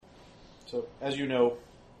So, as you know,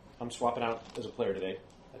 I'm swapping out as a player today.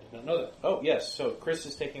 I did not know that. Oh, yes. So, Chris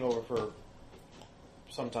is taking over for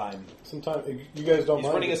some time. You guys don't He's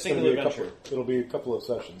mind. running a It's single gonna be adventure. It'll be a couple of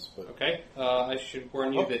sessions, but Okay. I should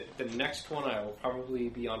warn you that the next one I will probably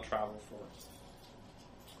be on travel for.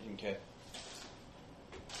 Okay.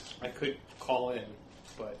 I could call in,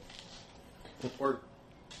 but or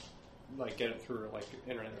like get it through like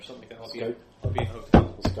internet or something like that. I'll be in a hotel.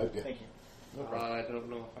 we'll Skype you. Thank you. No problem. I don't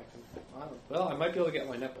know if I can. Well, I might be able to get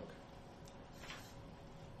my netbook.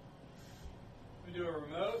 We do a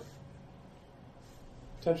remote?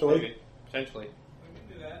 Potentially. Maybe. Potentially. We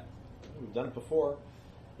can do that. We've done it before.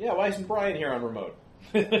 Yeah, why isn't Brian here on remote?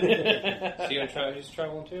 Is he he's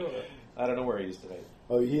traveling too? Or? I don't know where he is today.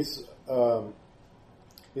 Oh, he's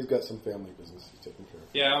got some family business he's taking care of.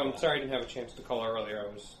 Yeah, I'm sorry I didn't have a chance to call earlier.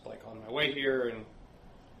 I was like on my way here and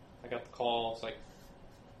I got the call. It's like,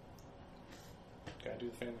 gotta do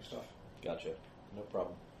the family stuff. Gotcha. No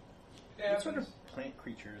problem. Yeah, What sort of plant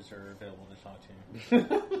creatures are available to talk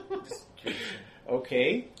to? Just curious.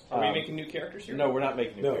 Okay. Are we making new characters here? No, we're not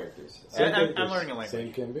making new No. characters. Same I'm characters, learning a language.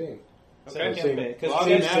 Same campaign. Okay. Same campaign. 'Cause Well, I've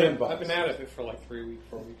same been, at it, sandbox. I've been at it for like 3 weeks,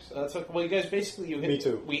 4 weeks. So. That's well, you guys basically Me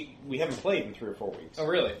too. We haven't played in 3 or 4 weeks. Oh,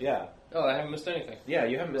 really? Yeah. Oh, I haven't missed anything. Yeah,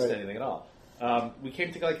 you haven't missed Right. anything at all. We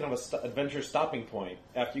came to like kind of a adventure stopping point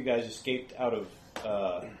after you guys escaped out of.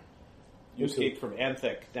 You Me too. escaped from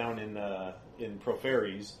Anthek down in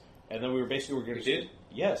Proferes, and then we were going to. We did?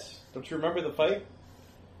 Yes. Don't you remember the fight?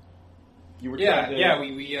 You were Yeah, trying to, yeah.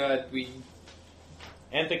 We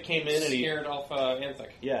Anthek came in and he. scared off Anthek.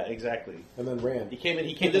 Yeah, exactly. And then ran. He came in.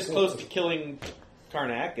 He came this close to killing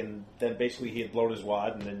Karnak, and then basically he had blown his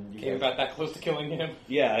wad, and then you Came guys- about that close to killing him.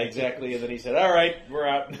 Yeah, exactly. And then he said, "All right, we're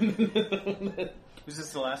out." Was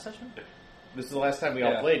this the last session? This is the last time we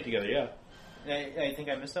all Yeah. played together. Yeah. I think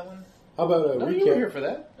I missed that one. How about a No, recap? you were here for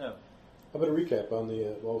that. Oh. How about a recap on the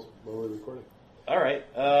while we're recording? All right.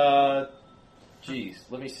 Geez,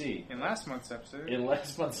 let me see. In last month's episode. In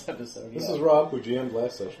last month's episode, This yeah. is Rob, who GM'd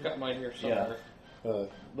last I've session. got mine here somewhere.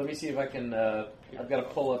 Let me see if I can. I've got to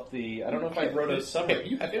pull up the. I don't know if I wrote a summary.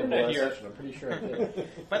 You have of the internet last here. session. I'm pretty sure I did.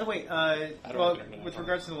 By the way, don't well, have internet with on.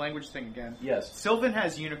 regards to the language thing again, Yes. Sylvan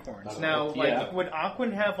has unicorns. Now, like, Yeah. would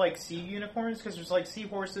Aquan have, like, sea unicorns? Because there's, like,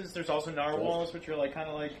 seahorses, there's also narwhals, which are, like, kind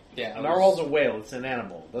of like... Yeah, A narwhal's a whale. It's an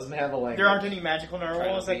animal. It doesn't have a language. There aren't any magical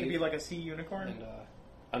narwhals that leave. could be, like, a sea unicorn? And,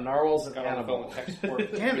 A narwhal's an got on the phone animal. with tech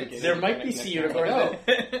support. Damn it. There might be sea unicorns. Oh,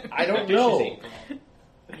 I don't know.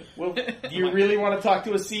 Well, do you really want to talk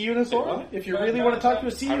to a sea unicorn? If you really want to talk to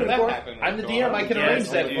a sea How did that unicorn, happen? I'm the Go DM. on. I can Yes, arrange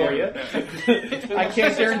that dude. for you. I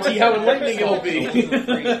can't guarantee how enlightening it'll be.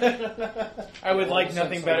 I would like Well,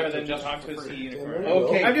 nothing since better I than just talk to a for sea free. unicorn.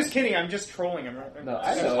 Okay. I'm just kidding. I'm just trolling him. No,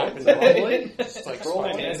 I know. Happens Probably. It's like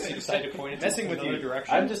spontaneous. You decide to point it Messing in with another you.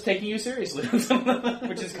 direction. I'm just taking you seriously.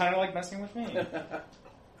 Which is kind of like messing with me.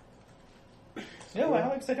 No,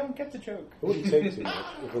 Alex, I don't get the joke. It wouldn't take too much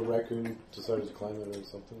if a raccoon decided to climb it or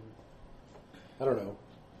something. I don't know.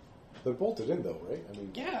 They're bolted in, though, right? I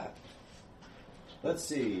mean, Yeah. Let's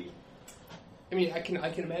see. I mean, I can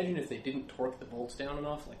imagine if they didn't torque the bolts down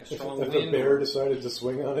enough, like a if strong the wind. bear decided to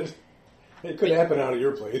swing on it, it could happen out of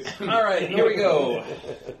your place. All right, here we go.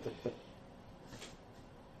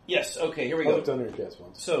 Yes, okay, here we I'll go. have done your guess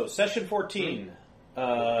once. So, Session 14.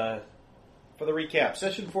 For the recap,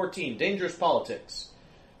 Session 14, Dangerous Politics.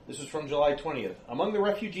 This was from July 20th. Among the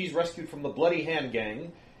refugees rescued from the Bloody Hand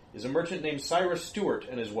Gang is a merchant named Cyrus Stewart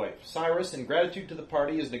and his wife. Cyrus, in gratitude to the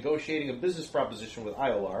party, is negotiating a business proposition with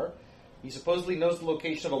Iolar. He supposedly knows the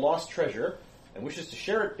location of a lost treasure and wishes to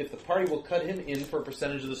share it if the party will cut him in for a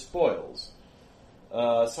percentage of the spoils.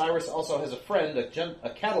 Cyrus also has a friend, a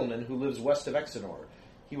cattleman, who lives west of Exenor.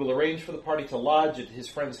 He will arrange for the party to lodge at his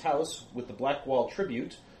friend's house with the Blackwall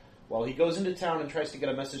tribute, while he goes into town and tries to get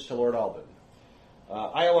a message to Lord Alban.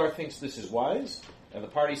 Iolar thinks this is wise, and the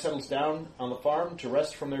party settles down on the farm to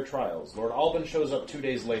rest from their trials. Lord Alban shows up 2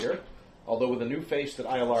 days later, although with a new face that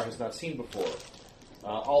Iolar has not seen before.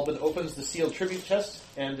 Alban opens the sealed tribute chest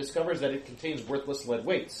and discovers that it contains worthless lead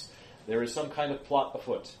weights. There is some kind of plot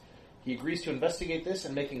afoot. He agrees to investigate this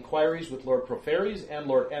and make inquiries with Lord Proferes and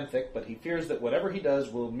Lord Anthek, but he fears that whatever he does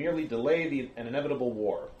will merely delay an inevitable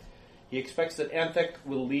war. He expects that Anthek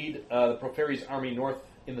will lead the Proferes army north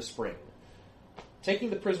in the spring. Taking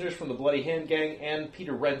the prisoners from the Bloody Hand Gang and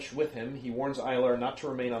Peter Wrench with him, he warns Iolar not to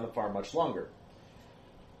remain on the farm much longer.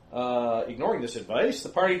 Ignoring this advice, the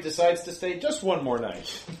party decides to stay just one more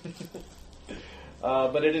night.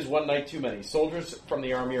 But it is one night too many. Soldiers from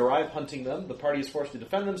the army arrive hunting them. The party is forced to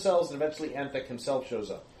defend themselves, and eventually Anthek himself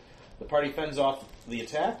shows up. The party fends off the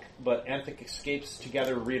attack, but Anthek escapes to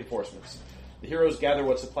gather reinforcements. The heroes gather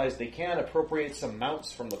what supplies they can, appropriate some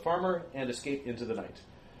mounts from the farmer, and escape into the night.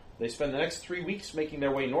 They spend the next 3 weeks making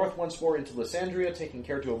their way north once more into Lysandria, taking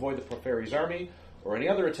care to avoid the Proferes army, or any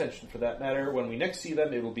other attention for that matter. When we next see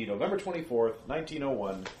them, it will be November 24th,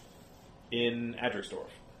 1901, in Adrixdorf.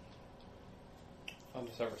 On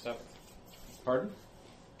December 7th. Pardon?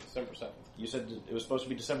 December 7th. You said it was supposed to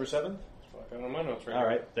be December 7th? That's what I got on my notes right All now.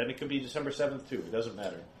 right, then it could be December 7th too. It doesn't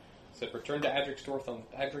matter. It said return to Adrixdorf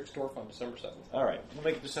on December 7th. All right, we'll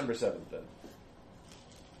make it December 7th then.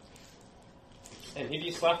 And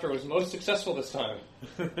Hideous Laughter was most successful this time.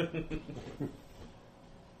 Anybody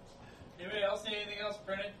else need anything else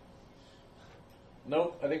printed?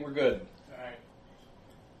 Nope, I think we're good. Alright.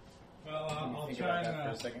 Well, I'll Think try about that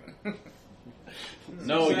and... for a second.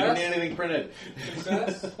 No, you don't Success? need anything printed.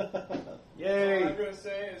 Success? Yay! All I'm going to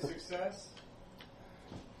say is success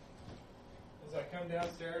as I come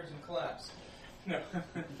downstairs and collapse. No.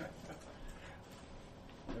 There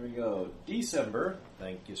we go. December.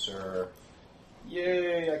 Thank you, sir.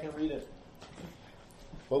 Yay, I can read it.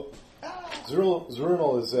 Well,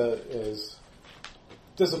 Zerunal is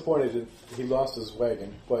disappointed that he lost his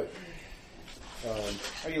wagon, but Oh,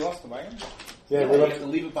 you lost the wagon? yeah, Yeah, we you left, have to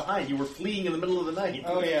leave it behind. You were fleeing in the middle of the night.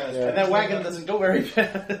 Oh, yeah. That's Yeah. And that wagon doesn't go very We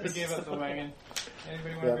fast. gave up the wagon.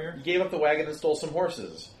 Anybody want Yeah. a beer? You gave up the wagon and stole some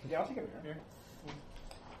horses. Yeah, I'll take it here.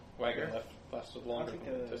 Wagon lasted I'll longer take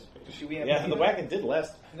than the... anticipated. Should we have Yeah, the wagon did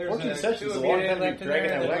last. There's 14 a sessions is a two long of you time to left be in dragging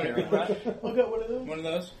there that that wagon we around. I got one of those. One of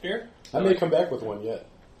those? Beer? I may come back with one yet.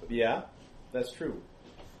 Yeah, that's true.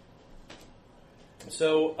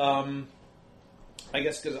 So, I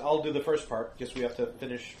guess because I'll do the first part, because we have to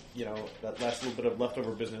finish, that last little bit of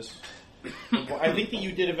leftover business. I think that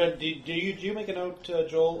you did. Did you make a note,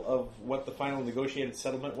 Joel, of what the final negotiated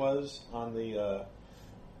settlement was on the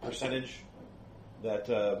percentage that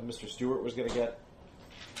Mr. Stewart was going to get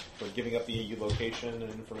for giving up the location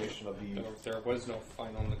and information of the? There was no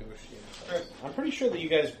final negotiation. I'm pretty sure that you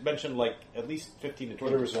guys mentioned like at least 15 to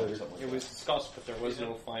 20% or something. Like It was discussed, but there was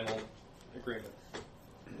no final agreement.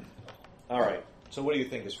 All right. So, what do you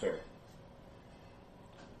think is fair?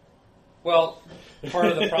 Well, part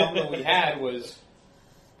of the problem that we had was,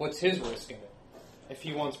 what's his risk in it? If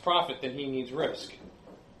he wants profit, then he needs risk.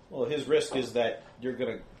 Well, his risk is that you're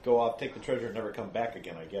going to go off, take the treasure, and never come back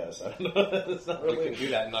again. I guess. I don't know. That's not We really. can do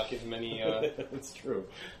that and not give him any It's true.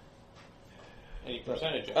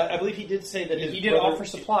 percentage of it. I believe he did say that his He did brother, offer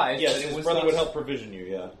supplies, Yes, but it his was brother not- would help provision you.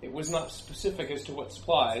 Yeah. It was not specific as to what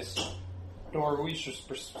supplies, nor were we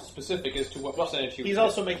specific as to what percentage he was He's getting.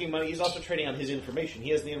 also making money. He's also trading on his information. He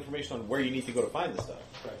has the information on where you need to go to find the stuff.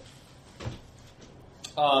 Right.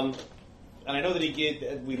 And I know that he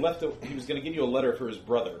was going to give you a letter for his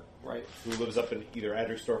brother, Right. who lives up in either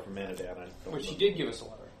Adrixdorf or Manadan. I don't Which he remember. did give us a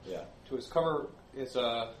letter. Yeah. To his cousin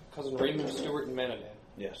Raymond Stewart in Manadan.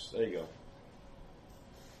 Yes. There you go.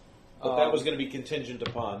 But that was going to be contingent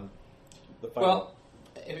upon the final. Well,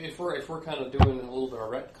 if we're kind of doing a little bit of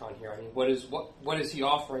retcon here, I mean, what is he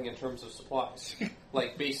offering in terms of supplies?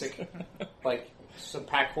 Like basic, like some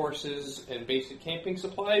pack horses and basic camping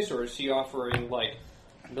supplies, or is he offering like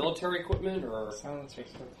military equipment or? Silence makes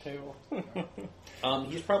it the table.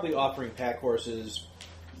 He's probably offering pack horses,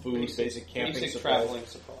 food, basic camping basic supplies. traveling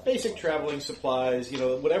supplies. Basic traveling supplies,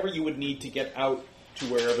 whatever you would need to get out to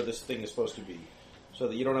wherever this thing is supposed to be. So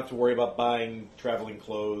that you don't have to worry about buying traveling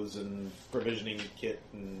clothes and provisioning kit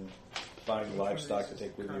and buying livestock to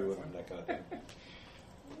take with you and that kind of thing.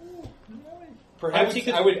 Perhaps he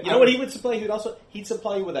could. What he would supply? He'd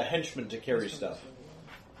supply you with a henchman to carry stuff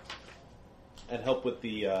and help with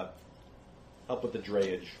the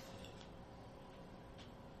drayage.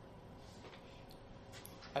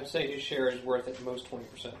 I'd say his share is worth at most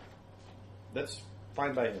 20%. That's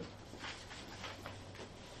fine by him.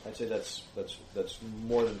 I'd say that's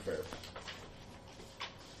more than fair.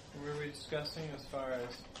 What were we discussing as far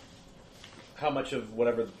as... How much of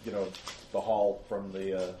whatever the haul from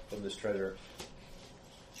this treasure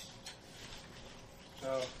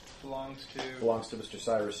belongs to... belongs to Mr.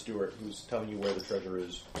 Cyrus Stewart, who's telling you where the treasure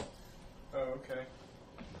is. Oh, okay.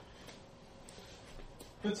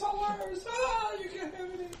 It's all ours! Ah, you can't have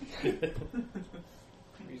any!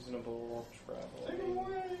 Reasonable Take it travel.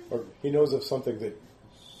 away! Or he knows of something that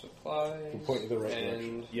Supplies. will point you the right and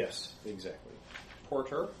direction. Yes, exactly.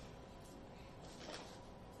 porter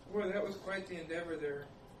Boy, that was quite the endeavor there.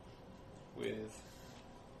 with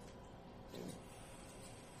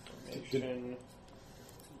information.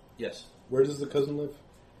 Yes. Where does the cousin live?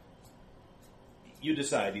 You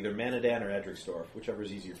decide, either Manadan or Adrixdorf, whichever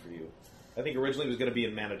is easier for you. I think originally it was going to be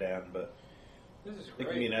in Manadan, but This is it can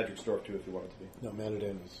be great. in Adrixdorf too if you want it to be. No,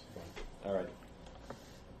 Manadan is fine. All right.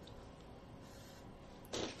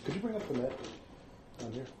 you bring up the net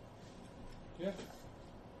on here? Yeah.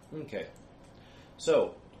 Okay.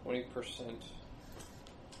 So, 20%.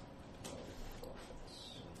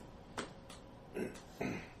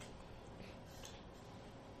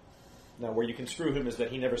 now where you can screw him is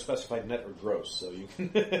that he never specified net or gross, so you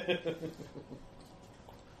can...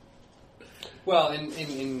 Well,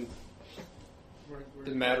 in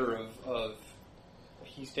the matter of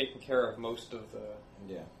he's taking care of most of the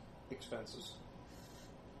Yeah, expenses,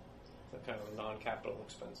 the kind of non-capital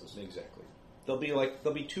expenses. exactly. There'll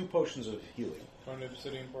be 2 potions of healing Going to the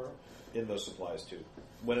obsidian portal. in those supplies too,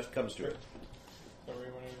 when it comes to it. Is that where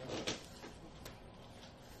you want to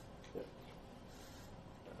go?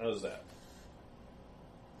 How's that?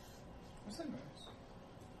 What's that noise?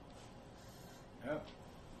 Oh.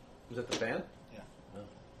 Was that the fan?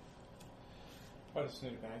 I just need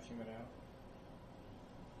to vacuum it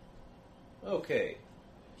out. Okay.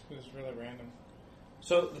 It was really random.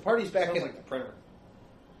 So the party's back Sounds in... like the printer.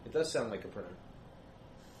 It does sound like a printer.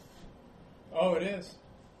 Oh, it is.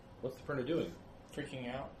 What's the printer doing?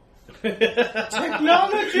 Freaking out.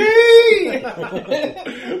 Technology!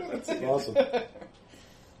 Awesome.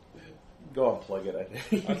 Go unplug it, I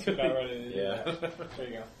think. That's about ready to do Yeah. that. There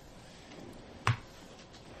you go.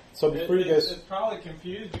 So before you guys... It's probably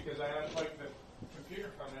confused because I unplugged the computer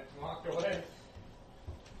from it and walked away.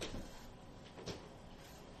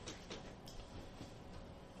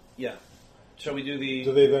 Yeah. Shall we do the...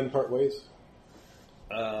 Do they then part ways?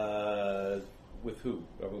 With who?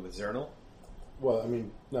 With Zernal? Well, I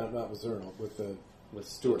mean, not with Zernal, with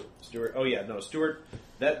Stewart. Stewart. Oh yeah, no, Stewart.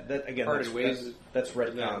 That again. Parted that's, ways. That's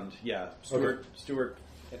retconned. Yeah, Stewart. Stewart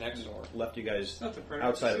An Exor. left you guys Not the printer,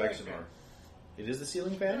 outside of it's the Exenor. ceiling It is the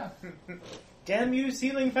ceiling fan. Damn you,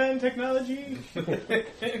 ceiling fan technology!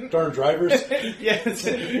 Darn drivers. Yeah,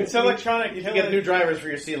 it's electronic. You can get new drivers for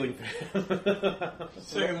your ceiling fan.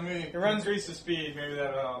 Second, let me. It runs increase the speed. Maybe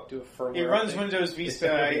that'll help. Do a firmware. It runs update. Windows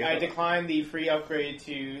Vista. I declined the free upgrade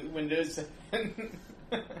to Windows 7.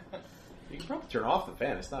 You can probably turn off the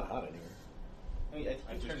fan. It's not hot anymore.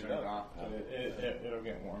 I just turned turned it off. It'll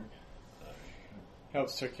get warm.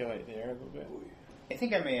 Helps circulate the air a little bit. I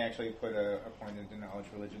think I may actually put a point into knowledge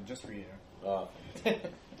religion just for you. You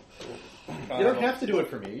don't have to do it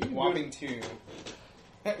for me. You can do Whopping 2.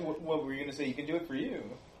 What were you going to say? You can do it for you.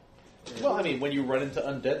 it- Well, I mean, when you run into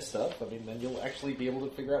undead stuff, I mean, then you'll actually be able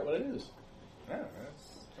to figure out what it is. Oh,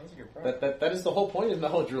 that's a good part. That is the whole point of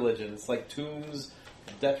knowledge religion. It's like tombs,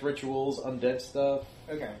 death rituals, undead stuff,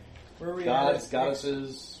 Okay. Where are we gods, at?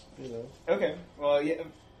 goddesses, you know. Okay. Well, yeah.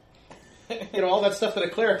 You know, all that stuff that a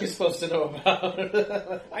cleric is supposed to know about.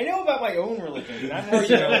 I know about my own religion, not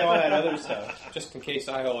necessarily all that other stuff. Just in case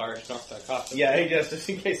ILR is knocked unconscious. Yeah, he just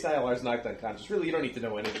in case Nylar's knocked unconscious. Really, you don't need to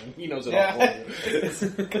know anything. He knows it all Yeah. for you. It's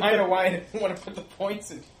kind of why I didn't want to put the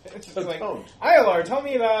points in. It's just like, Don't. ILR, tell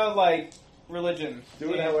me about, like, religion.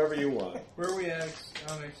 Do it however you want. Where are we at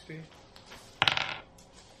on XP?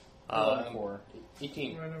 4.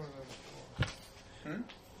 18. I know we're Hmm?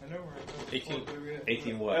 I know we're 18.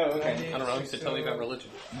 18 what? Oh, okay. I don't know. He said, tell me about religion.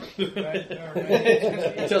 He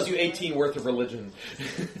tells you 18 worth of religion.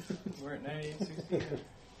 We're at 9860. Do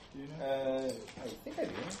you know? I think I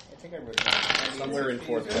do. I think I wrote it down. Somewhere in 9860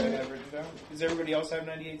 fourth is what I grade. have written down. Does everybody else have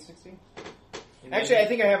 9860? Actually, I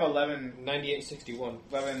think I have 9861.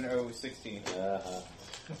 11060.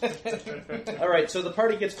 All right, so the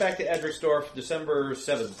party gets back to Edricsdorf December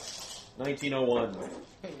 7th, 1901.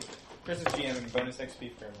 Chris is GM and bonus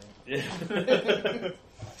XP for everyone.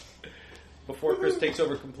 Before Chris takes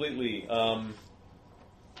over completely,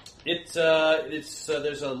 there's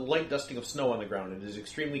a light dusting of snow on the ground. It is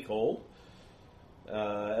extremely cold.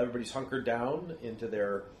 Everybody's hunkered down into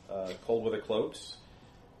their cold weather cloaks.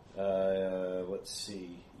 Let's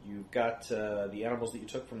see. You've got the animals that you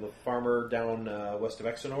took from the farmer down west of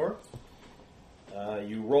Exenor.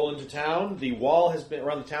 You roll into town. The wall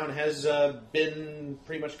around the town has been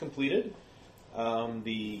pretty much completed.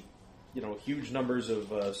 The huge numbers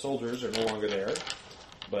of soldiers are no longer there,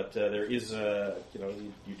 but there is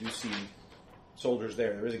you do see soldiers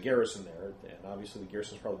there. There is a garrison there, and obviously the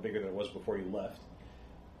garrison is probably bigger than it was before you left.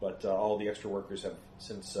 But all the extra workers have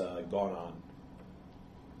since gone on.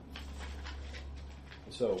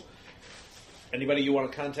 So, anybody you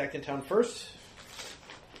want to contact in town first?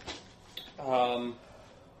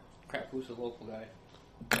 Crap, who's the local guy?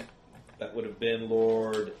 That would have been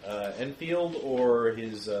Lord Enfield or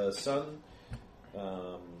his son,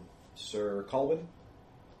 Sir Colwyn.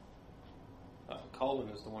 Colwyn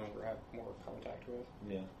is the one we have more contact with.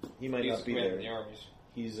 Yeah, he might He's not be the there. in the armies.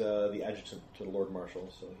 He's the adjutant to the Lord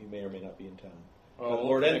Marshal, so he may or may not be in town. Well, But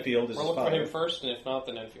Lord Enfield is We'll his look for father. him first, and if not,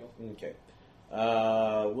 then Enfield. Okay.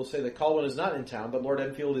 We'll say that Colwyn is not in town, but Lord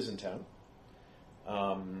Enfield is in town.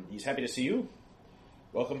 He's happy to see you.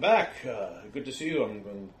 Welcome back. Good to see you.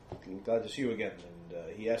 I'm glad to see you again.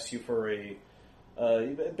 And he asks you for a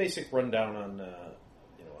basic rundown on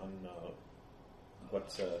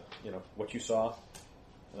what you saw.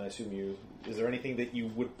 And I assume is there anything that you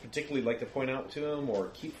would particularly like to point out to him or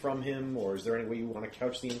keep from him, or is there any way you want to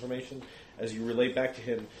couch the information as you relate back to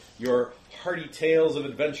him your hearty tales of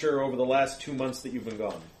adventure over the last 2 months that you've been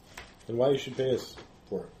gone? And why you should pay us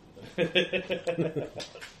for it.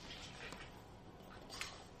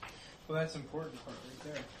 Well, that's the important part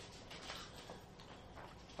right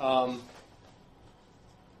there.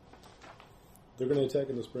 They're going to attack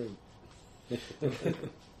in the spring.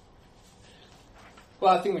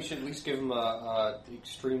 Well, I think we should at least give him a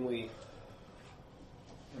extremely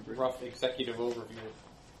rough executive overview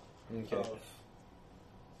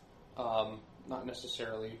of not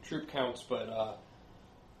necessarily troop counts, but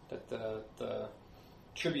that the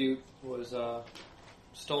tribute was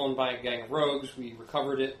stolen by a gang of rogues. We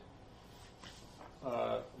recovered it,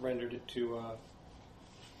 rendered it to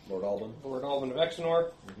Lord Alban. Lord Alban of Exenor,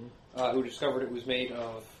 who discovered it was made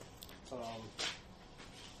of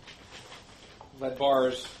lead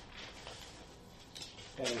bars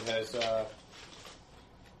and has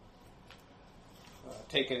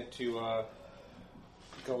taken it to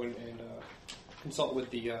go and consult with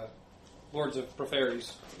the Lords of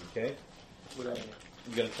Proferes. Okay. Regarding it.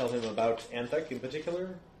 You going to tell him about Anthek in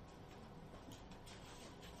particular?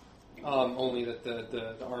 Only that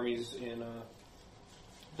the armies in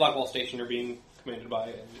Blackwall Station are being commanded by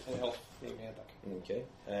an elf named Anthek. Okay.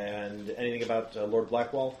 And anything about Lord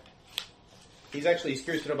Blackwall? He's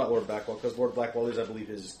curious to know about Lord Blackwall, because Lord Blackwall is, I believe,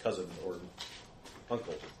 his cousin or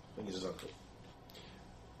uncle. I think he's his uncle.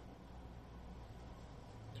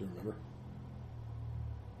 Do you remember?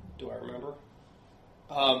 Do I remember?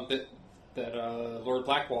 That Lord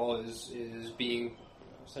Blackwall is being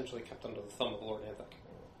essentially kept under the thumb of Lord Anthek.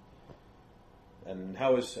 And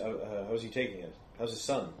how is he taking it? How's his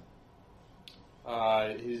son?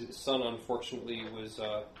 His son, unfortunately, was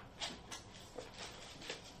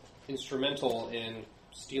instrumental in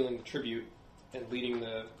stealing the tribute and leading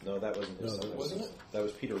the... No, that wasn't his son. Wasn't it? That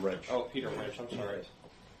was Peter Wrench. Oh, Peter Wrench, I'm sorry.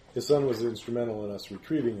 His son was instrumental in us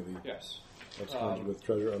retrieving the Yes. absconded with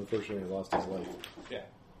treasure. Unfortunately, lost his life. Yeah.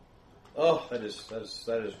 Oh, that is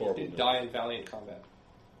horrible. He did news. die in valiant combat.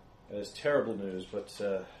 That is terrible news, but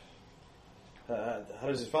how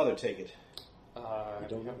does his father take it? I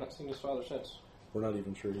don't have not seen his father since. We're not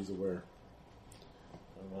even sure he's aware.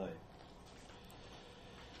 Oh my.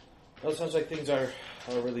 Well, it sounds like things are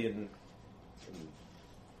really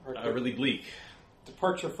really bleak.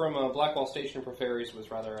 Departure from Blackwall Station for ferries was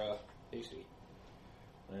rather hasty.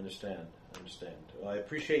 I understand. Well, I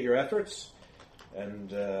appreciate your efforts,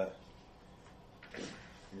 and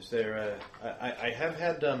is there? I have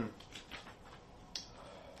had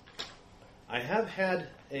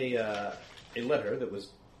a letter that was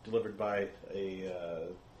delivered by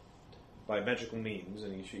magical means,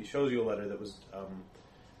 and he shows you a letter that was.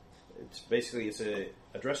 It's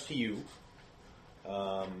addressed to you.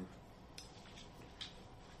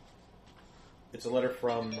 It's a letter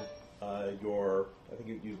from your. I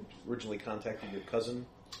think you originally contacted your cousin.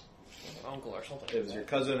 An uncle or something. It was your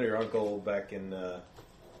cousin or your uncle back in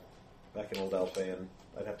Old Alphaean.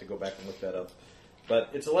 I'd have to go back and look that up. But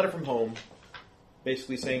it's a letter from home,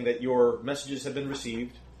 basically saying that your messages have been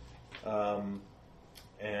received and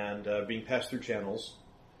being passed through channels.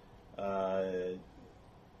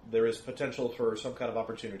 There is potential for some kind of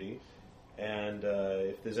opportunity, and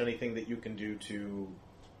if there's anything that you can do to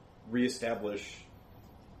reestablish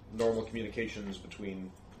normal communications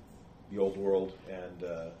between the old world and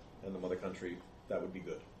the mother country, that would be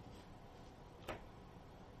good.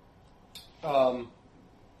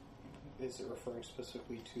 Is it referring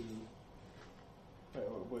specifically to?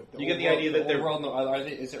 You get the idea that they're...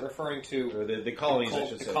 Is it referring to Or the colonies, I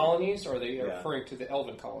should say. The colonies, or are they Yeah. referring to the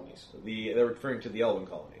Elven colonies? They're referring to the Elven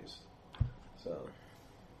colonies. So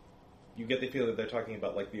you get the feeling that they're talking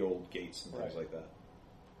about like the old gates and things Right. like that.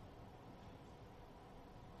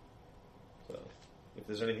 So if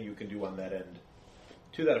there's anything you can do on that end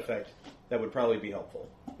to that effect, that would probably be helpful.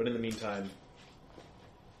 But in the meantime,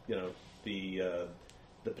 the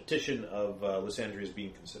petition of Lysandria is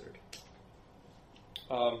being considered.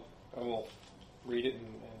 I will read it and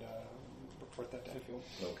report that to Enfield.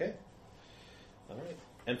 Okay. All right.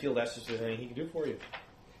 Enfield asks if there's anything he can do for you.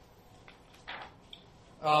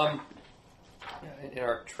 In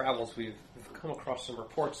our travels, we've come across some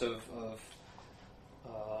reports of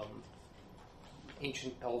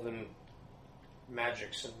ancient elven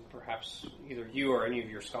magics, and perhaps either you or any of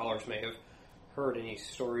your scholars may have heard any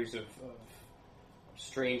stories of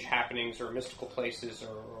strange happenings or mystical places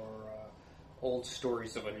or old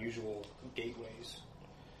stories of unusual gateways.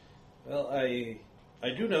 Well, I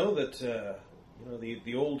do know that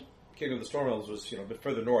the old king of the Storm Elves was a bit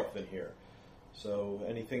further north than here, so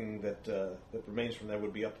anything that remains from there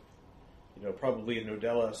would be up, probably in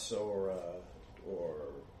Nodellas or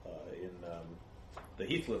in the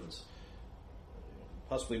Heathlands,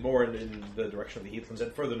 possibly more in the direction of the Heathlands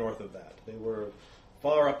and further north of that. They were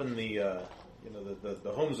far up in the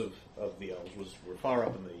the homes of the elves were far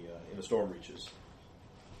up in the storm reaches.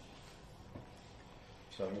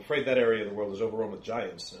 So I'm afraid that area of the world is overrun with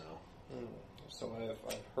giants now. So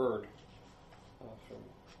I've heard from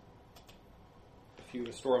a few of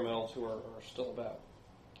the storm elves who are still about.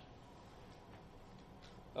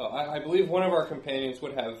 I believe one of our companions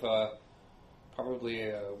would have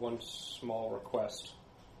probably one small request.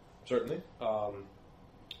 Certainly.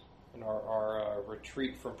 In our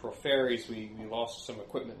retreat from Proferes, we lost some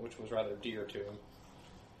equipment which was rather dear to him.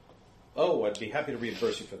 Oh, I'd be happy to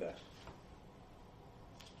reimburse you for that.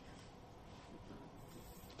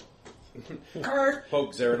 Kurt!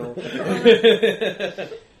 Poke Zeranol.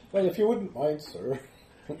 Well, if you wouldn't mind, sir.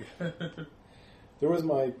 There was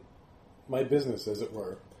my business, as it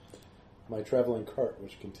were. My traveling cart,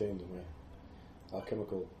 which contained my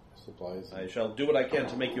alchemical supplies. I shall do what I can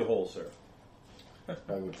to make you whole, sir.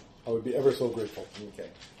 I would be ever so grateful. Okay.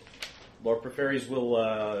 Lord Preferes will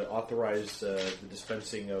authorize the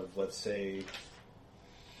dispensing of, let's say,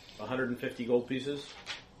 150 gold pieces.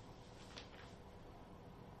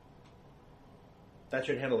 That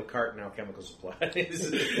should handle a cart and alchemical supplies.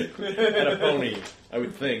 And a pony, I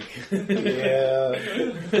would think. Yeah.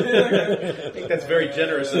 I think that's very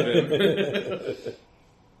generous of him.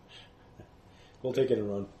 We'll take it and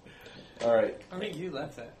run. All right. I think you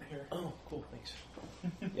left that here. Oh, cool, thanks.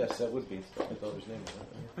 Yes, that would be my daughter's name.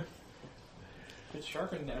 It's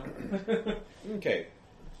sharpened now. Okay.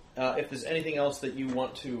 If there's anything else that you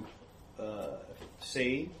want to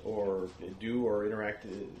say or do or interact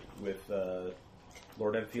with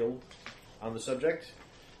Lord Enfield on the subject,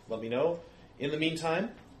 let me know. In the meantime,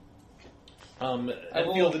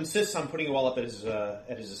 Enfield insists on putting you all up at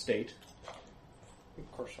his estate.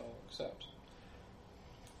 Of course, I'll accept.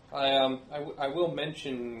 I will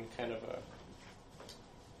mention kind of a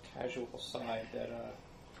casual side that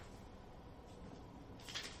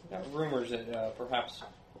got rumors that perhaps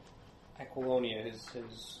Aquilonia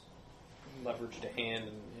has leveraged a hand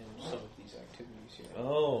in some of these activities here.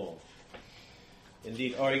 Oh,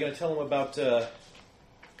 indeed. Oh, are you going to tell him about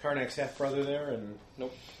Karnak's half-brother there? And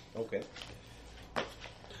Nope. Okay.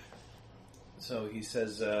 So he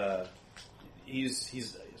says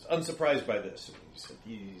he's unsurprised by this.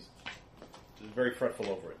 He's very fretful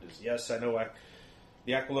over it. Yes, I know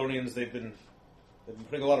the Aquilonians, they've been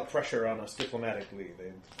putting a lot of pressure on us diplomatically.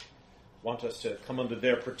 They want us to come under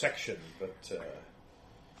their protection, but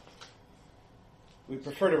we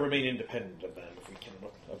prefer to remain independent of them if we can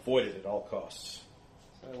avoid it at all costs.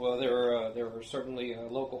 Well, there are certainly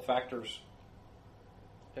local factors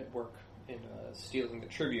at work in stealing the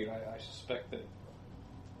tribute. I suspect that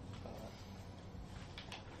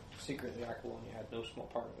secretly Aquilonia had no small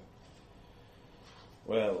part of it.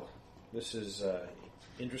 Well, this is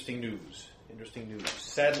interesting news. Interesting news.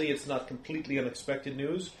 Sadly, it's not completely unexpected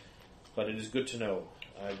news, but it is good to know.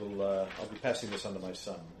 I'll be passing this on to my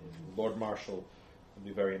son. Lord Marshal will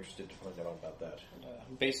be very interested to find out about that.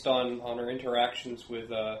 Based on our interactions with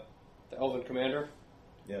the Elven Commander,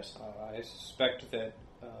 Yes. I suspect that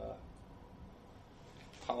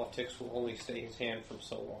politics will only stay his hand for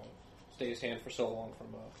so long from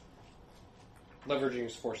leveraging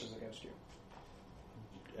his forces against you.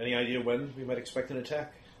 Any idea when we might expect an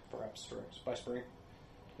attack? Perhaps by spring.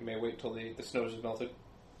 You may wait till the snows have melted.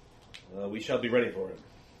 We shall be ready for him.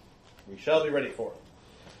 We shall be ready for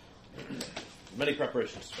him. Many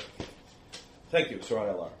preparations to make. Thank you, Sir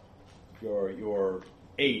ILR. Your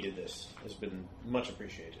aid in this has been much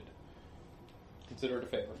appreciated. Consider it a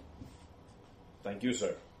favor. Thank you,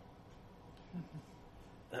 sir.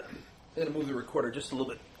 I'm going to move the recorder just a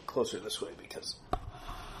little bit closer this way because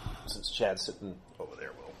since Chad's sitting over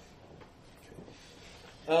there,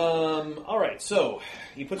 all right, so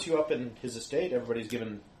he puts you up in his estate. Everybody's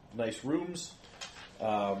given nice rooms.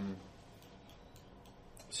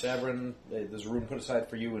 Savrin, there's a room put aside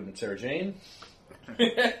for you and Sarah Jane.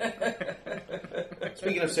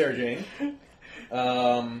 Speaking of Sarah Jane,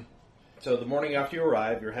 so the morning after you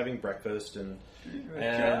arrive, you're having breakfast, and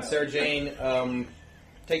Sarah Jane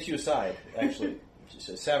takes you aside, actually. She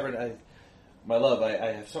says, Savrin, My love,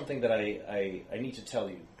 I have something that I need to tell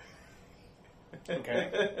you.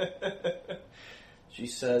 Okay. She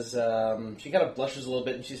says, she kind of blushes a little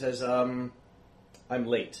bit, and she says, I'm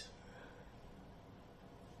late.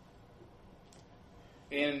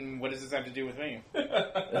 And what does this have to do with me?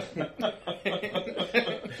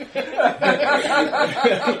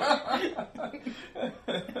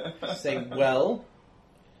 Saying, well,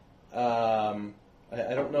 I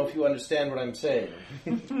don't know if you understand what I'm saying.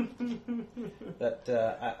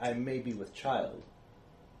 That I may be with child.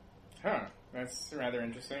 Huh. That's rather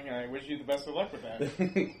interesting. I wish you the best of luck with that.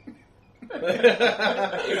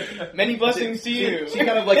 Many blessings to you. She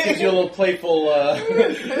kind of like gives you a little playful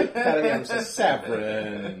kind of name. Says,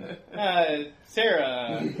 Savrin.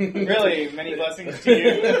 Sarah, really, many blessings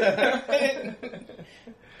to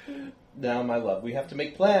you. Now, my love, we have to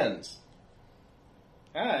make plans.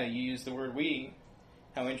 You used the word we.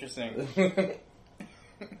 How interesting.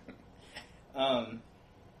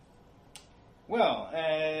 Well,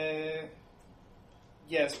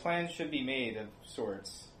 yes, plans should be made of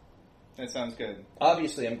sorts. That sounds good.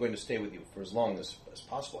 Obviously, I'm going to stay with you for as long as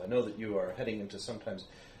possible. I know that you are heading into sometimes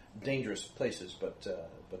dangerous places, but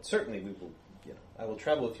certainly we will. I will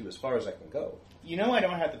travel with you as far as I can go. You know, I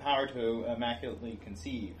don't have the power to immaculately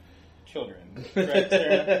conceive children, correct,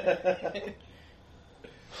 Sarah?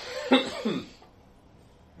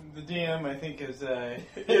 The DM, I think, is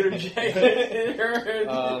interjected.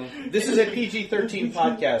 This is a PG-13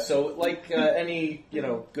 podcast, so like any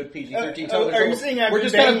good PG-13 television, are you saying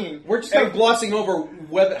we're just kind of glossing over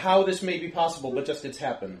how this may be possible, but just it's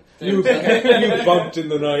happened. You bumped in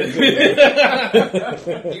the night.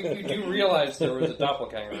 You do realize there was a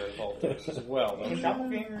doppelganger involved in this as well, don't Can you?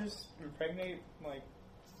 doppelgangers impregnate, like,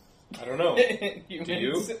 I don't know. humans? Do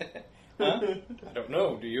you? Huh? I don't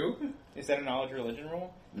know. Do you? Is that a knowledge religion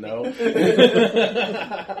rule? No.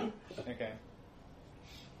 Okay.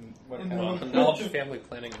 What kind of Knowledge family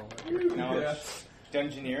planning role. knowledge?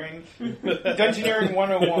 Dungeoneering? Dungeoneering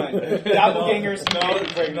 101. Doppelgangers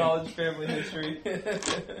Knowledge family history.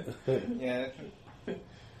 Yeah.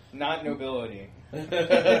 Not nobility.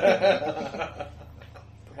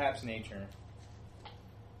 Perhaps nature.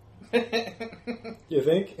 You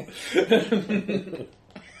think?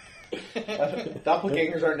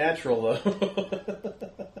 Doppelgangers aren't natural, though.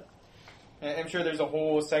 I'm sure there's a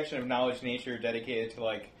whole section of knowledge nature dedicated to,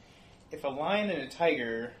 like, if a lion and a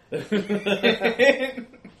tiger, if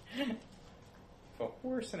a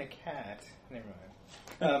horse and a cat, never mind.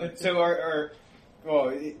 So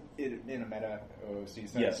in a meta OC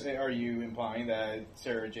sense, Yes. Are you implying that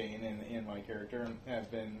Sarah Jane and my character have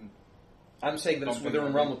been... I'm saying that it's within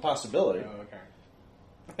the realm of possibility. Oh,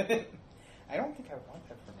 okay. I don't think I want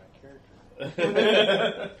that for my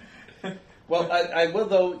character. Well, I will,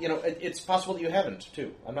 though, it's possible that you haven't,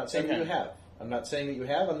 too. I'm not saying that Okay. you have. I'm not saying that you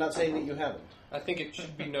have. I'm not saying that you haven't. I think it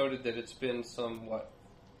should be noted that it's been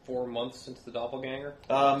 4 months since the doppelganger?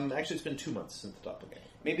 Actually, it's been 2 months since the doppelganger.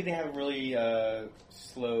 Maybe they have a really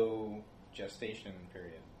slow gestation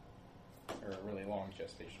period. Or a really long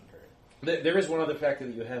gestation period. There is one other factor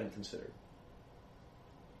that you haven't considered.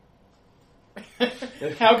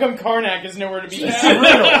 How come Karnak is nowhere to be found?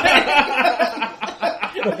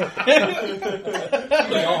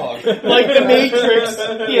 Dog. Like the Matrix,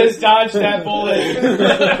 he has dodged that bullet.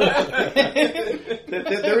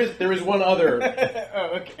 There is one other.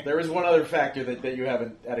 Oh, okay. There is one other factor that you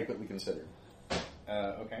haven't adequately considered,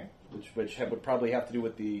 Okay. which would probably have to do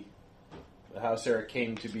with how Sarah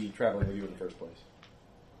came to be traveling with you in the first place.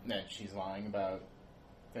 That she's lying about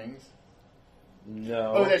things?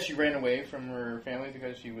 No. Oh, that she ran away from her family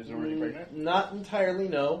because she was already pregnant? Not entirely.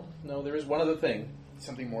 No. There is one other thing.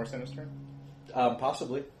 Something more sinister?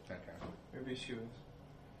 Possibly. Okay. Maybe she was.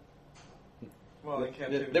 Well, in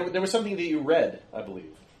captivity. There was something that you read, I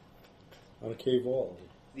believe. On a cave wall.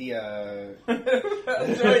 The, I'm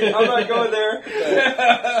not going there.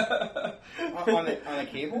 on a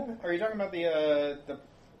cable? Are you talking about the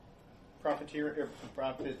profiteer or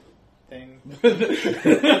profit thing?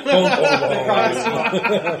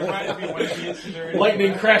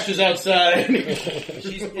 Lightning crashes outside.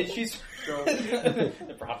 She's the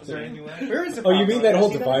prophet. Where is the Oh, you mean that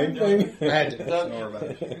whole prophet? divine thing? I had to snore about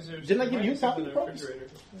it. Didn't I give you a copy of the props?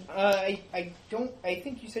 I don't. I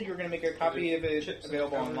think you said you were going to make a copy of it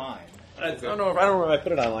available online. I don't know if I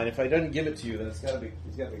put it online. If I didn't give it to you, then there's got to be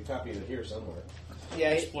a copy of it here somewhere. Yeah.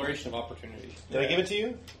 Exploration of opportunity. Did I give it to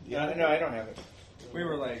you? No, I don't have it. We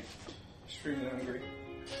were like extremely hungry.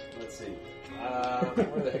 Let's see.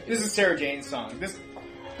 Where the heck This is Sarah Jane's song.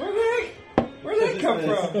 Where'd that come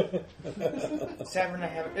from? Savrin, I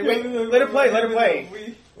have it. Wait, let it play.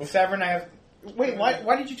 Savrin, I have Wait,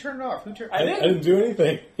 why did you turn it off? Who turned? I didn't do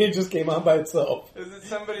anything. It just came on by itself. Is it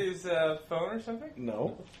somebody's phone or something?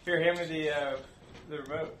 No. Here, hand me the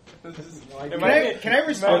remote. Can I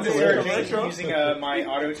respond to Sarah Jane commercial? using my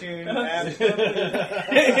auto-tune app?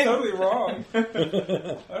 It's totally wrong. I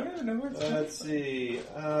don't even know where it's Let's see.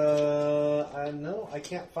 No, I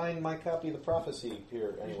can't find my copy of the prophecy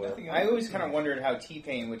here anywhere. I always kind of wondered how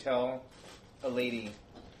T-Pain would tell a lady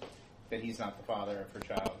that he's not the father of her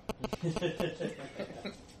child. There's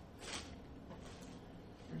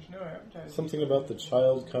no advertising. Something about the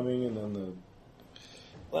child coming and then the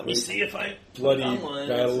Let me see if I bloody online.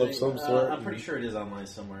 battle Let's of see. some sort. I'm pretty sure it is online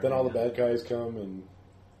somewhere. Then all the Yeah. bad guys come and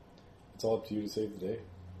it's all up to you to save the day.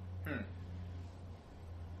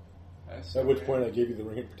 At which point I gave you the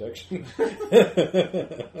ring of protection.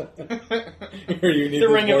 Or you need The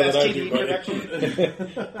this ring of more than I STD do, buddy. protection.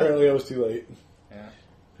 Apparently I was too late. Yeah.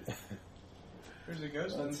 There's a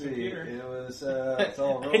ghost on Let's the see. computer. It was. It's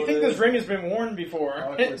all I think this ring has been worn before.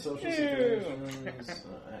 Awkward social Ew. situations. Hang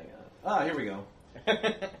on. Here we go.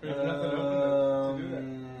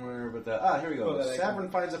 Where about that? Here we go. Oh, that I Savern can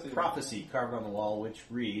finds a see. prophecy carved on the wall, which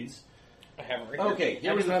reads. I haven't read Okay,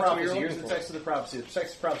 here was the prophecy. Here's the text of the prophecy. The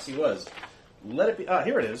text of the prophecy was, "Let it be."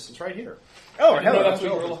 Here it is. It's right here. Oh, No, hello. that's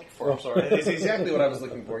what you were looking for. I'm sorry. It's exactly what I was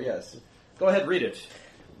looking for. Yes. Go ahead, read it.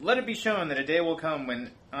 Let it be shown that a day will come when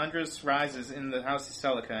Andros rises in the house of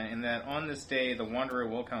Celica, and that on this day the Wanderer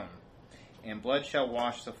will come, and blood shall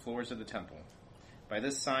wash the floors of the temple. By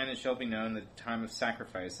this sign it shall be known that the time of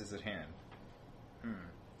sacrifice is at hand.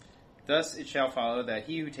 Thus it shall follow that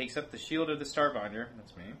he who takes up the shield of the Starbinder,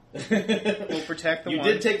 that's me, will protect the You one...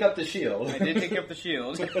 did take up the shield. I did take up the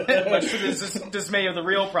shield, much to the dismay of the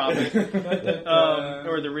real prophet,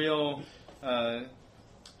 or the real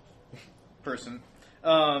person.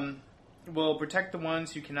 Will protect the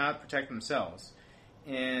ones who cannot protect themselves,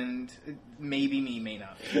 and maybe me, may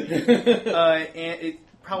not. And it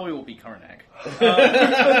probably will be Karnak,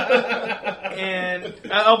 and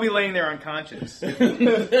I'll be laying there unconscious.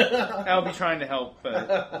 I'll be trying to help,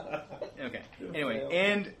 but okay. Anyway,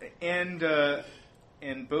 and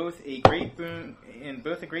both a great boon and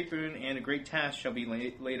a great task shall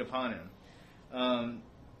be laid upon him.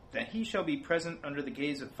 That he shall be present under the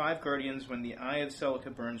gaze of 5 guardians when the eye of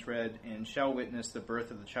Celica burns red, and shall witness the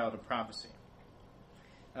birth of the child of prophecy.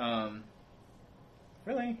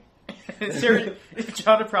 Really?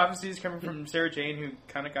 Child of prophecy is coming from Sarah Jane, who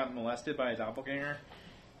kind of got molested by a doppelganger.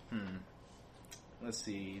 Let's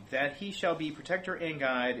see. That he shall be protector and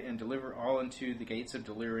guide, and deliver all into the gates of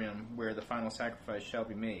delirium, where the final sacrifice shall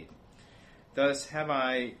be made. Thus have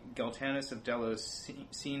I, Galtanus of Delos,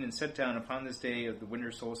 seen and set down upon this day of the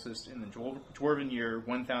winter solstice in the Dwarven year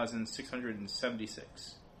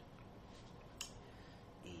 1676.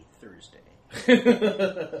 A Thursday.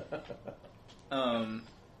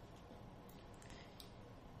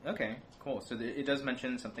 Okay, cool. So it does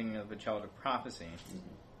mention something of a child of prophecy.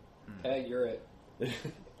 Hey, you're it.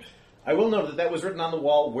 I will note that was written on the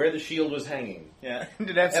wall where the shield was hanging. Yeah.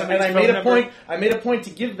 Did I have And somebody's I phone made a number? point. I made a point to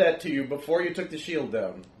give that to you before you took the shield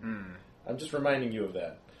down. I'm just reminding you of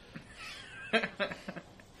that.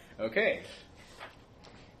 Okay.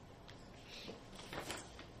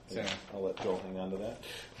 So I'll let Joel hang on to that.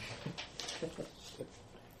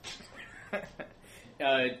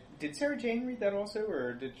 did Sarah Jane read that also,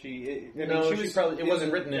 or did she? No, she probably. It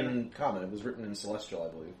wasn't written in Common. It was written in Celestial, I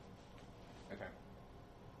believe. Okay.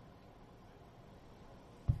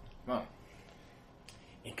 Well,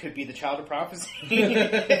 it could be the child of prophecy. We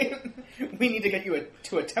need to get you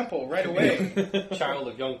to a temple right away. Child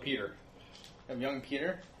of young Peter. Of young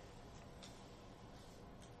Peter.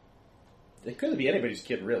 It could be anybody's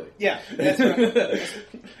kid, really. Yeah, that's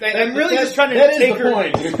right. I'm really just trying to That is take the her.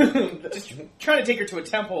 point. Just trying to take her to a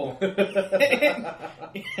temple.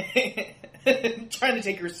 Trying to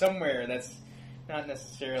take her somewhere that's not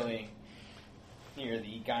necessarily near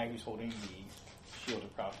the guy who's holding the shield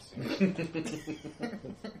of prophecy.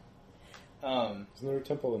 Isn't there a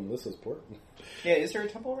temple in Lissa's port? Yeah, is there a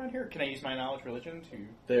temple around here? Can I use my knowledge religion to...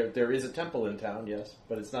 There is a temple in town, yes,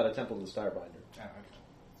 but it's not a temple to the Starbinder. Oh, okay.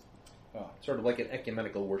 Well, Sort of like an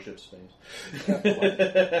ecumenical worship space.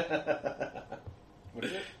 what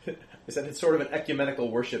is it? I said it's sort of an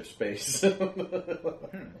ecumenical worship space.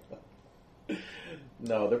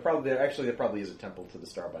 No, there probably is a temple to the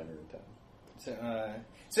Starbinder in town.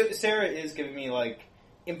 So Sarah is giving me, like,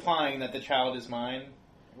 implying that the child is mine,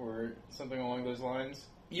 or something along those lines.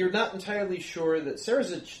 You're not entirely sure that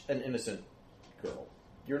Sarah's an innocent girl.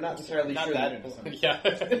 You're not entirely Not sure that innocent. Yeah.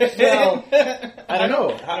 Well, I don't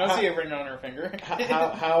know. I don't see it written on her finger. How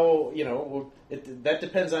that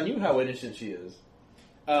depends on you how innocent she is.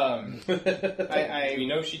 We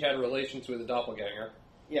know she had relations with a doppelganger.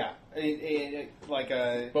 Yeah,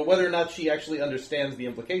 But whether or not she actually understands the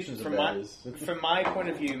implications of that is... From my point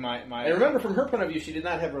of view, my And remember, from her point of view, she did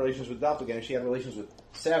not have relations with Doppelganger. She had relations with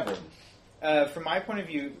Savrin. From my point of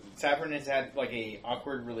view, Savrin has had like a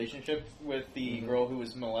awkward relationship with the girl who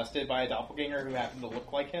was molested by a doppelganger who happened to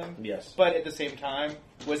look like him. Yes. But at the same time,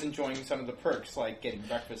 was enjoying some of the perks, like getting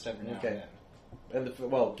breakfast every now and then. And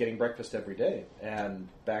getting breakfast every day, and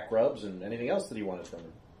back rubs, and anything else that he wanted from her.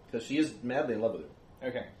 Because she is madly in love with him.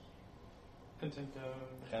 Okay. Dun, dun,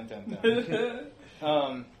 Dun, dun,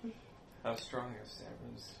 dun. How strong is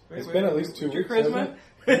Savrin's? It's been at least 2 Your weeks. hasn't charisma?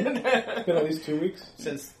 it? It's been at least 2 weeks.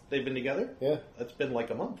 Since they've been together? Yeah. That's been like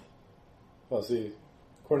a month. Well, see,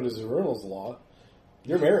 according to Zerunal's law,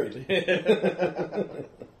 you're married.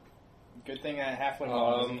 Good thing a halfling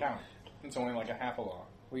law doesn't count. It's only like a half a law.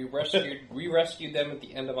 We rescued them at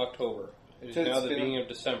the end of October. It is So now it's the been- beginning of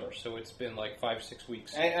December, so it's been like 5-6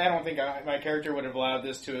 weeks. I don't think my character would have allowed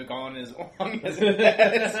this to have gone as long as it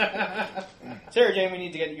has. Sarah Jane, we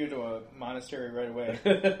need to get you to a monastery right away.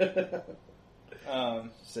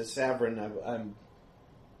 Says Savrin,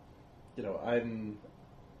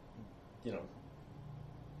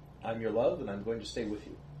 I'm your love, and I'm going to stay with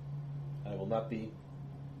you. I will not be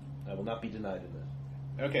denied in this.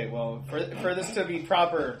 Okay, well, for this to be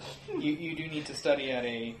proper, you do need to study at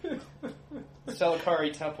a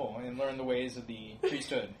Selakari temple and learn the ways of the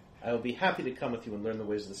priesthood. I will be happy to come with you and learn the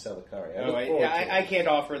ways of the Selakari. I can't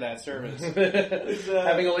offer that service.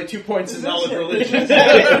 Having only 2 points in knowledge religion. Is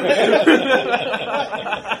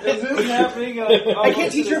this happening? I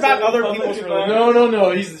can't teach her about other people's religion.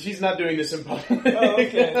 No. She's not doing this in public. Oh,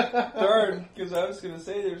 okay. Darn, because I was going to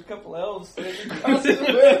say there's a couple elves standing across the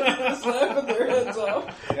way, slapping their heads off.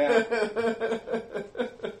 Yeah.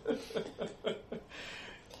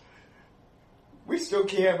 We still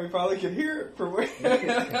can. We probably can hear it from where.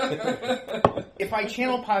 If I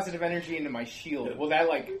channel positive energy into my shield, will that,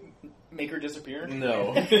 make her disappear?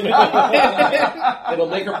 No. It'll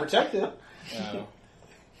make her protected. Oh.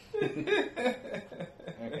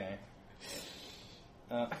 Okay.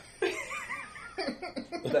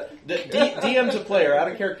 DM to player,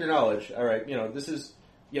 out of character knowledge. All right, this is,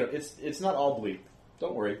 it's not all bleak.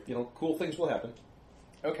 Don't worry. Cool things will happen.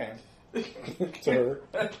 Okay. To her.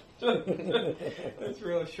 That's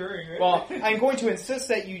real assuring, right? Well, I'm going to insist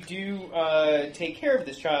that you do take care of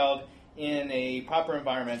this child in a proper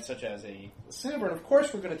environment, such as a... Savrin, of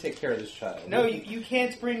course we're going to take care of this child. No, you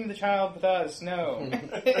can't bring the child with us. No.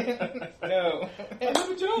 No. I have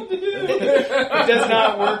a job to do. It does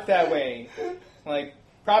not work that way.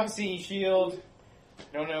 Prophecy, shield,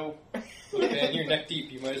 I don't know. Look, man, you're neck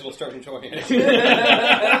deep. You might as well start enjoying it.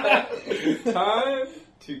 Time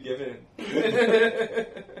to give in.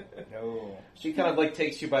 No. She kind of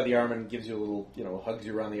takes you by the arm and gives you a little, hugs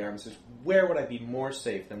you around the arm and says, "Where would I be more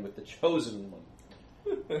safe than with the chosen one?"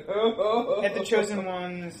 At the Chosen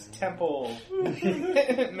One's temple,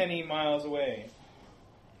 many miles away.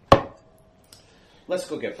 Let's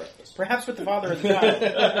go get breakfast. Perhaps with the father of the child.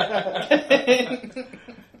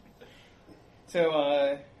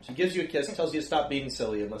 So, She gives you a kiss, tells you to stop being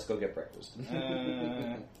silly, and let's go get breakfast. I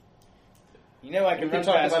can We run can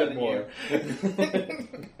talk faster about it than more. you.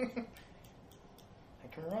 I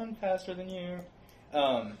can run faster than you.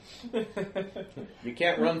 You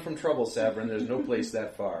can't run from trouble, Savrin. There's no place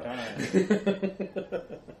that far.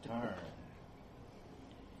 Darn.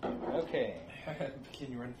 Okay.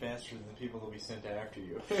 Can you run faster than the people that we sent after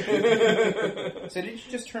you? So did you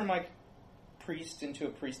just turn my priest into a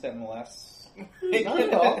priest that molests? Not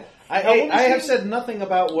at all. I have said nothing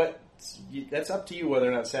about what... That's up to you whether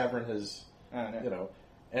or not Savrin has... No.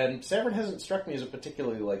 And Savrin hasn't struck me as a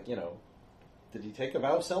particularly, did he take a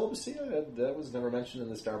vow of celibacy? That was never mentioned in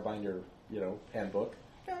the Starbinder, handbook.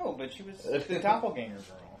 No, but she was the doppelganger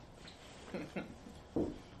girl.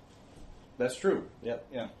 That's true. Yeah.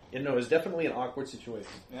 Yeah. It was definitely an awkward situation.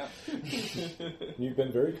 Yeah. You've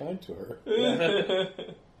been very kind to her.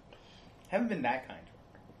 Haven't been that kind to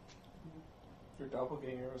Your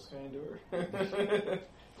doppelganger was kind to her. her.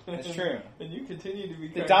 That's true. And you continue to be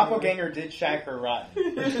The kind doppelganger did shag her rotten.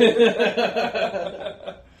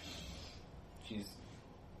 She's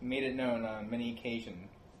made it known on many occasions.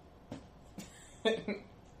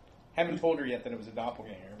 Haven't told her yet that it was a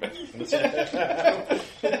doppelganger.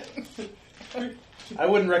 But I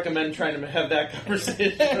wouldn't recommend trying to have that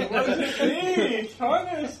conversation. It wasn't me!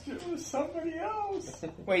 Honest, it was somebody else.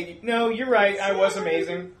 wait, no, you're right. I was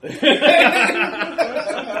amazing.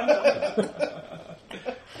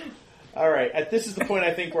 All right. This is the point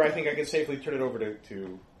I think where I can safely turn it over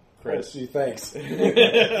to Chris. Gee, thanks.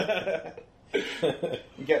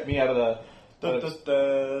 Get me out of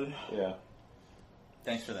the... Yeah.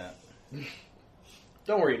 Thanks for that.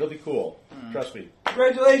 Don't worry, it'll be cool. Trust me.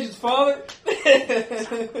 Congratulations, Father!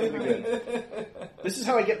 It'll be good. This is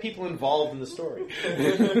how I get people involved in the story.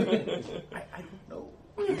 I don't know.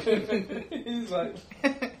 He's like...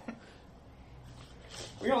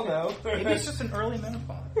 We all know. Maybe it's just an early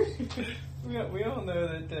menopause. We all know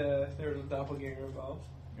that there's a doppelganger involved.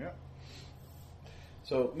 Yeah.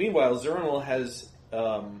 So, meanwhile, Zernal has...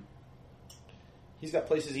 he's got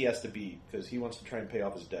places he has to be, because he wants to try and pay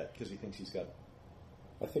off his debt, because he thinks he's got...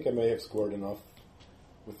 I think I may have scored enough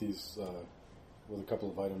with these, with a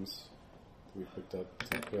couple of items that we picked up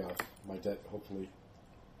to pay off my debt, hopefully,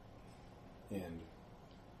 and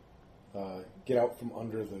get out from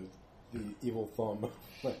under the evil thumb of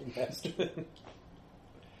my master.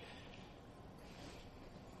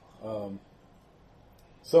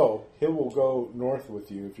 So, he will go north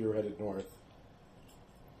with you if you're headed north.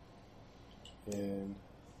 And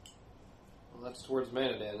Well, that's towards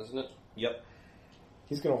Manadan, isn't it? Yep.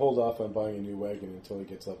 he's going to hold off on buying a new wagon until he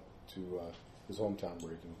gets up to his hometown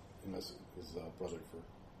where he can enlist his brother for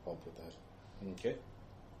help with that. Okay.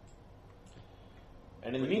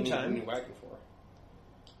 And in the What do you need a meantime... new wagon for?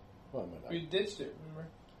 Well, I might not. We ditched it, remember?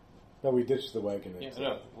 No, we ditched the wagon. Yeah, I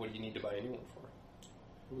know. What do you need to buy a new one for?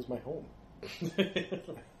 It was my home.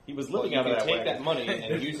 he was Well, living you out of can that take wagon. that money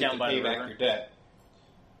and use it Down to by pay the back river. your debt.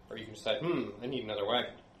 Or you can decide, I need another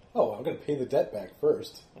wagon. Oh, I'm going to pay the debt back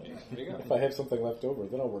first. Yeah, there you go. If I have something left over,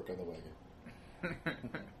 then I'll work on the wagon.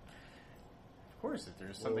 Of course, if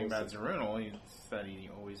there's something Well, about Zerunal, he said he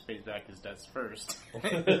always pays back his debts first.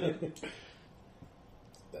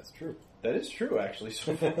 That's true. That is true, actually,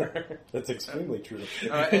 so far. That's extremely true.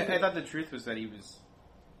 I thought the truth was that he was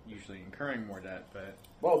usually incurring more debt, but...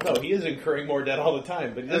 Well, no, he is incurring more debt all the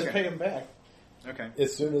time, but he doesn't Okay. pay him back. Okay.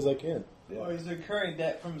 As soon as I can. Oh, he's incurring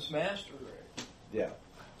debt from his master, right? Yeah.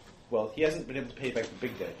 Well, he hasn't been able to pay back the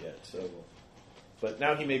big debt yet, so... But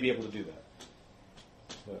now he may be able to do that.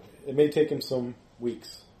 It may take him some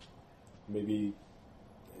weeks. Maybe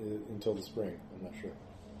until the spring. I'm not sure.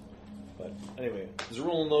 But anyway,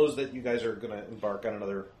 Zerul knows that you guys are going to embark on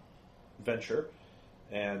another venture,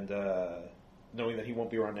 and knowing that he won't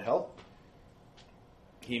be around to help,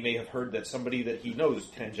 he may have heard that somebody that he knows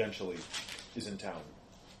tangentially is in town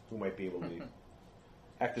who might be able to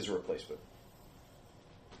act as a replacement.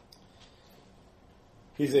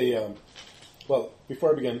 He's a... well,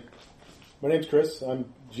 before I begin, my name's Chris. I'm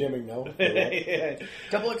GMing now.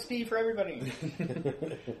 Double XP for everybody.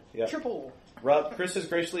 Yeah. Triple. Rob, Chris has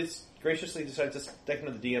graciously decided to step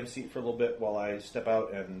into the DM seat for a little bit while I step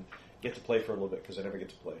out and get to play for a little bit, because I never get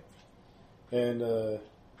to play. And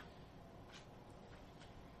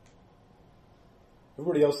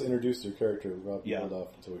everybody else introduced their character. Rob, Yeah. hold off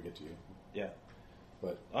until we get to you. Yeah.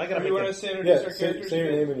 But I gotta You make want us that... to introduce yeah, our say characters? your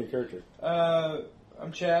again? name and your character.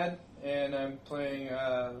 I'm Chad, and I'm playing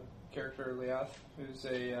character Leoth, who's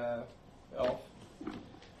a elf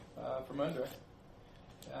from Undra.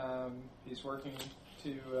 He's working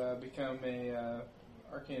to become a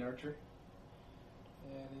arcane archer,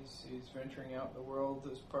 and he's venturing out in the world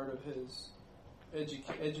as part of his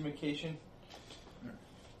education.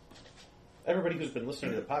 Everybody who's been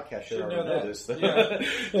listening to the podcast should Should already know know that. this. Yeah.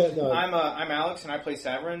 Yeah, no, I'm Alex, and I play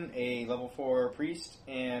Savrin, a level 4 priest,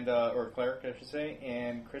 and or cleric, I should say,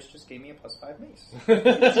 and Chris just gave me a +5 mace.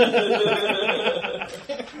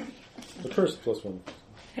 the first plus one.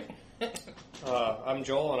 I'm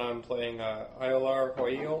Joel, and I'm playing Iolar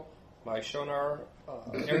Hoil, my Shonar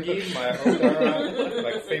Ergi, my Odara,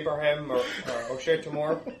 my Faberham or O'Shea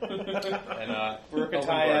Tamor, and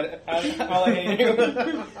Rukatai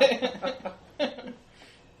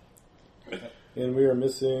And we are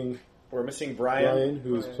missing We're missing Brian, Brian,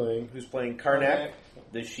 who's Brian. playing Karnak,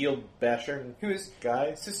 the shield basher who is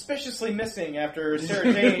guy. suspiciously missing after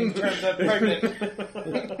Sarah Jane turns up pregnant.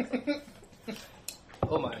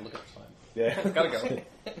 oh my, look at this time. Yeah. Gotta go.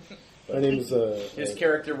 My name is His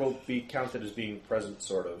character will be counted as being present,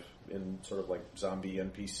 sort of, in sort of like zombie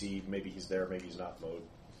NPC. Maybe he's there, maybe he's not mode.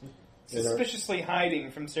 Suspiciously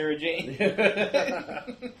hiding from Sarah Jane.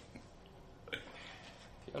 The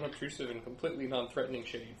unobtrusive and completely non-threatening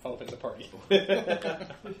shade following the party.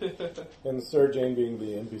 and Sarah Jane being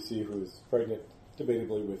the NPC who is pregnant,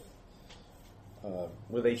 debatably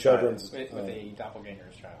With a children's with a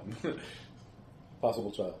doppelganger's child.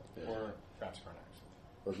 possible child, Or perhaps Karnak's.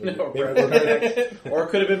 or maybe, No, maybe- or it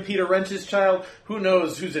could have been Peter Wrench's child. Who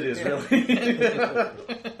knows whose it is, really?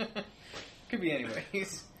 Could be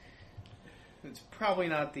anyways. It's probably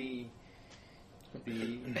not the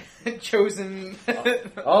the chosen.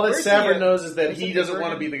 All that Where's Savard the, knows is that where's he the doesn't paper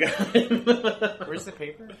want to be the guy. Where's the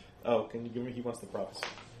paper? Oh, can you give me? He wants the prophecy.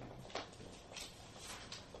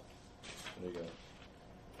 There you go.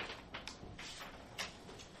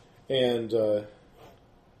 And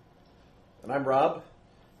I'm Rob,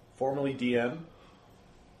 formerly DM,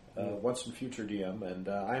 once and future DM, and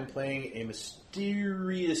I'm playing a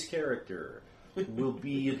mysterious character who will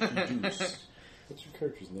be introduced. What's your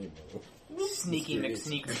character's name, though? Sneaky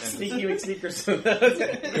McSneakerson. Sneaky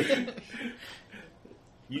McSneakerson.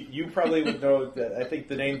 You probably would know that. I think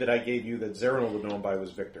the name that I gave you that Zeron would know him by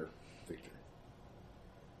was Victor. Victor.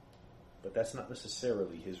 But that's not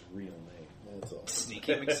necessarily his real name. That's all.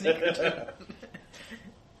 Sneaky McSneakerson.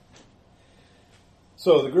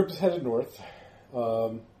 So the group is headed north.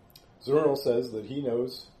 Zernal says that he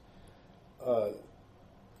knows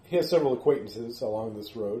he has several acquaintances along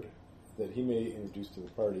this road that he may introduce to the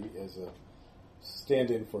party as a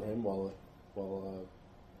stand-in for him while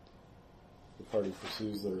the party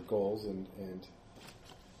pursues their goals, and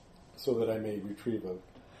so that I may retrieve a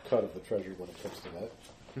cut of the treasure when it comes to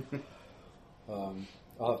that.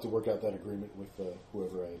 I'll have to work out that agreement with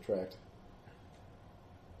whoever I attract.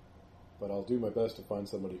 But I'll do my best to find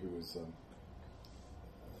somebody who is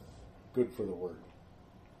good for the word.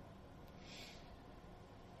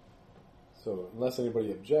 So, unless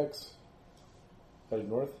anybody objects, headed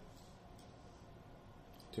north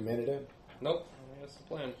to Manadan. Nope. That's the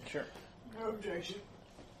plan. Sure. No objection.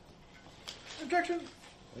 Objection.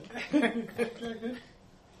 Objected.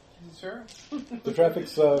 Sir? The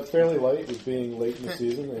traffic's fairly light, with being late in the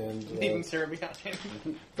season, and Leaving Sarah behind.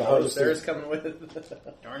 the harvest Sarah's is, coming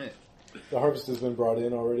with. Darn it. the harvest has been brought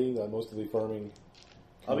in already. Most of the farming.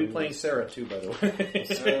 I'll be playing Sarah too, by the way.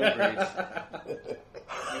 So great.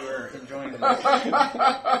 You are enjoying this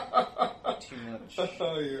too much.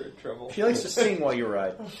 Oh, you're in trouble. She likes to sing while you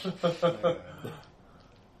ride.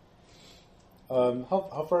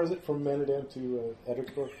 How far is it from Manadan to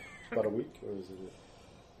Edrickthorpe? About a week, or is it?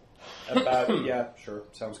 About yeah, sure,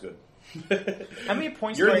 sounds good. How many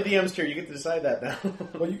points You're do in the DM's tier. You get to decide that now.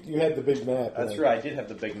 Well, you had the big map. That's right. I did have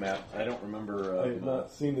the big map. I don't remember. I have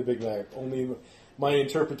not seen the big map. Only my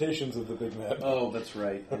interpretations of the big map. Oh, that's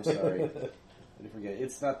right. I'm sorry. I did forget.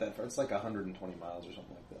 It's not that far. It's like 120 miles or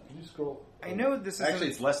something like that. Can you scroll? I know this isn't... Actually,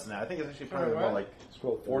 it's less than that. I think it's actually probably more like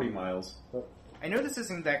Scroll 40 miles. I know this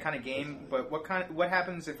isn't that kind of game, but what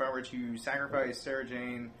happens if I were to sacrifice Sarah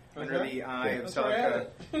Jane under the eye of That's where I Celica had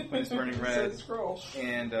it. when it's burning It red, says scroll.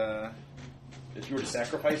 and If you were to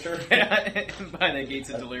sacrifice her, by the gates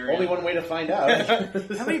of delirium? only one way to find out.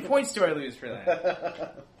 How many points do I lose for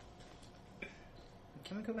that?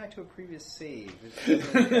 Can we go back to a previous save?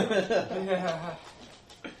 Yeah.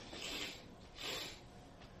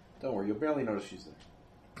 Don't worry, you'll barely notice she's there.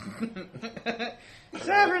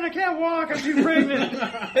 Saverin, I can't walk. I'm too pregnant.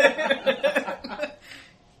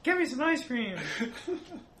 Give me some ice cream.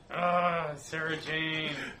 Ah, Sarah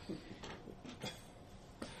Jane.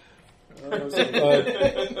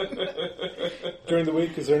 During the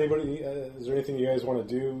week, is there anything you guys want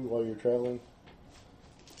to do while you're traveling?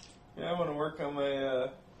 Yeah, I want to work on my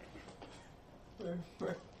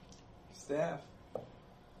staff.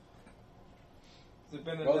 Has it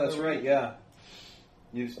been Oh, that's another right. week? Yeah,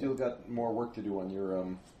 you've still got more work to do on your.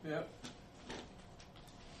 Yep.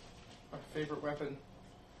 My favorite weapon.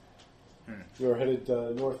 You're headed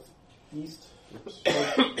northeast,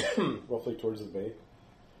 roughly towards the bay.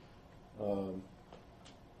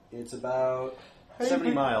 It's about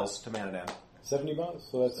 70 miles to Manadan. 70 miles?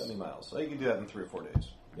 So that's 70 miles. So you can do that in 3 or 4 days.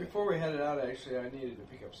 Before we headed out, actually, I needed to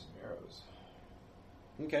pick up some arrows.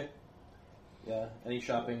 Okay. Yeah. Any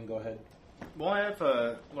shopping? Go ahead. Well, I have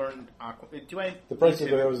learned Aqua. Do I? The price need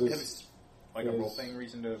of to arrows have is like a role playing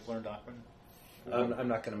reason to have learned Aqua. I'm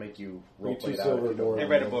not going to make you Be roleplay two it out. silver if you don't- more. I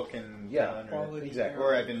read a book and Yeah, Quality exactly.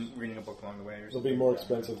 or I've been reading a book along the way. Or It'll something. be more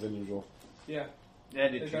expensive than usual. Yeah. Yeah, I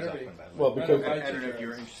did It choose better Aqua, be. by the way. Well, because I I don't know if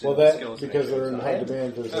you're interested well in the that skills. because they're in I high am.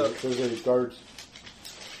 demand. There's Oh. a guard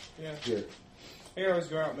Yeah. here. I can always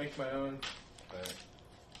go out and make my own.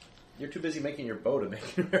 You're too busy making your bow to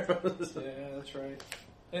make your arrows. Yeah, that's right.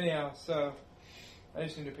 Anyhow, so I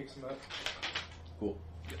just need to pick some up. Cool.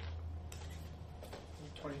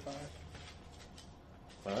 25.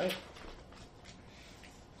 All right.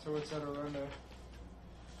 So what's that around?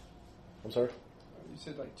 I'm sorry. You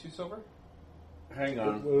said like 2 silver? Hang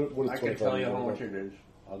on. What is I can 25 tell you how over? much it is.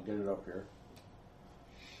 I'll get it up here.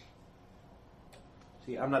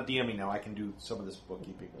 See, I'm not DMing now. I can do some of this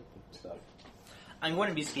bookkeeping stuff. I'm going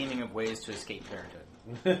to be scheming of ways to escape parenthood.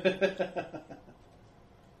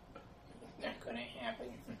 Not gonna happen.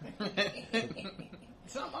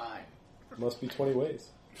 It's not mine. Must be 20 ways.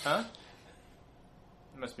 Huh?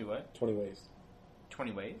 It must be what? 20 ways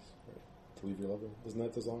 20 ways? to leave your lover. Isn't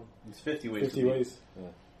that the song? It's 50 ways. 50 ways? Yeah.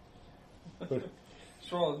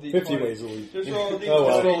 Just roll a d20. 50 ways to leave. Just roll a d20. Oh, well.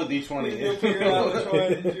 Let's roll a You'll d20. figure out which one.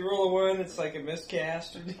 If you roll a 1, it's like a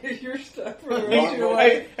miscast. You're stuck for the rest of your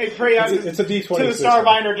life. I pray out It's a D20 to the system.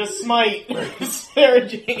 Starbinder to smite Sarah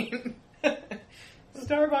Jane.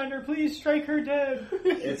 Starbinder, please strike her dead.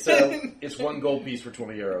 It's 1 gold piece for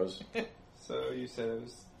 20 euros. So you said it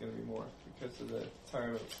was going to be more because of the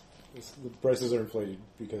time of... The prices are inflated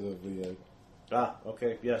because of the... Ah,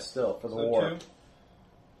 okay. Yeah, still, for the So war.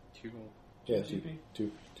 2? 2. yeah, GP?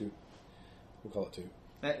 two. We'll call it 2.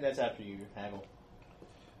 That's after you haggle.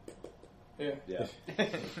 Yeah. Yeah.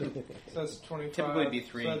 So that's 25. Typically it'd be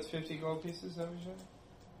 3. So that's 50 gold pieces, is that what you said?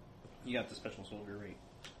 You got the special soldier rate.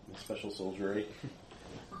 The special soldiery.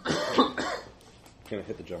 Gonna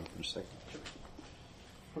hit the jump for a second.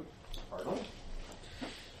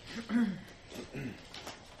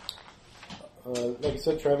 Like I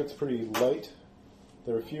said, traffic's pretty light.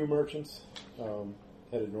 There are a few merchants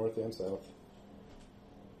headed north and south.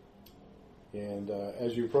 And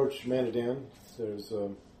as you approach Manadan, there's a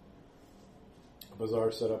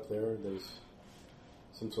bazaar set up there. There's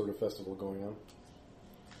some sort of festival going on.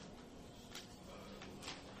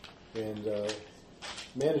 And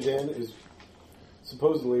Manadan is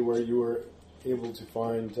supposedly where you were able to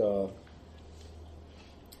find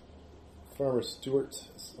Farmer Stewart,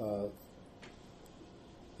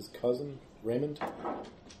 his cousin, Raymond,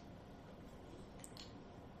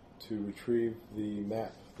 to retrieve the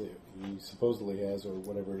map that he supposedly has, or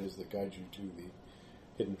whatever it is that guides you to the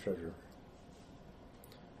hidden treasure.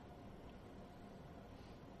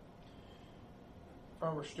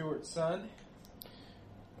 Farmer Stewart's son,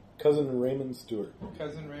 Cousin Raymond Stewart.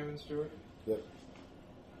 cousin Raymond Stewart. Yep.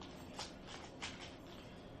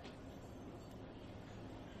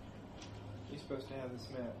 He's supposed to have this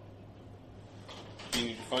map. Do you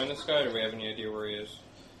need to find this guy, or do we have any idea where he is?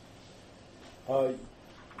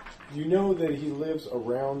 You know that he lives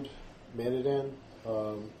around Manadan,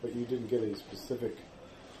 but you didn't get a specific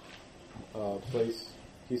place.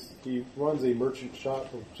 He runs a merchant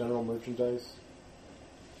shop of general merchandise.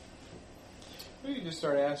 We can just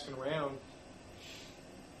start asking around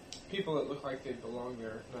people that look like they belong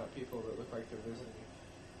there, not people that look like they're visiting.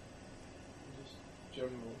 Just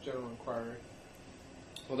general inquiry.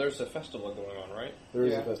 Well, there's a festival going on, right? There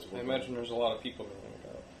is Yeah. a festival. I imagine there's a lot of people going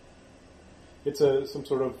about. It's some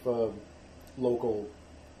sort of local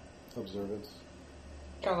observance.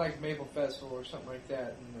 Kind of like Maple Festival or something like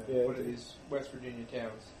that in Yeah, one of okay. these West Virginia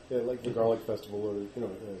towns. Yeah, like the Garlic Festival, or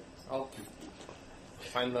I'll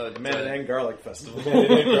find the Manadan Garlic Festival. the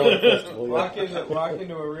Manadan Garlic Festival. Yeah. Walk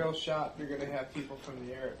into a real shop. You're going to have people from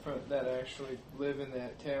the area that actually live in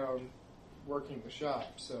that town working the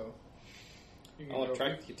shop. So you can I'll go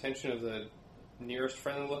attract the attention of the nearest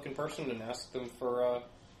friendly-looking person and ask them for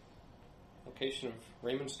location of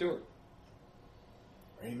Raymond Stewart.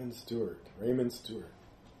 Raymond Stewart.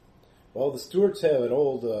 Well, the Stewarts have an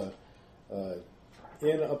old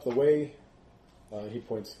inn up the way. He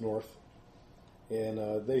points north.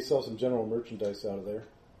 And they sell some general merchandise out of there.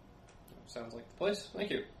 Sounds like the place.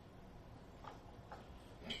 Thank you.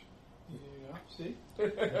 see.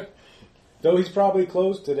 Though he's probably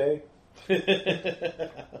closed today.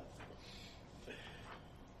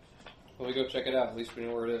 Well, we go check it out. At least we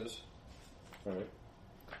know where it is. All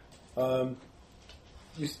right.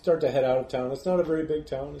 You start to head out of town. It's not a very big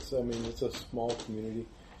town. It's a small community.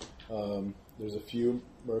 There's a few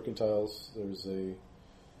mercantiles. There's a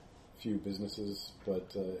few businesses,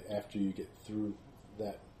 but after you get through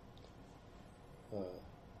that,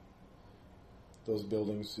 those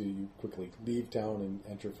buildings, so you quickly leave town and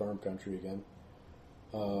enter farm country again.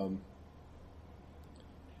 You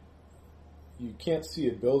can't see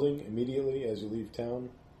a building immediately as you leave town,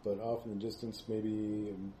 but off in the distance,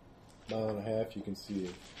 maybe a mile and a half, you can see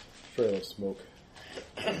a trail of smoke.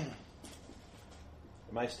 Am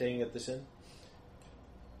I staying at this inn?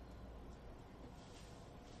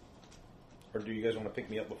 Or do you guys want to pick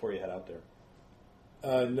me up before you head out there?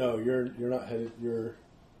 No, you're not headed.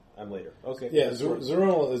 I'm later. Okay. Yeah, That's fine.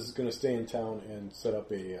 Zeronal is going to stay in town and set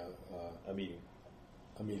up a meeting.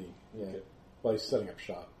 a meeting. Yeah, Okay. well, he's setting up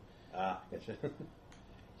shop. Ah, gotcha.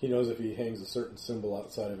 He knows if he hangs a certain symbol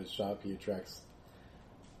outside of his shop, he attracts.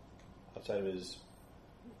 Outside of his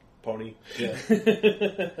pony. Yeah,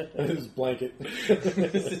 his blanket.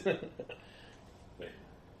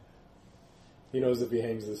 He knows if he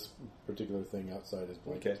hangs this particular thing outside his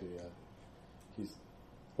blanket, Okay. he's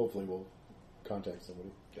hopefully will contact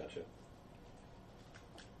somebody. Gotcha.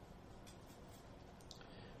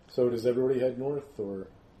 So does everybody head north or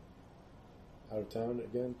out of town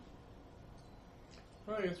again?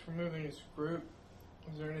 Well, I guess we're moving as a group.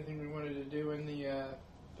 Is there anything we wanted to do in the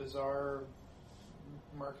bazaar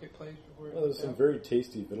marketplace before? Well, there's some very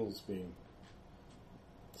tasty victuals being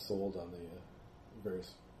sold on the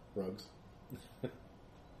various rugs.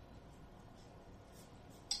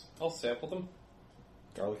 I'll sample them.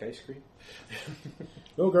 Garlic ice cream.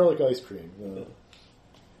 No garlic ice cream, no.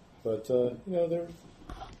 But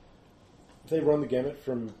they run the gamut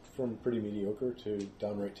from pretty mediocre to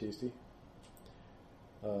downright tasty.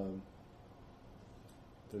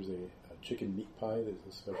 There's a chicken meat pie that's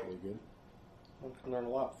especially good. One can learn a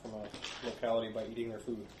lot from a locality by eating their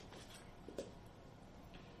food.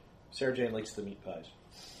 Sarah Jane likes the meat pies.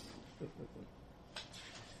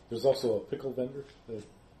 There's also a pickle vendor.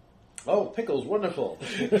 Oh, pickles, wonderful.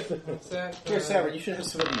 What's that? Here, Sarah, you should have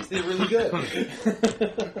some of these. They're really good.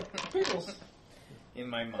 Pickles. In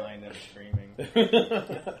my mind, I'm screaming.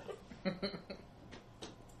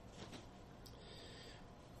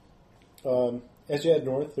 As you head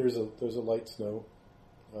north, there's a light snow,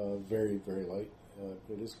 very very light.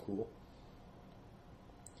 It is cool,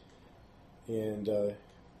 and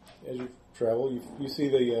as you travel, you see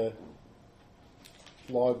the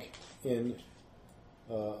log inn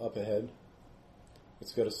up ahead.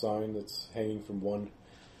 It's got a sign that's hanging from one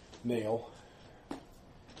nail,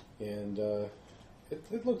 and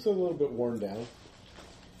it looks a little bit worn down.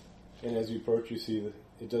 And as you approach, you see that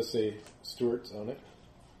it does say Stewart's on it.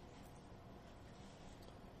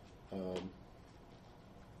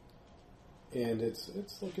 And it's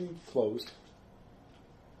looking closed.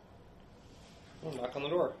 I'll knock on the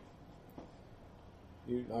door.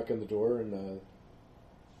 You knock on the door and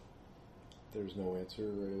there's no answer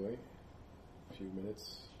right away. A few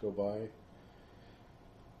minutes go by.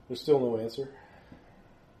 There's still no answer.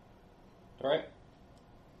 All right.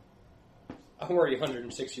 I'm already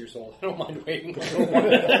 106 years old. I don't mind waiting.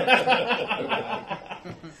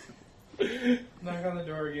 Knock on the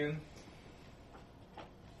door again.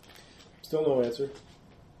 Still no answer.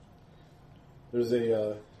 There's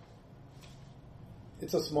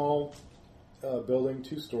it's a small building,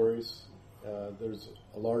 2 stories. There's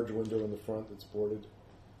a large window in the front that's boarded.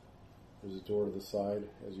 There's a door to the side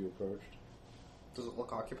as you approached. Does it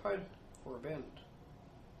look occupied or abandoned?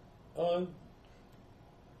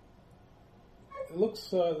 It looks,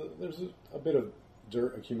 there's a bit of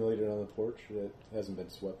dirt accumulated on the porch that hasn't been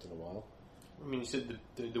swept in a while. I mean, you said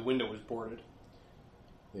the window was boarded.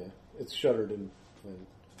 Yeah, it's shuttered and what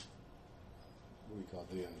do you call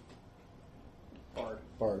it?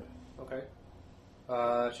 Barred. Okay.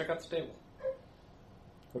 Check out the stable.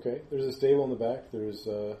 Okay, there's a stable in the back. There's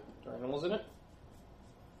Are there animals in it?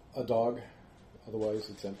 a dog. Otherwise,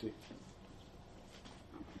 it's empty.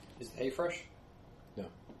 Is the hay fresh? No.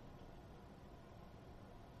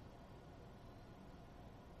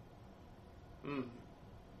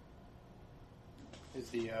 Is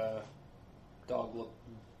the dog look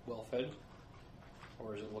well fed?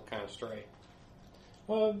 Or does it look kind of stray?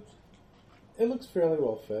 It looks fairly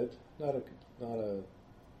well fed. Not a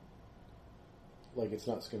like it's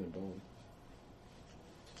not skin and bone.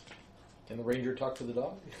 Can the ranger talk to the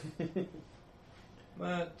dog?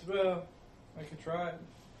 But, well, I could try.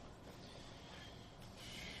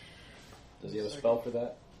 Does he have a spell for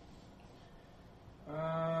that?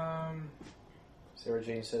 Um, Sarah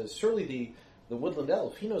Jane says, surely the woodland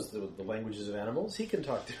elf, he knows the languages of animals. He can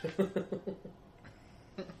talk to...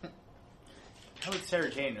 How would Sarah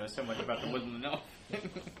Jane know so much about the woodland elf? I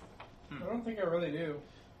don't think I really do.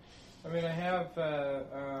 I mean, I have,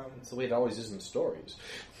 It's the way it always is in stories.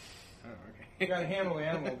 Oh, okay. I got to handle the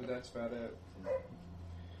animal, but that's about it.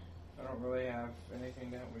 I don't really have anything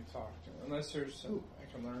to help me talk to. Unless there's some, I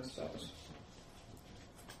can learn stuff.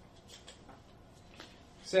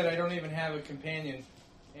 Said I don't even have a companion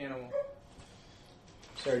animal.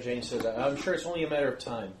 Sarah Jane says, I'm sure it's only a matter of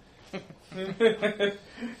time.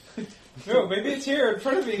 No, maybe it's here in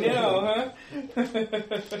front of me now, huh?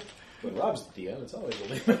 When Rob's the DM, it's always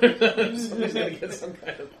only a matter of time. Somebody's going to get some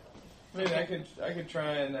kind of... I mean, I could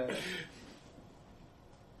try and... I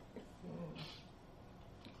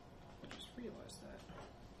just realized that.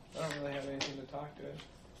 I don't really have anything to talk to.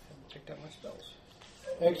 Haven't picked up my spells.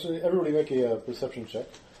 Actually, everybody make a perception check.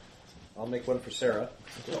 I'll make one for Sarah.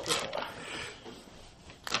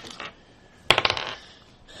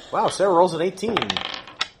 Wow, Sarah rolls an 18.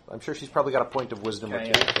 I'm sure she's probably got a point of wisdom or two.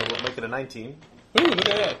 Yeah. So we'll make it a 19. Ooh, look at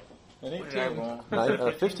that. An What did I 18.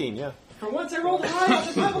 roll? 15, yeah. For once I rolled high on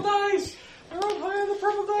the purple dice! I rolled high on the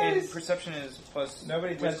purple And dice! perception is plus...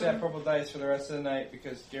 Nobody touch wisdom? that purple dice for the rest of the night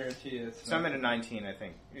because guarantee it's... So I'm at a 19, I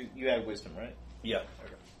think. You had wisdom, right? Yeah.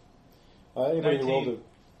 Anybody 19. rolled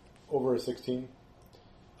over a 16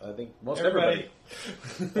 I think most Everybody.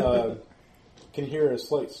 can hear a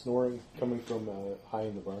slight snoring coming from high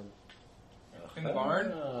in the barn. In the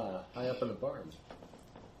barn? High up in the barn.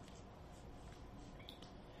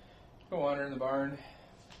 Go wander in the barn.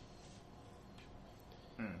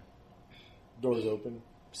 Doors open.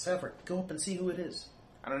 Severin, go up and see who it is.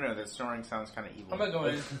 I don't know. That snoring sounds kind of evil. I'm gonna go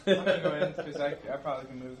in. I'm gonna go in because I probably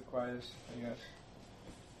can move the quietest. I guess.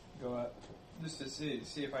 Go up just to see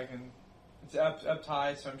if I can. It's up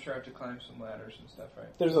high, so I'm sure I have to climb some ladders and stuff, right?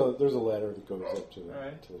 There's a ladder that goes up to the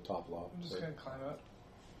Alright. to the top loft. I'm just so- gonna climb up.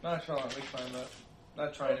 Not trying to climb up.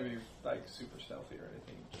 Not trying to be like super stealthy or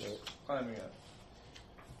anything. Just climbing up.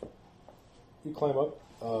 You climb up,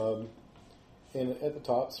 and at the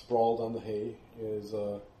top, sprawled on the hay, is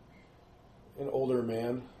an older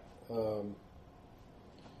man,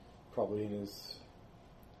 probably in his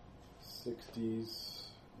 60s,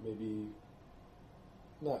 maybe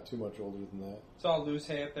not too much older than that. It's all loose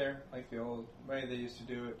hay up there, like the old way they used to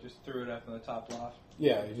do it. Just threw it up in the top loft.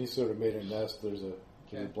 Yeah, he sort of made a nest. There's a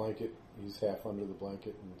Okay. blanket. He's half under the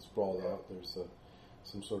blanket and sprawled out. There's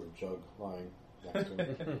some sort of jug lying next to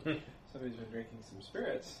him. Somebody's been drinking some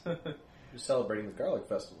spirits. You're celebrating the garlic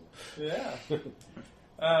festival. Yeah.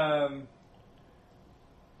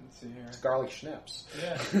 Let's see here. It's garlic schnapps.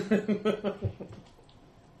 Yeah.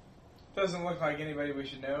 Doesn't look like anybody we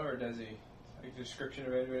should know, or does he? Like a description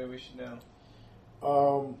of anybody we should know.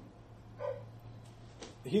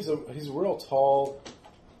 He's a real tall,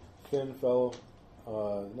 thin fellow,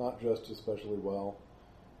 not dressed especially well.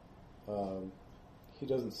 He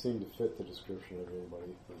doesn't seem to fit the description of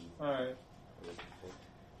anybody. Alright.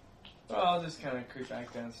 Well, I'll just kind of creep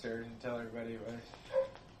back downstairs and tell everybody about it.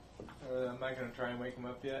 I'm not going to try and wake him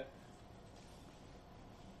up yet.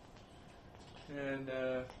 And,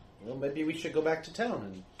 Well, maybe we should go back to town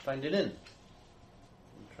and find an inn. And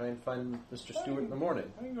try and find Mr. Stewart in the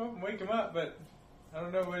morning. I can go up and wake him up, but I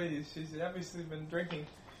don't know what he's obviously been drinking.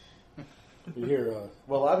 You hear,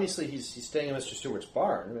 Well, obviously he's staying in Mr. Stewart's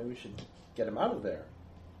barn. Maybe we should get him out of there.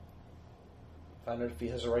 Find out if he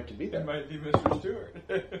has a right to be It there. might be Mr. Stewart.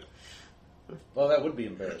 Well, that would be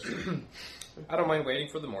embarrassing. I don't mind waiting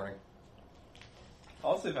for the morning.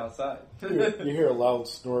 I'll sleep outside. you hear a loud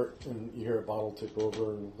snort, and you hear a bottle tip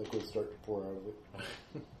over, and liquid start to pour out of it.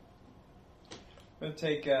 I'm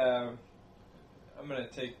gonna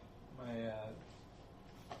take my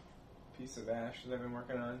piece of ash that I've been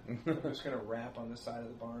working on. I'm just gonna rap on the side of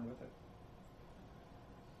the barn with it.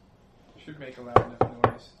 Should make a loud enough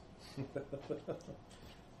noise.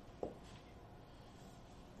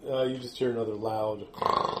 You just hear another loud.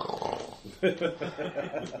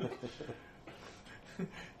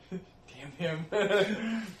 Damn him.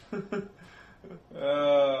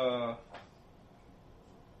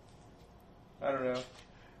 I don't know.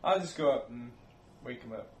 I'll just go up and wake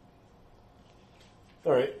him up.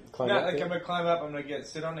 All right, climb Not up like there. I'm gonna climb up. I'm gonna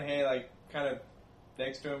sit on the hay, like kind of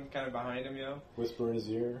next to him, kind of behind him, you know. Whisper in his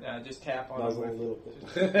ear. Just tap on Nuzzle a him. little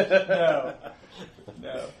bit.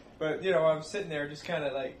 No. But I'm sitting there, just kind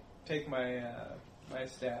of like take my my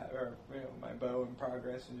staff or my bow in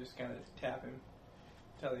progress, and just kind of tap him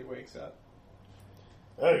until he wakes up.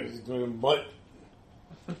 Hey, he's doing a mutt.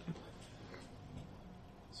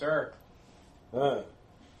 Sir. What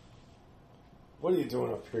are you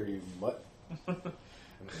doing up here, you mutt?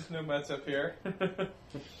 There's no mutts up here.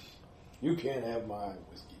 You can't have my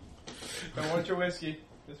whiskey. Don't want your whiskey.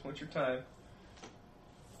 Just want your time.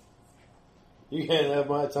 You can't have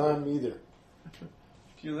my time either. Do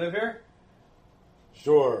you live here?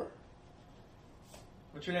 Sure,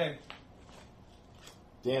 What's your name?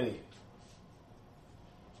 Danny.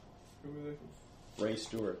 Who are we looking Ray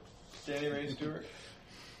Stewart. for? Danny Ray Stewart?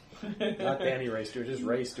 Not Danny Ray Stewart, just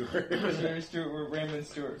Ray Stewart. Ray Stewart, we're Raymond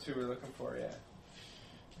Stewart's who we're looking for, yeah.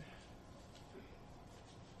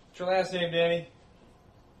 What's your last name, Danny?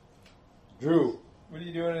 Drew. What are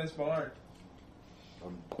you doing in this barn?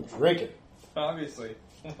 I'm drinking. Obviously.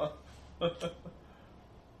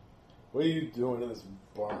 What are you doing in this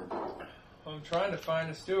barn? I'm trying to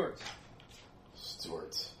find a Stewart.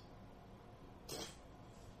 Stewart's.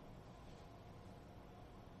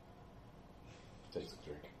 Takes a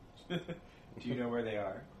drink. Do you know where they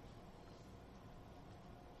are?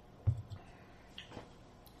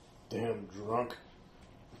 Damn drunk.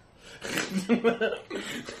 I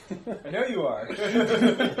know you are.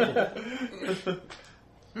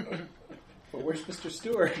 But where's Mr.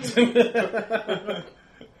 Stewart?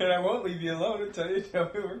 And I won't leave you alone until you tell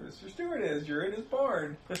me where Mr. Stewart is. You're in his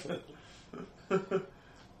barn.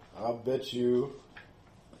 I'll bet you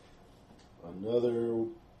another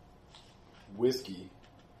whiskey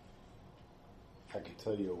I can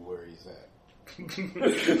tell you where he's at.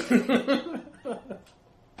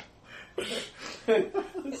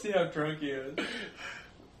 Let's see how drunk he is.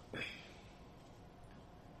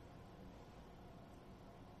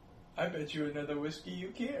 I bet you another whiskey you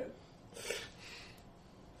can.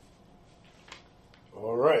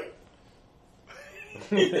 All right.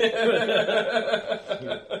 He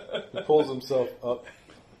pulls himself up.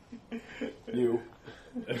 You.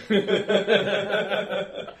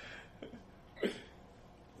 You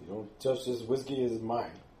don't touch this whiskey, is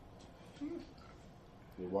mine.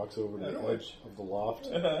 He walks over to the edge of the loft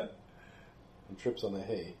and trips on the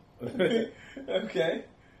hay. Okay.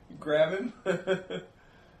 Grab him.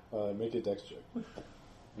 Make a dex check.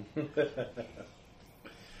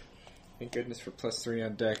 Thank goodness for +3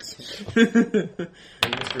 on Dex.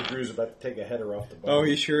 And Mr. Drew's about to take a header off the bone. Oh,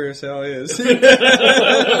 he sure as hell is. Because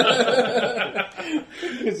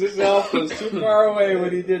this elf was too far away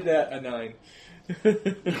when he did that. A 9.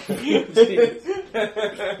 Okay,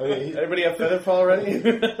 Anybody have feather fall already? he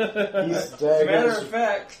Matter staggers of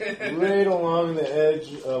fact. right along the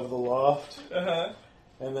edge of the loft Uh-huh.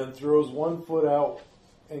 and then throws one foot out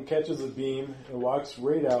and catches a beam and walks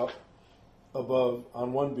right out above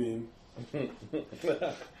on one beam.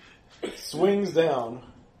 Swings down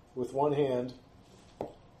with one hand.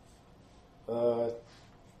 And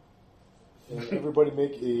everybody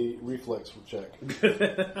make a reflex check.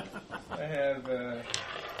 I have, Not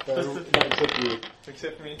except you.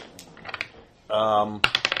 except for me.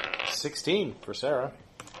 16 for Sarah.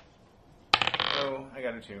 Oh, I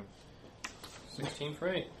got a 2. 16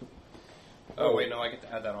 for me. Oh, wait, no, I get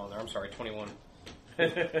to add that on there. I'm sorry, 21.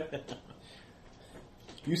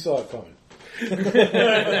 You saw it coming.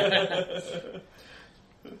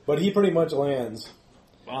 But he pretty much lands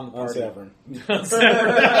On the on party. Savern.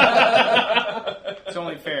 It's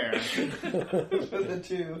only fair. For the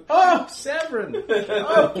 2. Oh, Severin!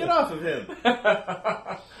 Oh, get off of him!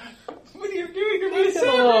 What are you doing to me, Leave him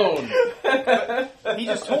alone! He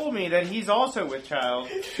just told me that he's also with child.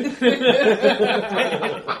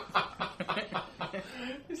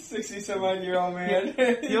 60-some-odd-year-old man.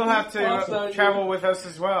 He'll have to travel with us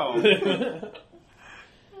as well.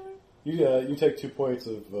 You take 2 points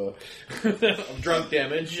of Of drunk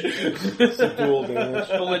damage. some dual damage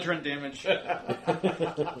Belligerent damage.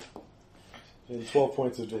 and 12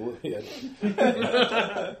 points of drool. Yeah.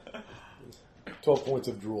 12 points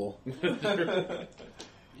of drool. Yuck.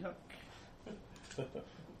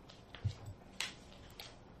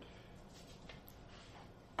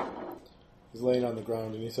 He's laying on the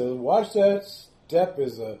ground and he says, "Watch that step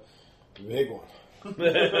is a big one."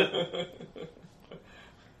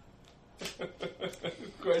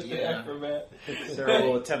 Quite the Yeah. acrobat. Sarah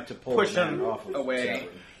will attempt to pull Push him him off of away.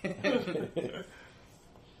 Severin.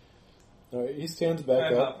 All right, he stands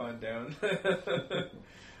back I up. hop on down.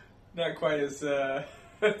 Not quite as. Are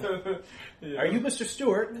you Mr.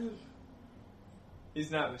 Stewart?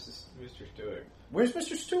 He's not Mr. Stewart. Where's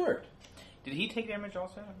Mr. Stewart? Did he take damage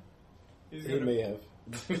also? He's He gonna, may have.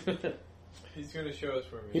 he's gonna show us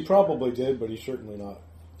where He probably did, but he's certainly not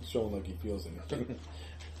showing like he feels anything.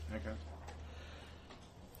 Okay.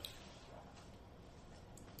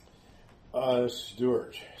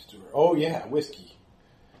 Stewart. Oh yeah, whiskey.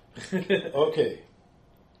 Okay,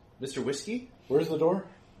 Mr. Whiskey? where's the door?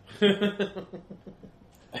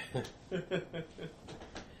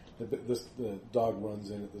 The dog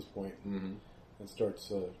runs in at this point Mm-hmm. and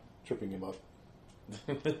starts tripping him up.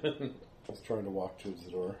 He's trying to walk towards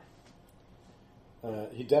the door.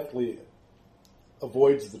 He deftly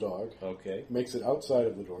avoids the dog, Okay. makes it outside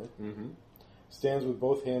of the door, Mm-hmm. stands with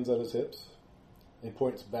both hands on his hips, and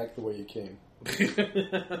points back the way he came.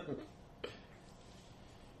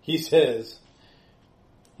 He says,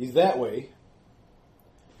 "He's that way.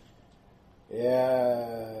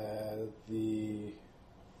 Yeah, the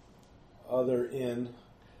other inn,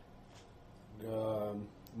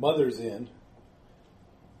 Mother's Inn.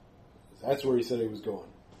 That's where he said he was going.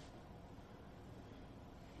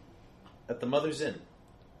 At the Mother's Inn.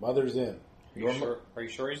 Mother's Inn. Are you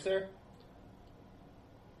sure he's there?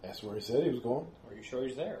 That's where he said he was going. Are you sure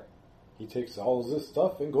he's there? He takes all of this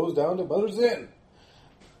stuff and goes down to Mother's Inn."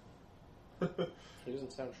 He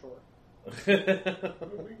doesn't sound sure. We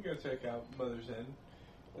can go check out Mother's Inn.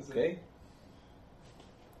 Okay.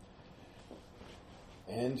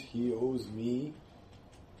 And he owes me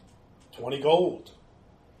 20 gold.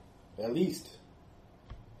 At least.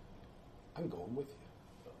 I'm going with you.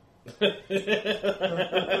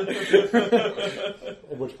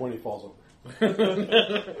 At which point he falls over.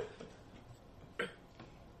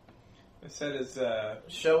 I said it's,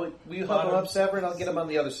 Shall we huddle up, Severin? I'll get him on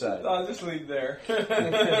the other side. I'll just leave there.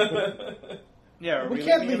 Yeah, are We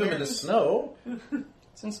can't leave him there? in the snow.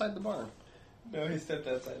 It's inside the barn. No, he stepped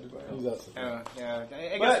outside the bar. He's outside. Oh, yeah.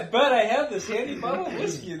 I guess. But I have this handy bottle of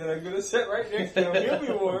whiskey that I'm going to set right next to him. He'll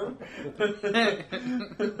be warm.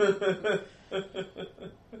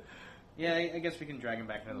 Yeah, I guess we can drag him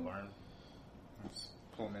back into the barn. Let's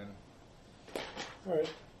pull him in. All right.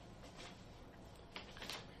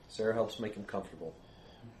 Sarah helps make him comfortable.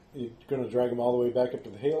 You going to drag him all the way back up to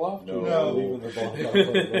the hayloft? No. Or No. leaving the bottom part of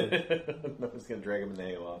the barn? No one's going to drag him in the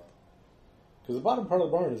hayloft. Because the bottom part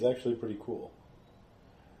of the barn is actually pretty cool.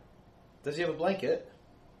 Does he have a blanket?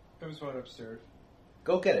 There was one upstairs.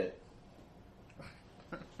 Go get it.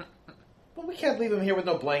 But we can't leave him here with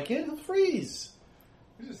no blanket. He'll freeze.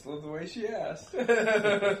 I just love the way she asked.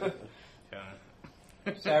 Yeah.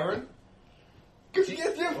 Savern? Could you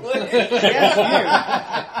get your blanket? Yes,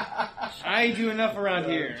 you. I do enough around I'm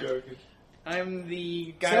here. joking. I'm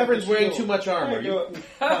the guy. Severn's with the wearing shield. too much armor. I go- You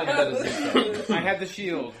find better than that. I have the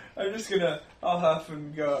shield. I'm just gonna, I'll huff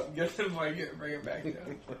and go up and get the blanket and bring it back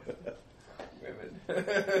down. Women.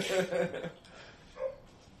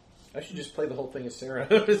 I should just play the whole thing as Sarah.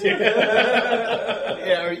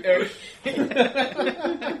 Yeah.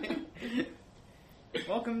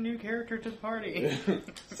 Welcome, new character to the party.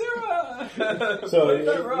 Sarah! So, Put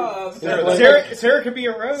that Rob. Sarah could be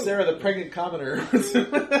a rogue. Sarah, the pregnant commoner.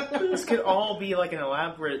 This could all be like an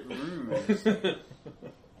elaborate ruse.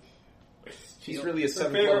 She's really a Her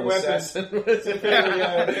 7th favorite level weapon. assassin.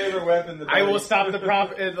 Favorite weapon. The I will stop the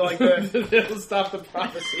It'll stop the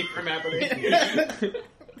prophecy from happening.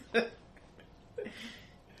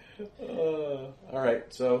 All right,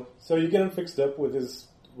 so So you get him fixed up with his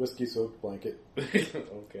whiskey-soaked blanket.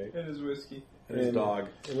 okay, And his whiskey. and his dog.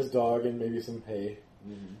 And his dog and maybe some hay.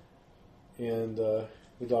 Mhm. And the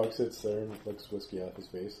dog sits there and licks whiskey off his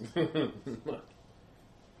face.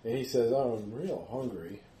 And he says, I'm real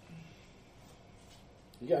hungry.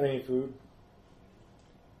 You got any food?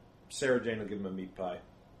 Sarah Jane will give him a meat pie.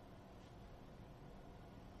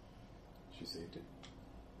 She saved it.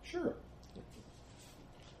 Sure.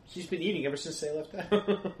 She's been eating ever since they left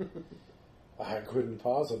town. I couldn't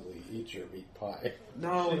possibly eat your meat pie.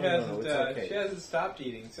 No, She it's hasn't stopped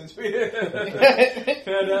eating since we okay.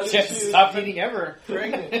 found out She that hasn't she was stopped eating ever.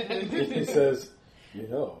 pregnant. He says, you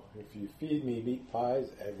know, if you feed me meat pies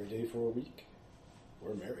every day for a week,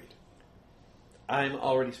 we're married. I'm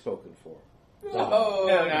already spoken for. Oh,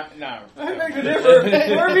 No. I beg to differ.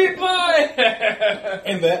 We're meat pie.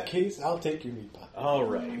 In that case, I'll take your meat pie. All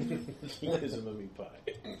right. He gives him a meat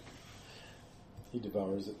pie. He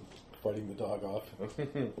devours it, fighting the dog off.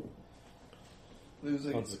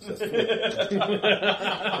 Losing. Unsuccessful.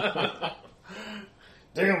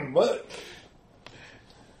 Damn butt.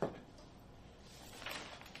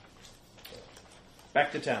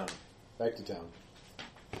 Back to town. Back to town.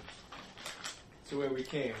 It's the way we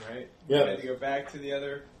came, right? Yeah. We had to go back to the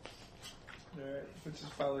other. Alright, which is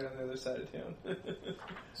probably on the other side of town.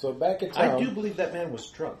 So back at I town. do believe that man was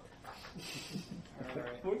drunk.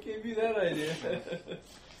 Alright. What gave you that idea?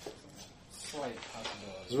 Slight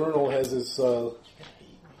possibility. Zernal has his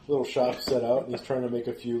little shop set out, and he's trying to make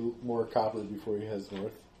a few more copper before he heads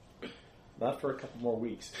north. Not for a couple more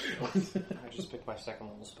weeks. I just picked my second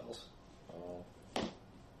level spells. Oh.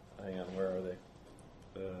 Hang on, where are they?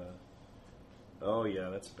 Oh, yeah,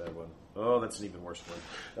 that's a bad one. Oh, that's an even worse one.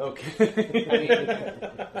 Okay.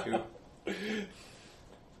 2. What'd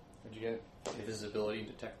you get? Invisibility,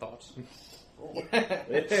 detect thoughts.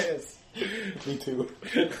 Yes. Me too.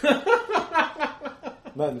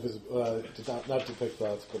 Not invisible. Not detect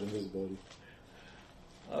thoughts, but invisibility.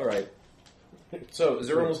 All right. So,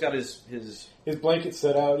 Zermal's got his His blanket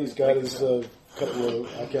set out. He's got his couple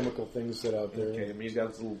of alchemical things set out there. okay, I mean, he's got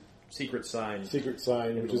his little secret sign. Secret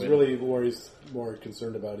sign, In which the is wind. really what he's more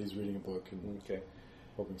concerned about. He's reading a book and Okay.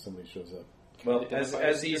 hoping somebody shows up. Well, Identify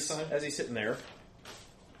as as your he's sign? as he's sitting there,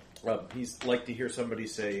 he's like to hear somebody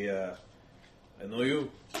say, "I know you."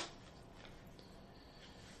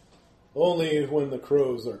 Only when the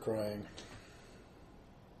crows are crying.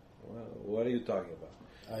 Well, what are you talking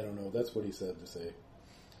about? I don't know. That's what he said to say.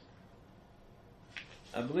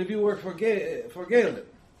 I believe you work for Galen.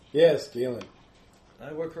 Yes, Galen.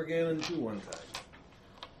 I worked for Galen too one time.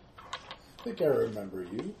 I think I remember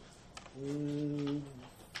you.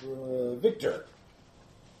 Victor.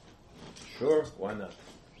 Sure, why not?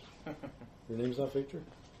 Your name's not Victor?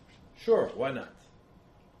 Sure, why not?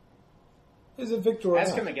 Is it Victor or Ask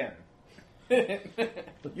not? him again.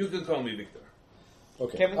 You can call me Victor.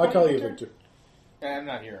 Okay, Can we I'll call call you you Victor? Victor. I'm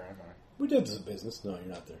not here, am I? We did some business. No, you're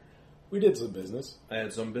not there. We did some business. I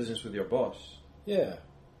had some business with your boss. Yeah.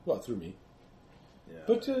 Well, through me. Yeah.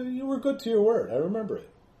 But you were good to your word. I remember it.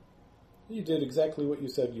 You did exactly what you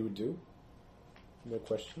said you would do. No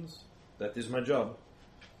questions. That is my job.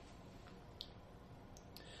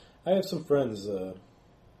 I have some friends,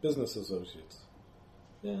 business associates.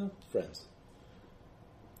 Yeah, friends.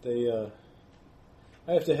 I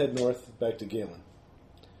have to head north back to Galen.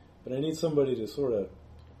 But I need somebody to sort of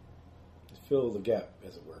fill the gap,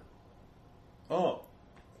 as it were. Oh.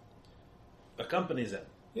 Accompanies them.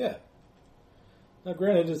 Yeah. Now,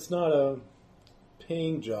 granted, it's not a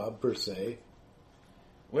paying job, per se.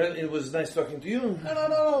 Well, it was nice talking to you.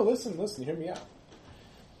 No. Listen, hear me out.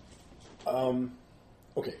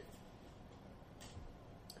 Okay.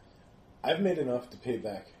 I've made enough to pay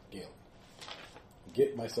back Galen.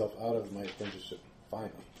 Get myself out of my apprenticeship,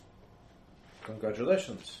 finally.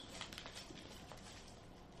 Congratulations.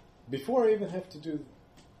 Before I even have to do...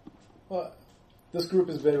 Well, this group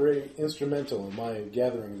has been very instrumental in my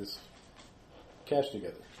gathering this cash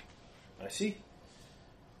together. I see.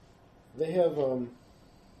 They have a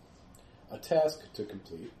task to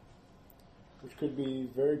complete, which could be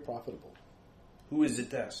very profitable. Who is the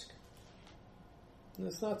task? And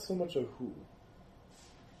it's not so much a who.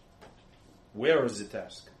 Where is the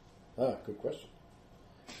task? Ah, good question.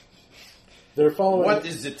 They're following... What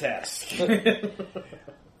is the task?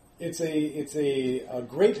 It's a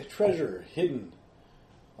great treasure hidden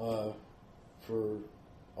for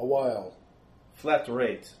a while. Flat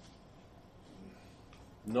rate.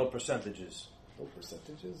 No percentages. No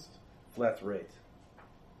percentages? Flat rate.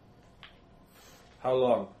 How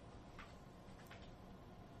long?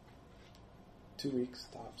 2 weeks,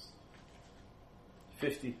 tops.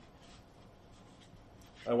 50.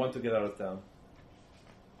 I want to get out of town.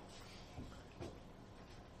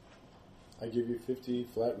 I give you 50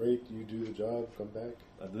 flat rate, you do the job, come back.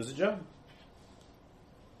 I do the job.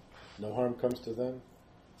 No harm comes to them.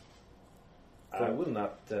 I will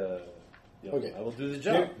not. Okay. I will do the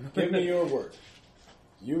job. Give me your word.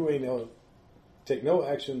 You take no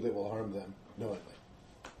action that will harm them knowingly.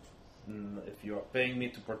 If you are paying me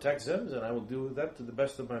to protect them, then I will do that to the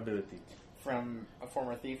best of my ability. From a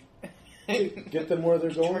former thief. Get them where they're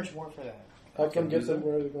going. Charge more for that. Help them get them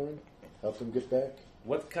where they're going. Help them get back.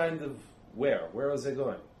 What kind of where? Where is it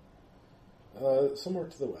going? Somewhere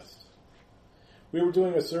to the west. We were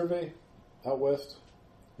doing a survey out west.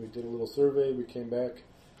 We did a little survey. We came back,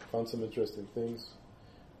 found some interesting things.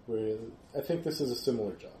 I think this is a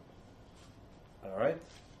similar job. All right.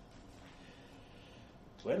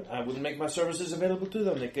 Well, I will make my services available to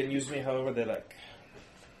them. They can use me however they like.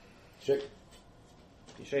 Shake.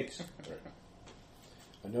 He shakes.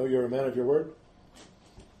 I know you're a man of your word.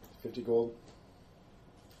 50 gold.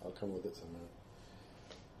 I'll come with it somewhere.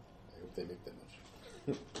 I hope they make that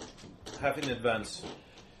much. Half in advance.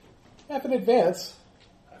 Half in advance?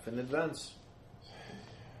 Half in advance.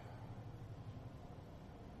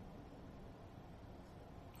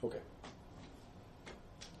 Okay.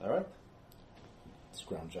 All right.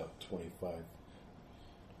 Scrounge out 25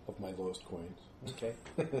 of my lowest coins. Okay.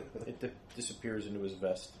 It disappears into his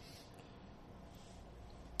vest.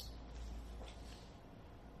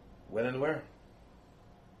 When and where?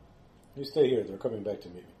 You stay here. They're coming back to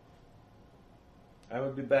meet me. I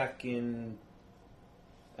will be back in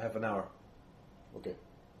half an hour. Okay.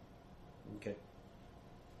 Okay.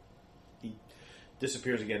 He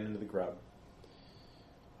disappears again into the crowd.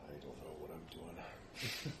 I don't know what I'm doing.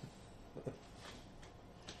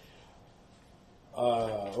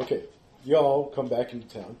 Okay. Y'all come back into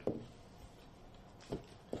town.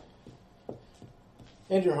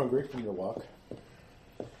 And you're hungry from your walk.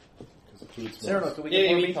 Because the food smells. Sarah, can we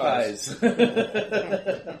get more meat pies?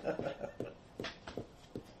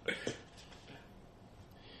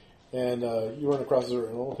 And you run across a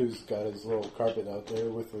Earl who's got his little carpet out there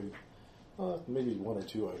with maybe one or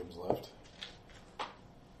two items left.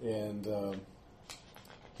 And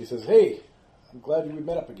he says, "Hey, I'm glad we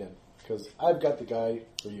met up again, because I've got the guy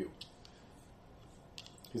for you.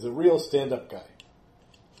 He's a real stand-up guy."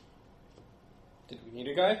 Did we need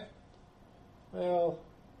a guy? Well,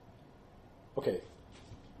 okay.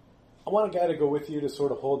 I want a guy to go with you to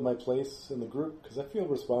sort of hold my place in the group, because I feel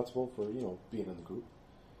responsible for, being in the group.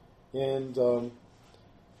 And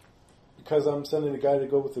because I'm sending a guy to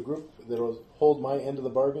go with the group that'll hold my end of the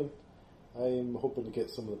bargain, I'm hoping to get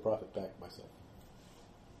some of the profit back myself.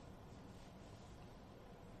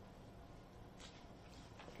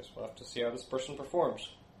 I guess we'll have to see how this person performs.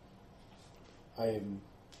 I am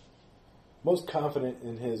most confident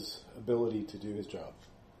in his ability to do his job.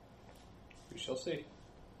 We shall see.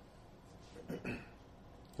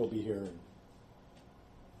 He'll be here in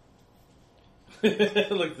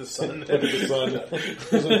Look at the sun. Look at the sun.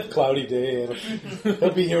 It's a cloudy day. And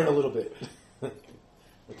he'll be here in a little bit. We'll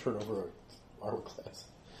turn over a hourglass.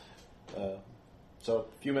 So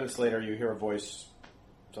a few minutes later, you hear a voice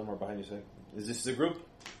somewhere behind you say, "Is this the group?"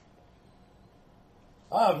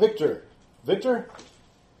 Ah, Victor. Victor?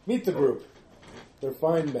 Meet the group. They're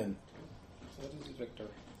fine men. So what is Victor?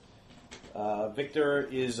 Victor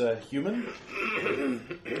is a human.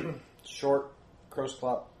 Short,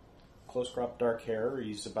 close-cropped dark hair.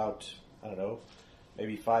 He's about, I don't know,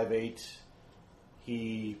 maybe 5'8".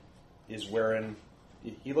 He is wearing...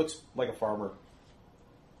 He looks like a farmer.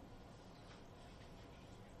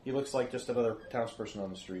 He looks like just another townsperson on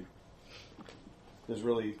the street. There's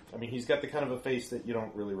really... I mean, he's got the kind of a face that you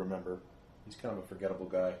don't really remember. He's kind of a forgettable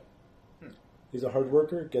guy. He's a hard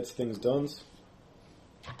worker, gets things done.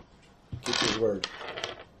 Keeps his word.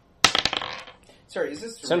 Sorry, is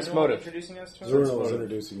this Sense Zernal motive. introducing us to him? Zernal is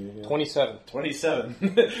introducing you. Yeah. 27. 27.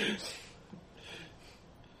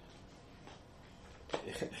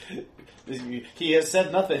 He has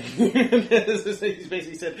said nothing. He's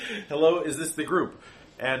basically said, "Hello, is this the group?"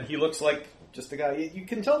 And he looks like just a guy. You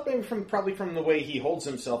can tell maybe probably from the way he holds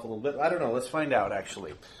himself a little bit. I don't know. Let's find out.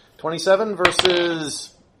 Actually, 27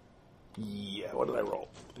 versus. Yeah, what did I roll?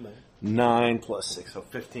 9 plus 6, so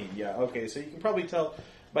 15. Yeah, okay. So you can probably tell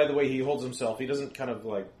by the way he holds himself. He doesn't kind of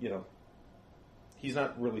like he's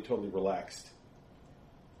not really totally relaxed.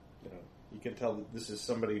 You can tell that this is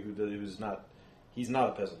somebody who's not. He's not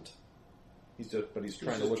a peasant. He's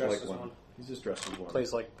trying to look like one. He's just dressed as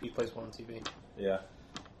one. He plays one on TV. Yeah.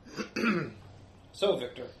 So,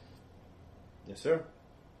 Victor, Yes, sir.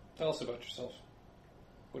 tell us about yourself.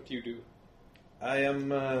 What do you do? I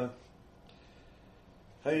am.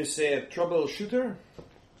 How you say a troubleshooter?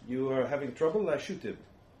 You are having trouble. I shoot him.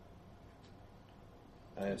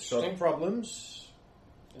 I solve Interesting. problems.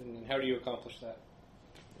 And how do you accomplish that?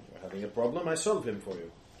 You're having a problem. I solve him for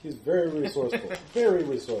you. He's very resourceful. Very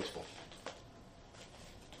resourceful.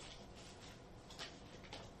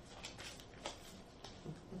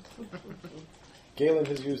 Galen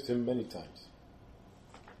has used him many times.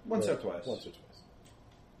 Once or twice. Once or twice.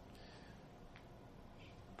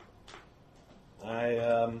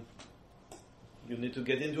 You need to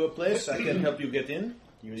get into a place. I can help you get in.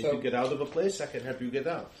 You need to get out of a place. I can help you get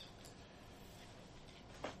out.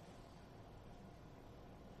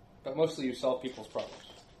 But mostly you solve people's problems.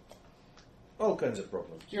 All kinds of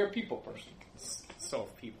problems. You're a people person.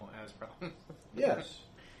 Solve people as problems. Yes.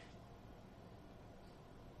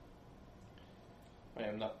 I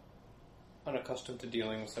am not unaccustomed to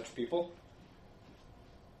dealing with such people.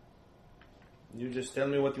 You just tell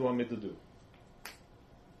me what you want me to do.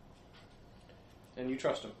 And you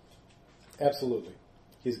trust him. Absolutely.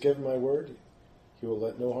 He's given my word. He will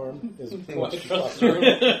let no harm. As much as Trust possible.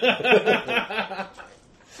 him.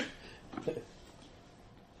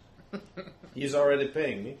 He's already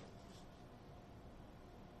paying me.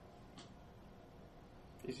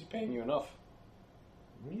 Is he paying you enough?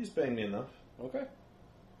 He's paying me enough. Okay.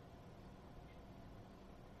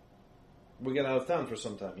 We get out of town for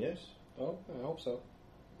some time, yes? Oh, I hope so.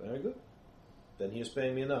 Very good. Then he is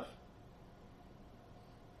paying me enough.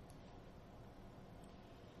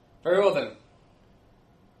 Very well then.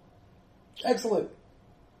 Excellent.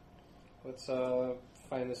 Let's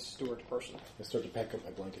find this Stewart person. I start to pack up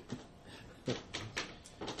my blanket.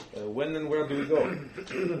 When and where do we go?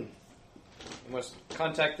 You must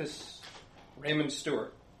contact this Raymond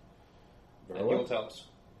Stewart, Very and he well. will tell us.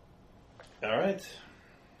 All right.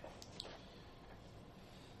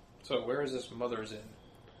 So, where is this Mother's Inn?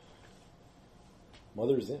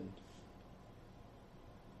 Mother's Inn.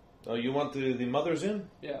 Oh, you want the Mother's Inn?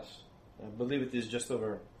 Yes, I believe it is just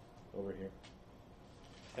over here.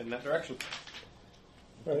 in that direction.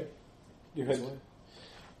 All right. You head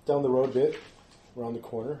down the road a bit, around the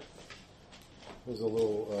corner. There's a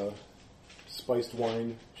little spiced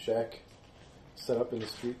wine shack set up in the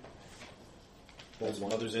street. That's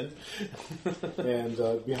Mother's Inn. And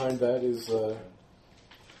behind that is a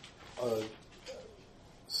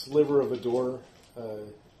sliver of a door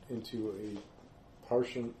into a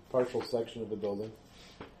partial section of the building.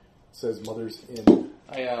 It says Mother's Inn.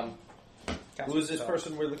 I Who is this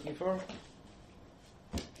person we're looking for?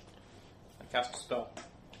 I cast a spell.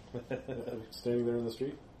 Standing there in the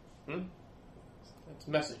street? It's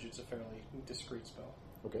a message. It's a fairly discreet spell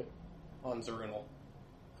Okay. on Zerunal.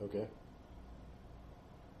 Okay.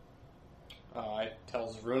 I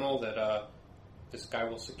tell Zerunal that this guy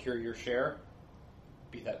will secure your share,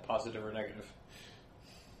 be that positive or negative.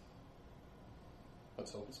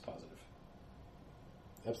 Let's hope it's positive.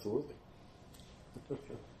 Absolutely.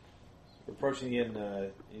 Approaching the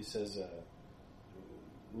inn, he says,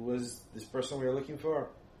 "Who was this person we were looking for?"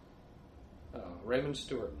 Raymond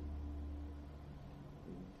Stewart.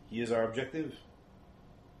 He is our objective?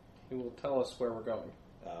 He will tell us where we're going.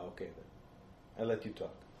 Okay then. I'll let you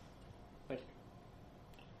talk. Thank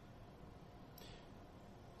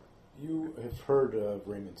you. You have heard of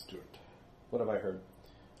Raymond Stewart. What have I heard?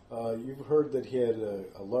 You've heard that he had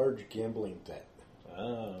a large gambling debt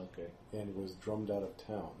Okay. and was drummed out of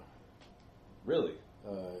town. Really?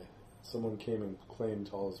 Someone came and claimed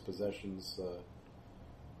all his possessions.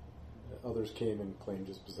 Others came and claimed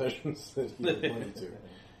his possessions that he owed money to.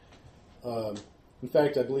 In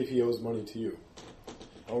fact, I believe he owes money to you.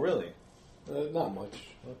 Oh, really? Not much.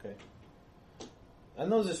 Okay. I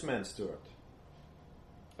know this man, Stewart.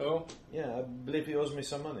 Oh, Yeah, I believe he owes me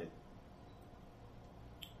some money.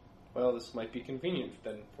 well, this might be convenient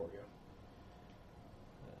then for you.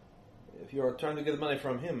 If you are trying to get money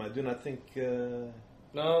from him, I do not think No,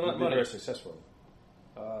 you'll not be money. very successful.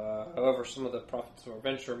 However, some of the profits of our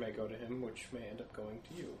venture may go to him, which may end up going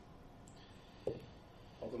to you.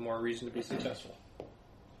 All the more reason to be successful.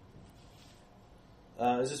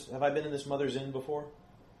 Have I been in this Mother's Inn before?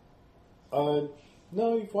 No,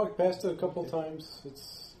 you've walked past it a couple times.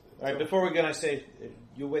 It's All right, before we go, I say,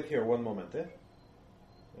 you wait here one moment, eh?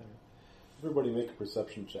 everybody make a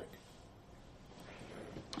perception check.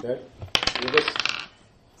 Okay,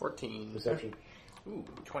 14. perception. Ooh,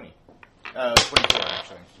 20. 24,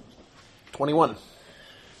 actually. 21.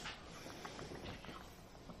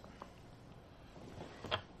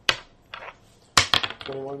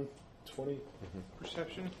 $21, 20.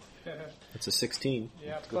 Perception. It's a 16.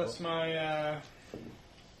 Yeah, plus my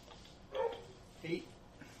 8.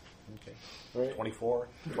 Okay. All right. 24,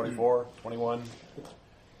 24, 21.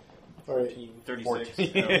 All right. 36.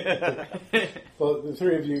 Well, the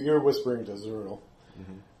three of you, you're whispering to Zernal.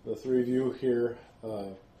 The three of you hear a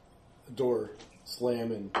door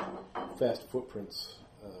slam and fast footprints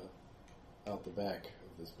out the back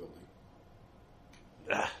of this building.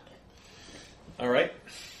 All right.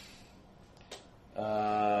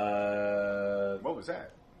 What was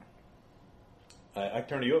that? I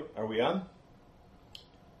turn to you. Are we on?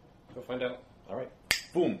 Go find out. All right.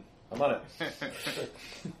 Boom. I'm on it.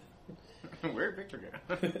 Where'd Victor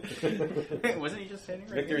go? Wasn't he just standing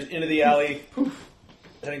right Victor's into the alley, poof,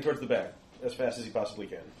 heading towards the back as fast as he possibly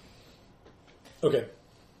can. Okay.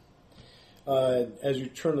 As you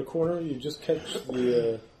turn the corner, you just catch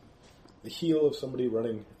the heel of somebody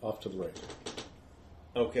running off to the right.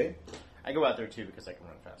 Okay. I go out there too because I can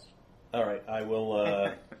run fast. All right. I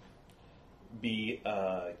will be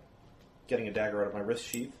getting a dagger out of my wrist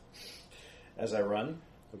sheath as I run.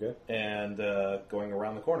 Okay. And going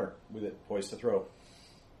around the corner with it poised to throw.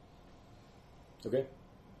 Okay.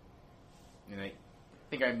 And I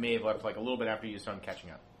think I may have left like a little bit after you, so I'm catching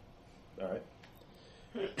up. All right.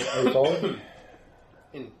 Are you following?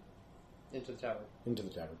 Into the tavern. Into the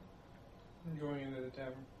tavern. I'm going into the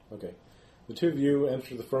tavern. Okay. The two of you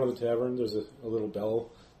enter the front of the tavern. There's a little bell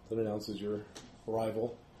that announces your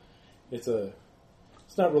arrival. It's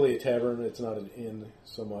not really a tavern. It's not an inn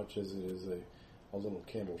so much as it is a little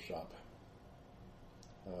candle shop.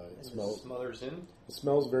 It smells. Mother's Inn. It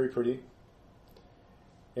smells very pretty,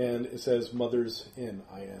 and it says "Mother's Inn."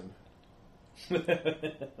 I am.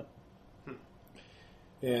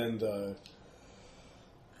 And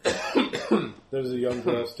there's a young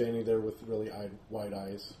girl standing there with really wide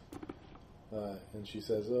eyes, and she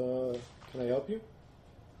says, "Can I help you?"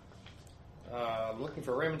 I'm looking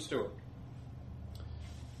for Raymond Stewart.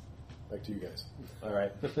 Back to you guys. All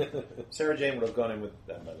right. Sarah Jane would have gone in with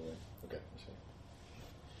them, by the way. Okay.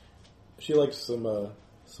 She likes some of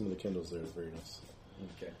the candles there. It's very nice.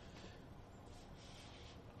 Okay.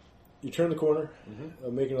 You turn the corner.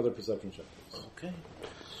 Make another perception check, please. Okay.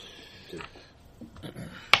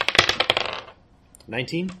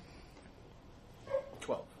 19?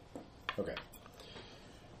 12. Okay.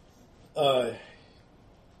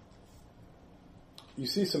 You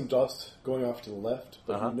see some dust going off to the left,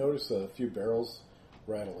 but you notice a few barrels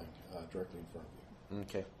rattling directly in front of you.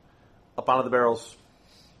 Okay. Up onto the barrels.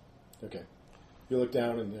 Okay. You look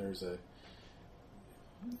down and there's a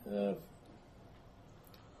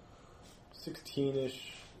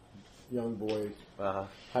 16-ish young boy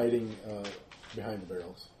hiding behind the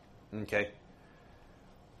barrels. Okay.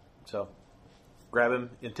 So, grab him,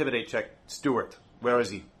 intimidate check. Stewart, where is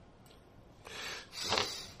he?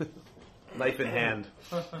 Knife in hand.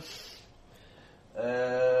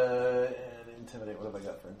 And intimidate, what have I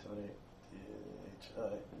got for intimidate?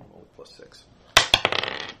 Plus 6.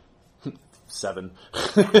 7.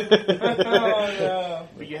 Oh, no.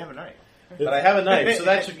 But you have a knife. But I have a knife, so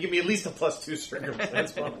that should give me at least a +2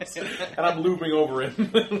 circumstance bonus. And I'm looming over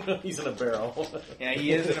him. He's in a barrel. Yeah,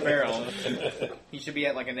 he is in a barrel. He should be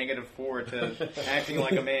at like a -4 to acting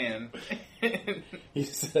like a man. He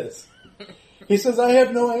says, I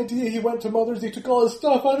have no idea. He went to Mother's. He took all his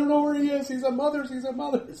stuff. I don't know where he is. He's at Mother's.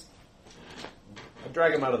 I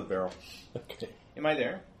drag him out of the barrel. Okay. Am I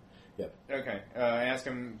there? Yep. Okay. I asked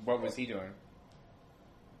him what was he doing.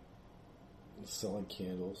 Selling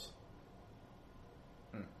candles.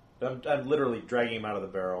 I'm literally dragging him out of the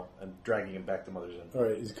barrel and dragging him back to Mother's Inn. All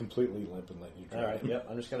right, he's completely limp and letting you drag All right, him. yep,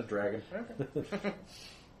 I'm just going to drag him. Okay.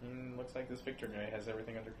 Looks like this Victor guy has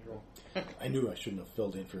everything under control. I knew I shouldn't have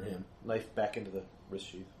filled in for him. Knife back into the wrist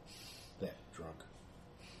sheath. That drunk.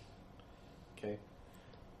 Okay.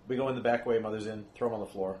 We go in the back way, Mother's Inn, throw him on the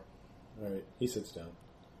floor. All right, he sits down.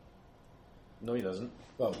 No, he doesn't.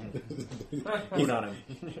 Oh. Foot on him.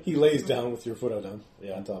 He lays down with your foot on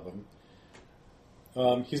Yeah. on top of him.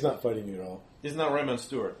 He's not fighting you at all. Isn't that Raymond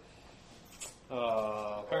Stewart?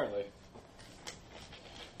 Apparently.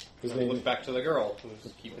 His We name look back to the girl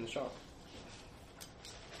who's keeping the shop.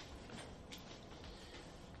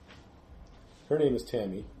 Her name is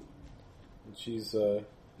Tammy. And she's, I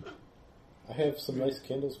have some nice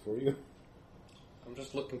candles for you. I'm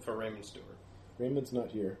just looking for Raymond Stewart. Raymond's not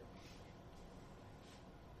here.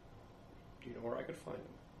 Do you know where I could find him?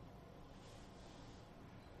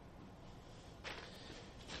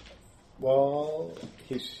 Well,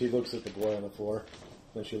 she looks at the boy on the floor.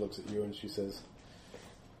 Then she looks at you and she says,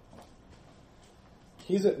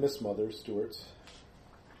 he's at Miss Mother Stewart's.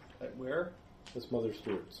 At where? Miss Mother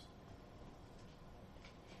Stewart's.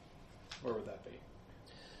 Where would that be?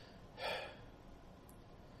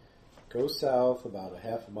 Go south about a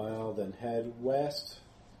half a mile, then head west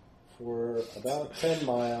for about 10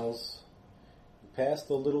 miles. Past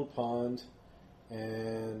the little pond,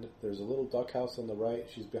 and there's a little duck house on the right.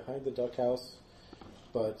 She's behind the duck house,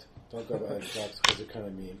 but don't go behind the ducks because they're kind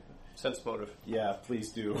of mean. Sense motive. Yeah,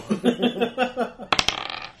 please do.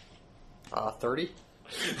 30?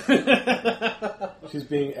 She's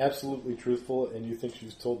being absolutely truthful, and you think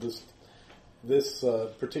she's told this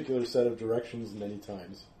particular set of directions many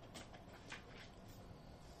times.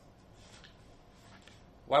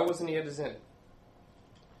 Why wasn't he at his inn?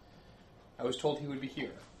 I was told he would be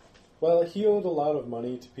here. Well, he owed a lot of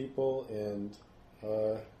money to people, and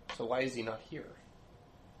So why is he not here?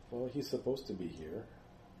 well, he's supposed to be here.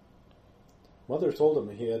 Mother told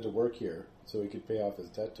him he had to work here so he could pay off his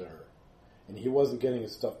debt to her, and he wasn't getting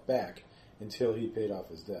his stuff back until he paid off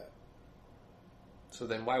his debt. So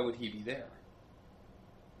then why would he be there?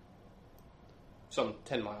 Some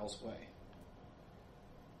 10 miles away.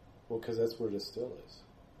 Well, because that's where the still is.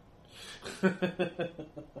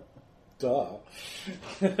 Duh.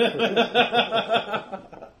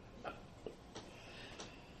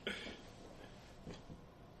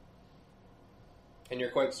 And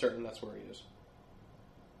you're quite certain that's where he is?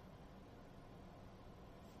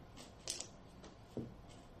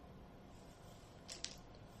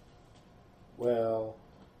 Well,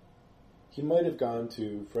 he might have gone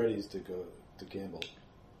to Freddy's to go to gamble.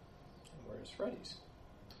 And where's Freddy's?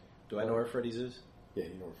 Do I know where Freddy's is? Yeah,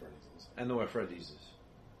 you know where Freddy's is. I know where Freddy's is.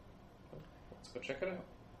 Let's go check it out.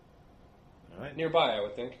 All right. Nearby, I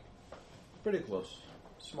would think. Pretty close.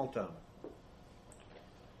 Small town.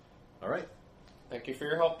 All right. Thank you for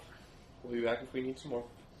your help. We'll be back if we need some more.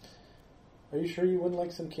 Are you sure you wouldn't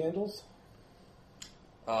like some candles?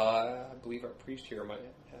 I believe our priest here might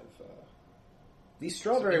have... These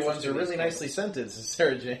strawberry Some ones are really interesting nicely scented, says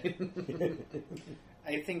Sarah Jane.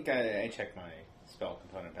 I think I checked my spell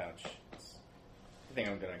component pouch. I think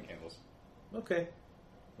I'm good on candles. Okay.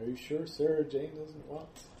 Are you sure Sarah Jane doesn't want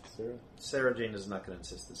Sarah? Sarah Jane is not going to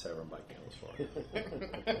insist that Sarah buy candles for her.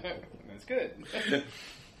 That's good.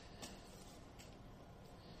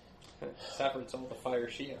 Saffron's all the fire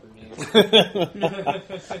she ever needs.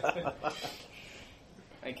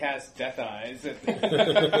 I cast Death Eyes at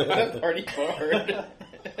the party board.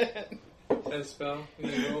 That spell. You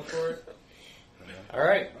need to roll for it. All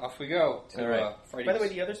right, off we go. To, All right. Freddy's. By the way,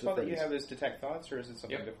 the other spell that you Freddy's. have is Detect Thoughts, or is it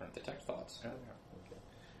something Yep, different? detect thoughts. Oh,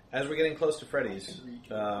 As we're getting close to Freddy's,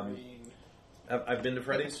 I've been to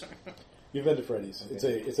Freddy's. You've been to Freddy's.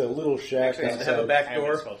 It's a little shack Actually, does it outside. have a back I have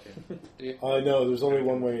door? a spell too. No, there's only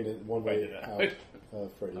one way in, one way Write it out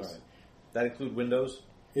of Freddy's. All right. That include windows?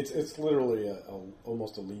 It's literally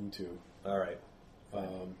almost a lean-to. All right.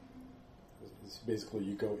 It's basically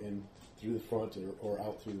you go in through the front or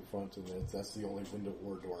out through the front, and that's the only window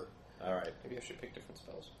or door. All right. Maybe I should pick different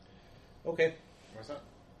spells. Okay. Why's that?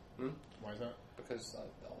 Why is that? Because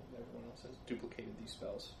everyone else has duplicated these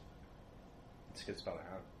spells. It's a good spell to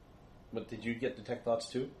have. But did you get detect thoughts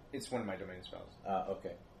too? It's one of my domain spells.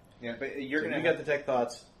 Okay. Yeah, but You you're gonna. got detect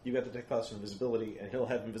thoughts. You got detect thoughts and invisibility, and he'll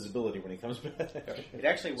have invisibility when he comes back. It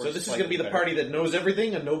actually works. So this is slightly going to be the better. party that knows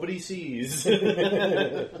everything and nobody sees.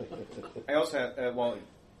 I also have. Well,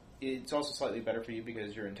 it's also slightly better for you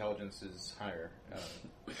because your intelligence is higher.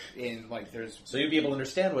 And like, there's. So you'll be able to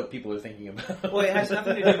understand what people are thinking about. Well, it has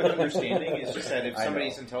nothing to do with understanding. It's just that if I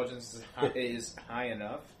somebody's know. intelligence is high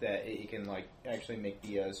enough that it can like actually make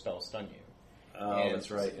the spell stun you. Oh, And- that's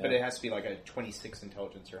right. But yeah. it has to be like a 26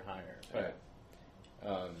 intelligence or higher. Right.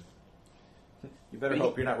 Um, You better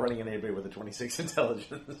hope you're not running into anybody with a 26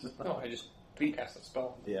 intelligence. No, I just beat past the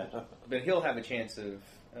spell. Yeah. but he'll have a chance of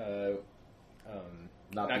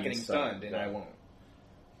not being getting stunned, and I won't.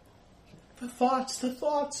 The thoughts.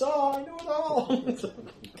 Oh, I know it all.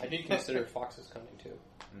 I did consider Fox's coming too.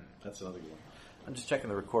 That's another good one. I'm just checking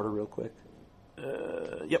the recorder real quick.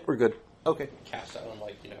 Yep, we're good. Okay. Cast out on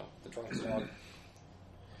the drunk's dog.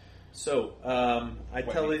 So, I What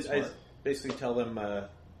tell makes these, I smart? basically tell them,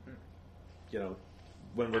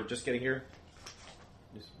 when we're just getting here,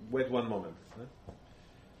 just wait one moment. Huh?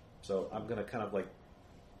 So I'm going to kind of like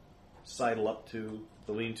sidle up to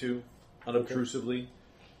the lean-to unobtrusively,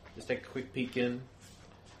 just take a quick peek in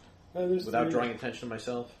without drawing attention to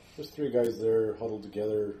myself. There's 3 guys there huddled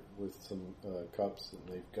together with some cups, and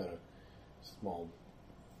they've got a small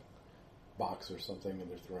box or something, and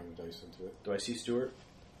they're throwing dice into it. Do I see Stewart?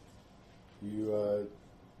 You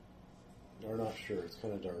are not sure. It's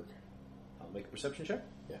kind of dark. I'll make a perception check.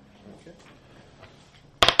 Yeah. Okay.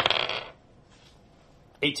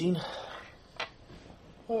 18.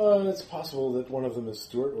 It's possible that one of them is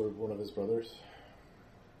Stewart or one of his brothers.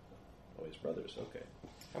 Oh, his brothers. Okay.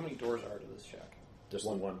 How many doors are to this shack? Just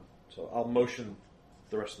the one. So I'll motion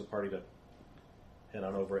the rest of the party to head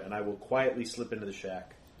on over, and I will quietly slip into the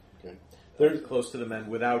shack. Okay. There's close to the men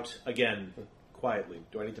without, again, quietly.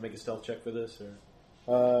 Do I need to make a stealth check for this?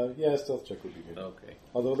 Or? Yeah, stealth check would be good. Okay.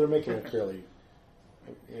 Although they're making it fairly.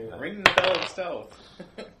 Ring the bell of stealth.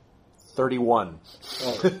 31.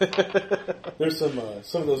 There's some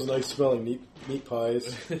of those nice smelling meat pies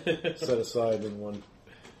set aside in one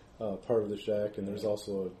part of the shack, and there's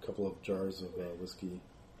also a couple of jars of whiskey.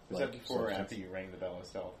 Was that before or after you rang the bell of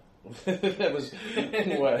stealth? That was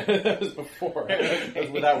what? That was before. That was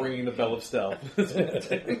without ringing the bell of stealth.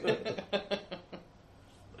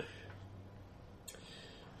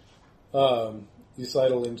 You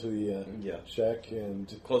sidle into the Yeah. shack, and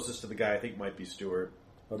Closest to the guy I think might be Stewart,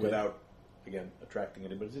 Okay. without, again, attracting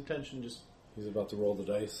anybody's attention. Just he's about to roll the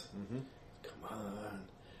dice. Mhm. Come on.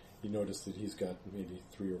 You notice that he's got maybe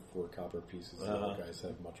 3 or 4 copper pieces. The other guys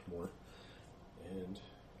have much more. And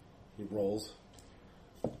he rolls.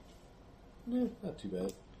 Not too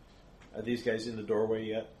bad. are these guys in the doorway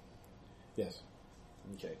yet? Yes.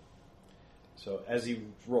 Okay. So as he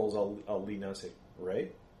rolls, I'll lean down and say,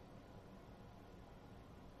 "Right."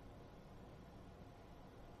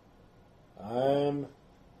 I'm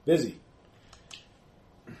busy.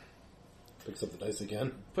 Picks up the dice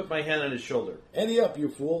again. Put my hand on his shoulder. Ante up, you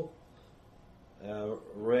fool.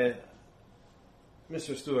 Ray,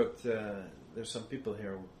 Mr. Stewart, there's some people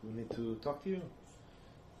here who need to talk to you.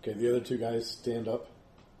 Okay, the other 2 guys stand up,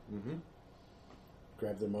 Mm-hmm.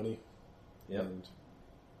 grab their money, Yep. and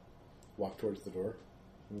walk towards the door.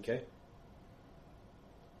 Okay.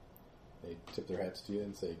 They tip their hats to you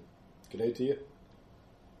and say, "Good day to you.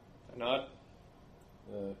 I nod.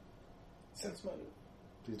 Sense money.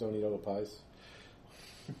 Please don't eat all the pies."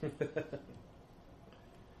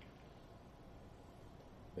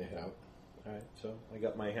 They head out. All right. So I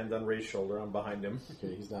got my hand on Ray's shoulder. I'm behind him.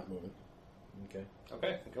 Okay, he's not moving. Okay.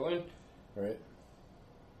 Okay, go in. All right.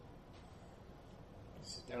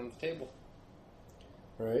 Sit down at the table.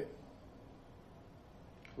 All right.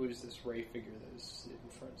 Who is this Ray figure that is seated in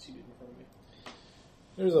front of me?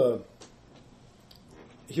 There's a.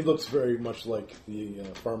 He looks very much like the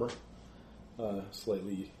farmer,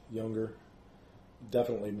 slightly younger,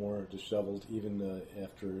 definitely more disheveled, even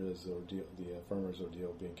after his ordeal, the farmer's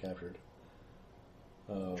ordeal being captured.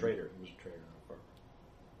 Trader. He was a trader, not a farmer.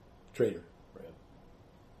 Trader. Right.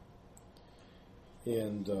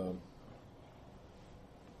 And,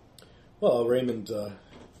 well, Raymond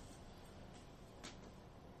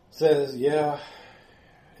says, "Yeah,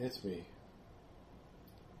 it's me."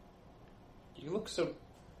 You look so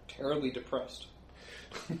terribly depressed.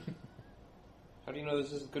 How do you know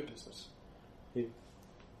this isn't good business? He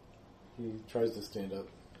tries to stand up.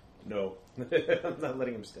 No. I'm not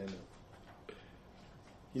letting him stand up.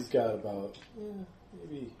 He's got about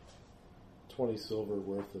maybe 20 silver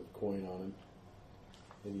worth of coin on him,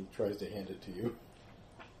 and he tries to hand it to you.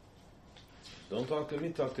 Don't talk to me,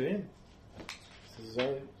 talk to him. Says,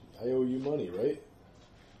 I owe you money, right?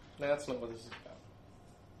 No, that's not what this is about.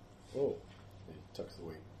 Oh. He tucks it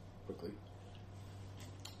away quickly.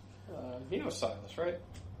 You know Silas, right?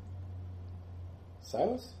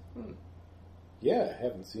 Silas? Hmm. Yeah, I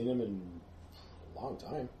haven't seen him in a long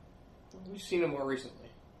time. We've seen him more recently.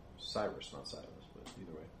 Cyrus, not Silas, but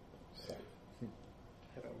either way. I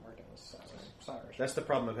don't mark down as Silas. Cyrus. That's the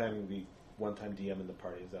problem of having the one-time DM in the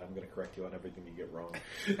party, is that I'm going to correct you on everything you get wrong.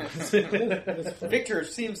 Victor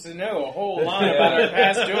seems to know a whole lot about our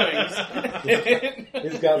past doings.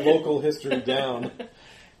 He's got local history down.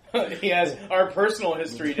 He has our personal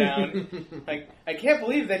history down. Like, I can't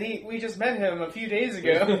believe that we just met him a few days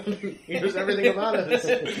ago. He knows everything about us.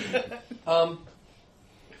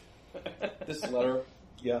 This letter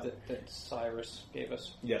Yeah. that Cyrus gave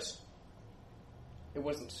us, Yes. it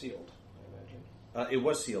wasn't sealed, I imagine. It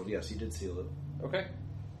was sealed, yes, he did seal it. Okay.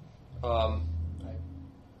 I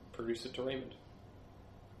produce it to Raymond.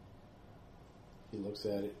 He looks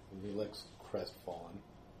at it and he looks crestfallen.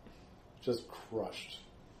 Just crushed.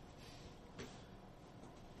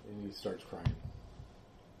 And he starts crying.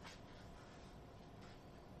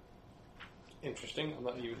 Interesting. I'm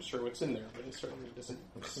not even sure what's in there, but it certainly doesn't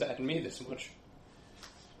sadden me this much.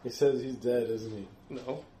 He says he's dead, isn't he?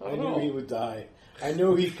 No. I knew he would die. I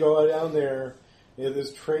knew he'd go down there with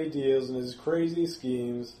his trade deals and his crazy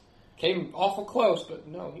schemes. Came awful close, but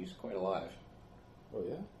no, he's quite alive. Oh,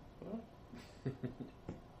 yeah?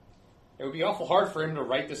 It would be awful hard for him to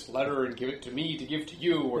write this letter and give it to me to give to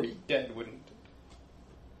you, or he's dead, wouldn't it?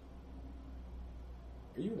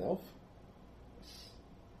 Are you an elf?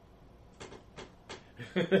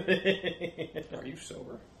 Are you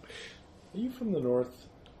sober? Are you from the north?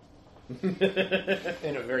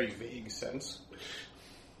 In a very vague sense.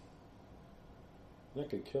 You're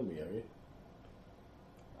not going to kill me, are you?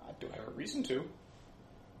 Do I have a reason to?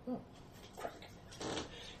 Oh, crack.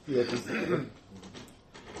 He opens the door.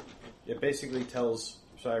 It basically tells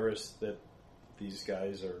Cyrus that these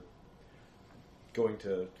guys are going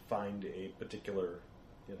to find a particular,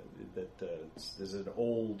 there's an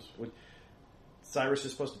old... Cyrus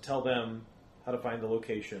is supposed to tell them how to find the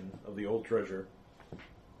location of the old treasure,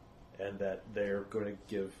 and that they're going to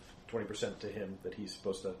give 20% to him that he's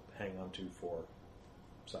supposed to hang on to for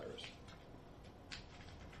Cyrus.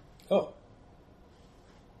 Oh.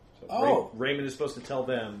 So Raymond is supposed to tell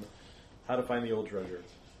them how to find the old treasure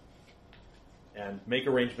and make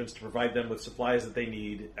arrangements to provide them with supplies that they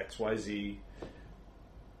need, XYZ.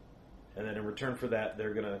 And then in return for that,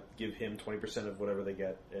 they're going to give him 20% of whatever they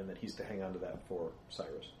get, and that he's to hang on to that for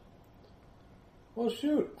Cyrus. Well,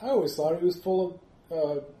 shoot. I always thought he was full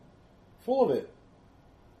of it.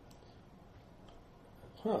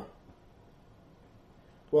 Huh.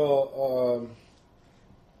 Well,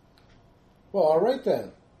 all right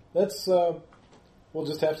then. Let's, we'll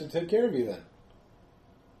just have to take care of you then.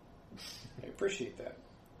 I appreciate that.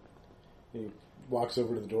 He walks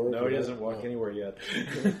over to the door. No, he doesn't walk anywhere yet.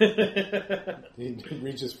 He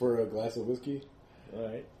reaches for a glass of whiskey.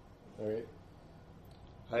 All right.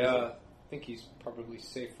 I think he's probably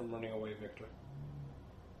safe from running away, Victor.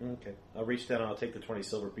 Okay. I'll reach down and I'll take the 20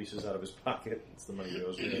 silver pieces out of his pocket. It's the money he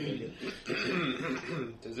owes me.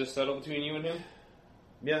 Does this settle between you and him?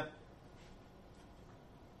 Yeah.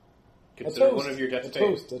 Consider one of your debts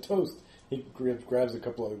paid. A toast. He grabs a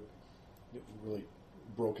couple of really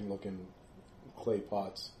broken-looking clay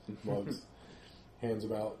pots, mugs, hands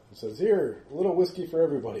them out, and says, "Here, a little whiskey for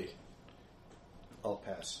everybody." I'll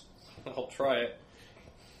pass. I'll try it.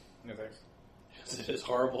 No thanks. Is it as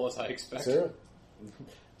horrible as I expect?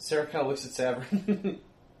 Sarah kind of looks at Savern.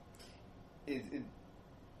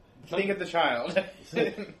 Think of the child.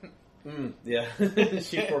 Yeah.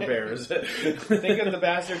 She forbears. Think of the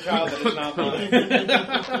bastard child that is not mine.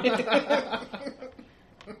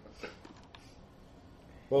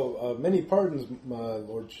 Well, many pardons, my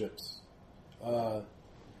lordships.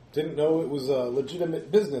 Didn't know it was a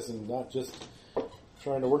legitimate business and not just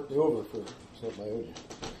trying to work me over for something I owed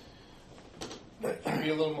you. Be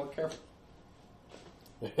a little more careful.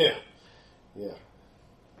 Yeah.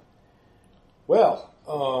 Well,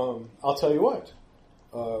 I'll tell you what.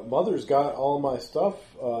 Mother's got all my stuff.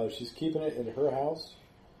 She's keeping it in her house.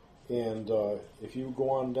 And if you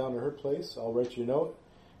go on down to her place, I'll write you a note.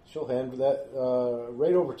 She'll hand that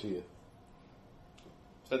right over to you.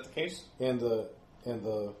 Is that the case? And the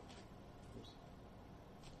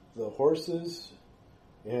horses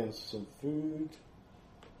and some food.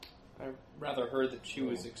 I rather heard that she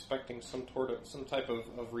was expecting some type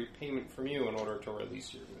of repayment from you in order to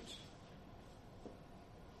release your goods.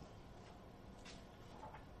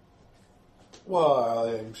 Well,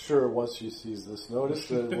 I'm sure once she sees this notice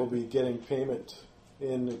that we'll be getting payment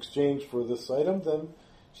in exchange for this item, then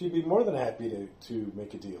she'd be more than happy to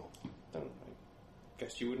make a deal. Then I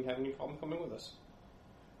guess you wouldn't have any problem coming with us.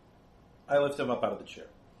 I lift him up out of the chair.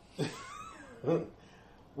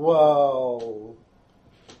 Well,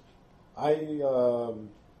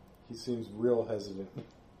 he seems real hesitant,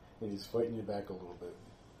 and he's fighting you back a little bit.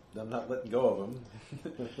 I'm not letting go of him.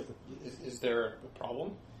 Is there a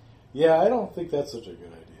problem? Yeah, I don't think that's such a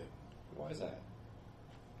good idea. Why is that?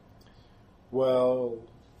 Well,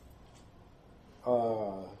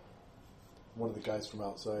 one of the guys from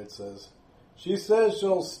outside says, she says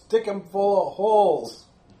she'll stick him full of holes.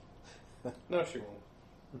 No, she won't.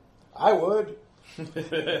 I would.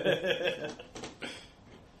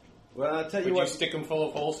 Well, I'll tell you Would what. you stick him full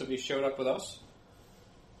of holes if he showed up with us?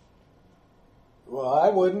 Well, I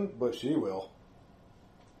wouldn't, but she will.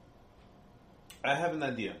 I have an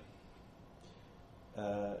idea.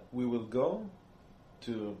 We will go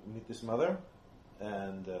to meet this mother,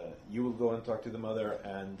 and you will go and talk to the mother,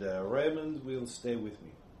 and Raymond will stay with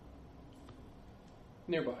me.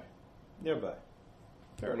 Nearby. Nearby.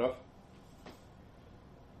 Fair enough.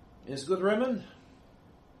 Is good, Raymond?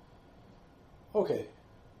 Okay.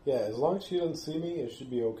 Yeah, as long as she doesn't see me, it should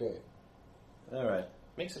be okay. All right.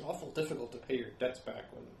 Makes it awful difficult to pay your debts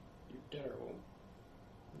back when your debtor won't.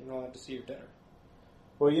 You're not allowed to see your debtor.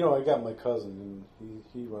 Well, I got my cousin, and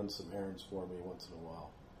he runs some errands for me once in a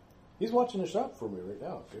while. He's watching the shop for me right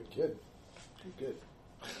now. Good kid. Good.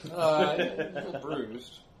 A little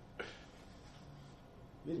bruised.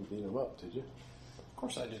 You didn't beat him up, did you? Of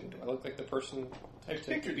course I didn't. Do I look like the person type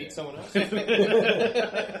to beat someone else?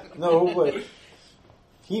 No, but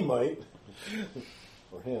he might.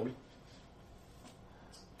 Or him.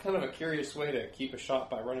 Kind of a curious way to keep a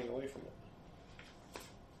shot by running away from it.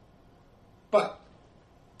 But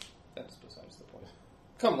that's besides the point.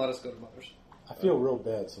 Come, let us go to Mother's. I feel real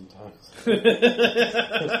bad sometimes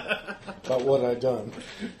about what I've done.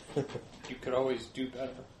 You could always do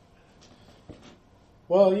better.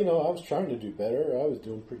 Well, I was trying to do better. I was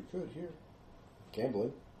doing pretty good here.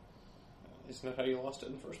 Gambling. Isn't that how you lost it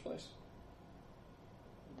in the first place?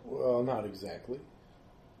 Well, not exactly.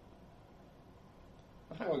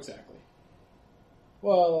 How exactly?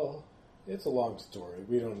 Well, it's a long story.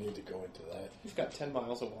 We don't need to go into that. You've got 10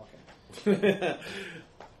 miles of walking.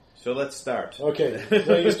 So let's start. Okay,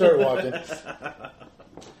 so you start walking.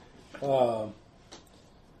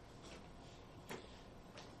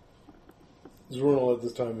 Zernal at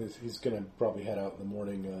this time, he's going to probably head out in the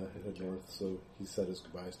morning, head north, so he said his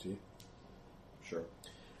goodbyes to you. Sure.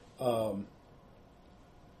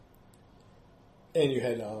 And you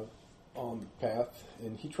head on the path,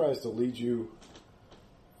 and he tries to lead you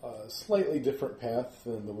a slightly different path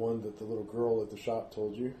than the one that the little girl at the shop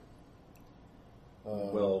told you.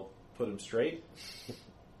 We'll put him straight.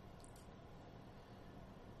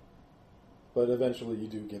 But eventually you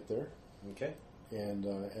do get there. Okay. And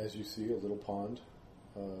as you see, a little pond.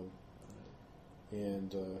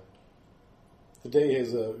 And the day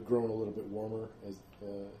has grown a little bit warmer as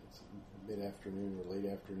it's mid-afternoon or late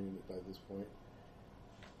afternoon by this point.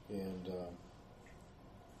 And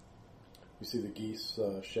you see the geese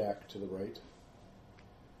shack to the right.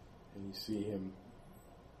 And you see him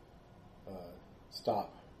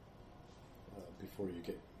stop before you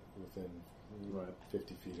get within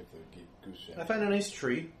 50 feet of the goose shack. I find a nice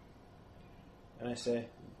tree, and I say,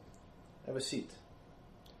 have a seat.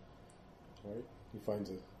 All right. He finds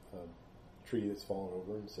a tree that's fallen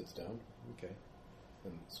over and sits down. Okay.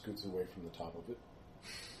 And scoots away from the top of it.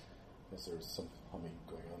 As there's some humming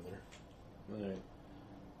going on there. All right.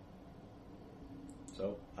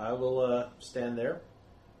 So I will stand there.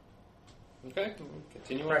 Okay,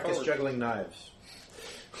 continue on Practice forward. juggling knives.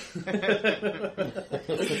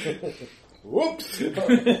 Whoops!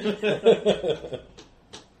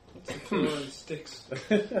 Sticks.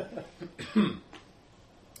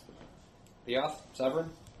 Leoth, Severin?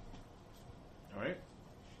 All right.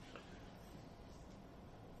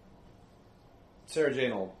 Sarah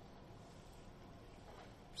Jane will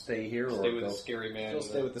stay here Stay or with go. the scary man. She'll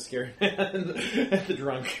stay with the scary man and the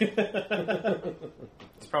drunk.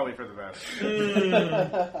 It's probably for the best.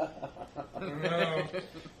 I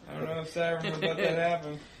don't know if Savern would let that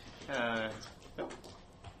happen.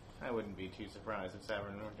 I wouldn't be too surprised if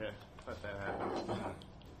Savern were to let that happen.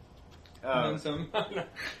 And then some.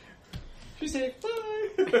 She said,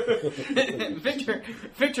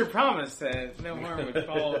 Victor promised that no harm would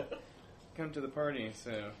come to the party,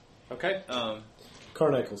 so... Okay.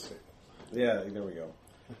 Carnival's thing. Yeah, there we go.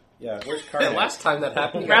 Yeah, where's The Karnak? last time that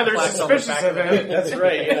happened, you Rather got flax on the suspicious back of the him. That's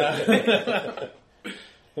right, yeah.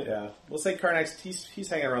 Yeah, we'll say Karnak's he's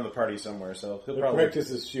hanging around the party somewhere, so he'll He'll probably practice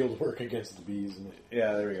his shield work against the bees. And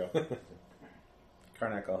Yeah, there we go.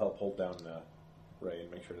 Karnak will help hold down Ray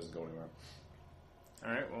and make sure it doesn't go anywhere.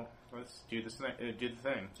 All right, well, let's do this. Do the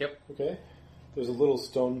thing. okay. There's a little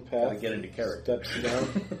stone path. Gotta get into character.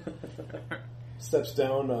 Steps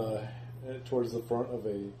down towards the front of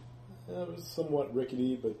a somewhat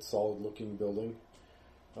rickety but solid-looking building.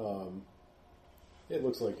 It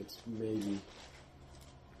looks like it's maybe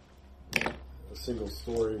a single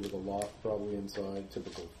story with a loft probably inside.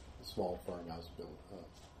 Typical small farmhouse built,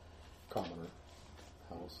 commoner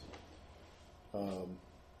house.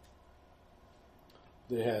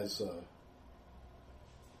 It has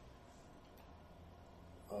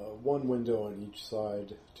one window on each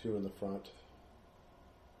side, two in the front,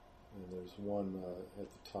 and there's one at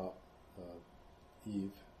the top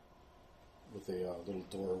eave with a little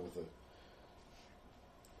door with a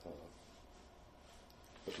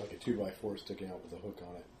like a 2x4 sticking out with a hook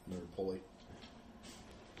on it and a pulley.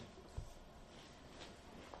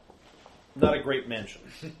 Not a great mansion.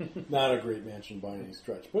 Not a great mansion by any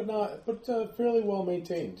stretch, but fairly well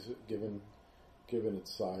maintained given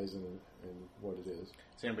its size and what it is.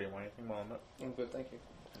 Does anybody want anything while I'm up? I'm good, thank you.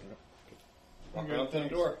 Walk around through the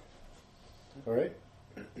door. All right.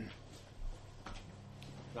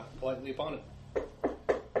 Knock politely upon it.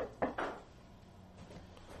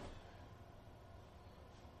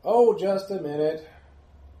 Oh, just a minute.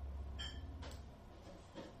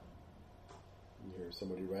 You hear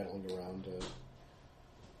somebody rattling around.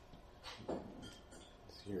 You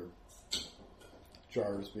hear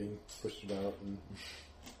jars being pushed about and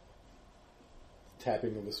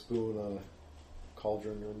tapping of a spoon on a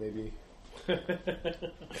cauldron, or maybe.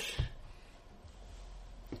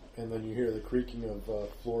 And then you hear the creaking of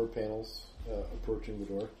floor panels approaching the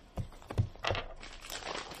door.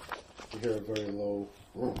 You hear a very low.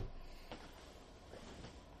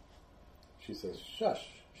 She says, "Shush,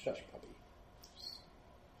 shush, puppy."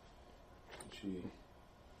 She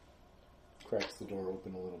cracks the door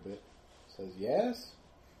open a little bit. Says, "Yes?"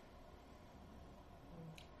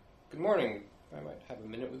 Good morning. I might have a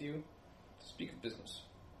minute with you to speak of business.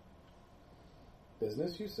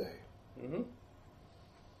 Business, you say? Mm-hmm.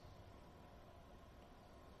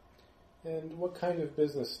 And what kind of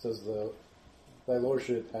business does thy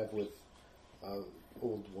lordship have with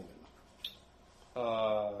old woman?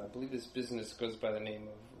 I believe this business goes by the name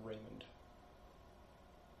of Raymond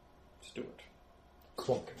Stewart.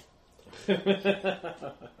 Clunk. But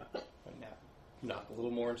now, knock a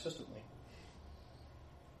little more insistently.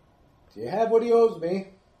 Do you have what he owes me?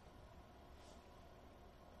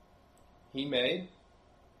 He may.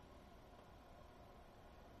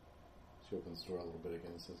 She opens the door a little bit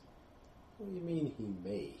again and says, "What do you mean he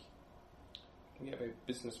may?" We have a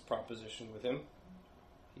business proposition with him.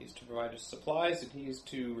 He is to provide us supplies, and he is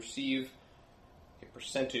to receive a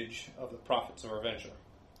percentage of the profits of our venture.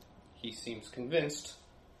 He seems convinced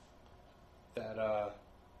that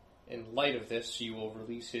in light of this, you will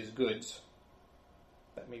release his goods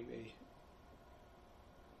that may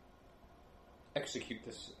execute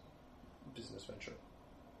this business venture.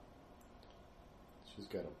 She's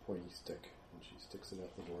got a pointy stick, and she sticks it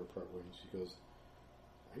at the door partway, and she goes,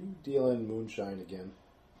 "Are you dealing moonshine again?"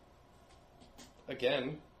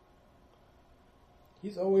 Again?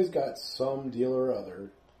 He's always got some deal or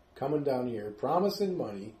other coming down here promising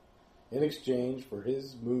money in exchange for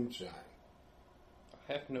his moonshine.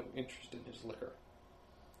 I have no interest in his liquor.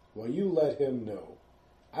 Well, you let him know.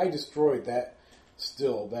 I destroyed that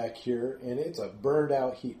still back here, and it's a burned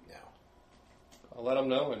out heap now. I'll let him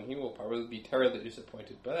know, and he will probably be terribly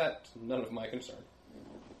disappointed, but that's none of my concern.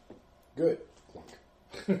 Good. Clunk.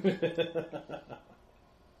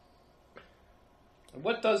 And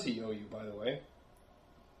what does he owe you, by the way?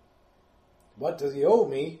 What does he owe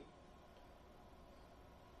me?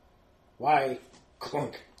 Why,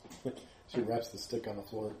 clunk. She wraps the stick on the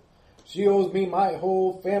floor. She owes me my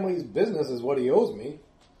whole family's business is what he owes me.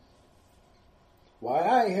 Why,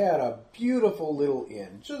 I had a beautiful little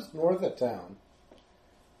inn just north of town.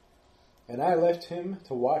 And I left him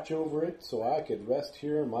to watch over it so I could rest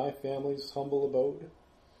here in my family's humble abode.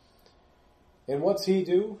 And what's he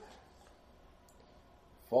do?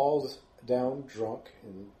 Falls down drunk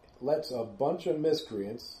and lets a bunch of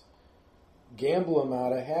miscreants gamble him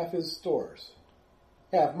out of half his stores.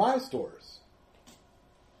 Half my stores.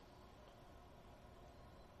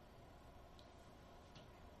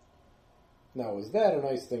 Now, is that a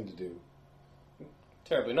nice thing to do?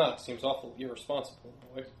 Terribly not. Seems awful irresponsible,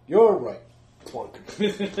 boy. You're right, Clunk.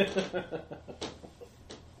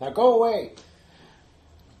 Now go away.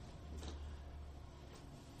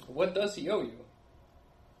 What does he owe you?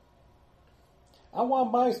 I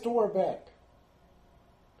want my store back.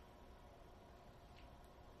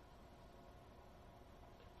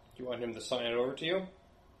 Do you want him to sign it over to you?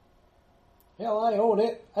 Hell, I own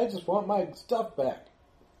it. I just want my stuff back.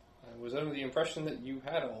 I was under the impression that you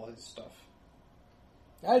had all his stuff.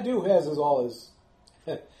 I do has all his.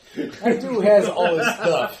 I do has all his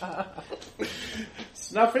stuff,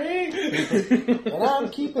 Snuffy! and I'm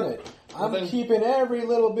keeping it. I'm keeping every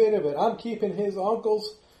little bit of it. I'm keeping his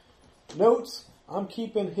uncle's notes. I'm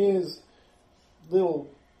keeping his little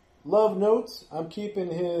love notes. I'm keeping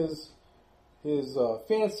his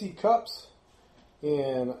fancy cups,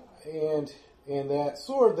 and that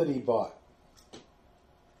sword that he bought.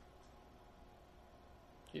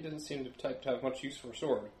 He didn't seem to type to have much use for a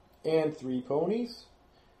sword. And 3 ponies.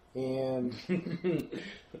 And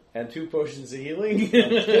and 2 potions of healing. and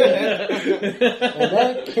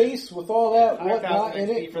that case with all that 5,000 whatnot in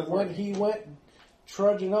XP it for the when word. he went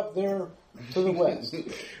trudging up there to the west.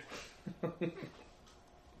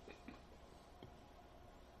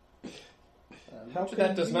 How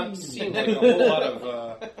That does not seem like a whole lot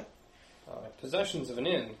of possessions of an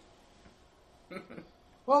inn.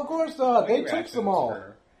 Well, of course not. What are They your took actions them all.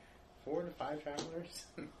 for 4 to 5 travelers?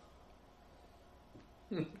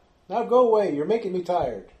 Now go away. You're making me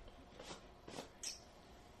tired.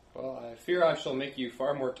 Well, I fear I shall make you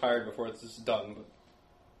far more tired before this is done, but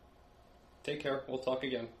take care. We'll talk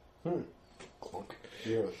again. Clunk.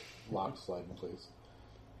 You hear a lock slide in place.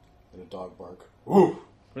 And a dog bark. Woo!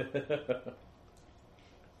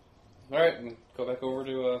 Alright, and go back over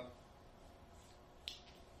to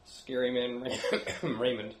Scary Man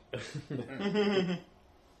Raymond.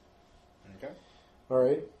 Okay.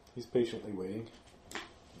 Alright. He's patiently waiting.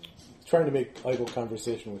 He's trying to make idle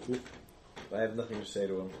conversation with you. I have nothing to say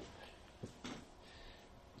to him.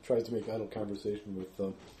 He tries to make idle conversation with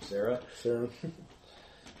Sarah? Sarah.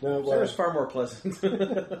 No, Sarah's far more pleasant.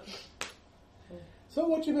 so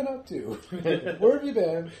what you been up to? Where have you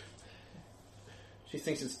been? She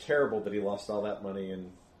thinks it's terrible that he lost all that money,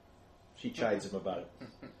 and she chides him about it.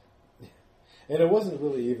 And it wasn't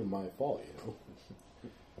really even my fault, you know.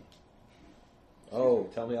 Oh,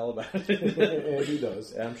 tell me all about it. And he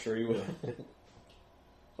does. I'm sure he will.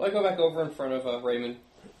 So I go back over in front of Raymond,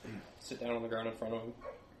 sit down on the ground in front of him.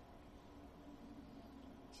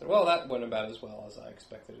 I said, well, that went about as well as I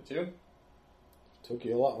expected it to. Took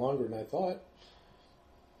you a lot longer than I thought.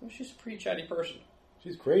 Well, she's a pretty chatty person.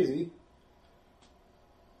 She's crazy.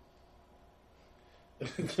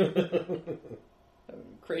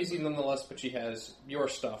 Crazy nonetheless, but she has your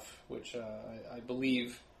stuff, which I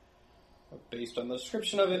believe, based on the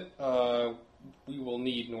description of it, we will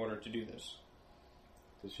need in order to do this.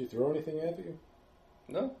 Did she throw anything at you?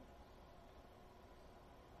 No?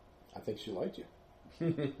 I think she liked you.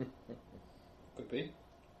 Could be.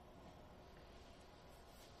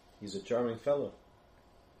 He's a charming fellow.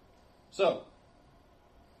 So,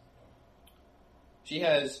 she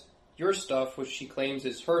has your stuff, which she claims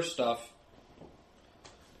is her stuff,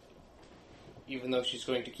 even though she's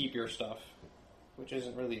going to keep your stuff, which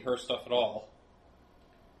isn't really her stuff at all,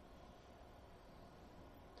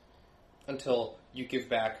 until you give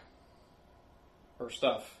back her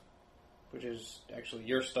stuff, which is actually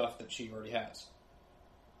your stuff that she already has.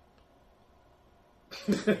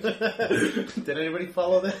 Did anybody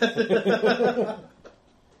follow that?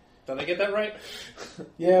 Did I get that right?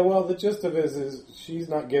 Yeah, well, the gist of it is she's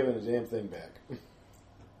not giving a damn thing back.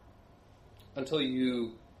 Until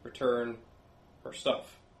you return her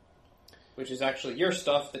stuff, which is actually your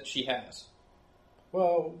stuff that she has.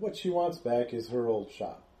 Well, what she wants back is her old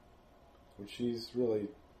shop, which she's really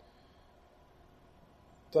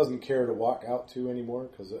doesn't care to walk out to anymore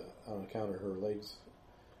because on account of her legs.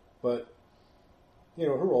 But, you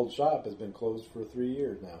know, her old shop has been closed for 3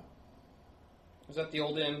 years now. Is that the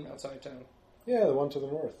old inn outside town? Yeah, the one to the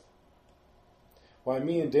north. Why,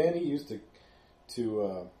 me and Danny used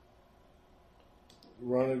to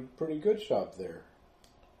run a pretty good shop there.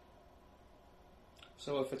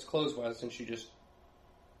 So if it's closed, why doesn't she just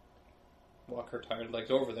walk her tired legs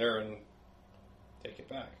over there and take it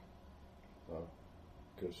back? Well,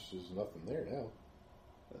 because there's nothing there now.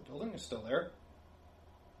 The building is still there.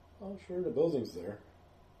 Oh, sure, the building's there.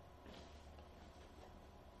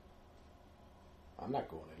 I'm not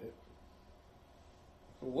going in it.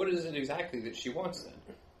 What is it exactly that she wants then?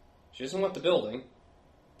 She doesn't want the building.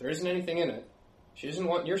 There isn't anything in it. She doesn't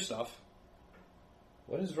want your stuff.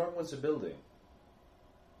 What is wrong with the building?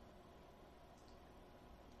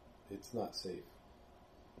 It's not safe.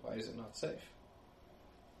 Why is it not safe?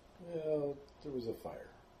 Well, there was a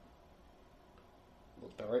fire.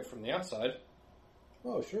 Looked alright from the outside.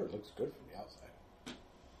 Oh, sure, it looks good from the outside.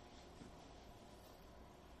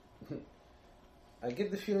 I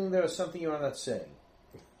get the feeling there is something you are not saying.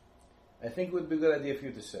 I think it would be a good idea for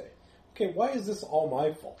you to say. Okay, why is this all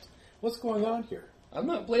my fault? What's going on here? I'm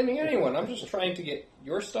not blaming anyone. I'm just trying to get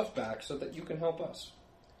your stuff back so that you can help us.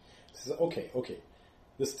 Okay.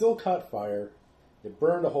 The still caught fire. It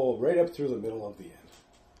burned a hole right up through the middle of the end.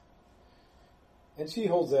 And she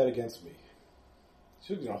holds that against me.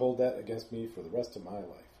 She's going to hold that against me for the rest of my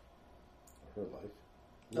life. Or her life.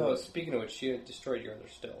 Oh, speaking of which, she had destroyed your other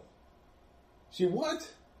still. She what?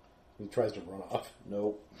 He tries to run off.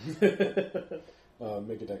 Nope.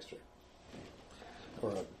 Make a dex check.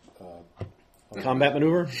 Or a combat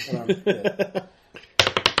maneuver?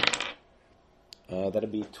 Yeah.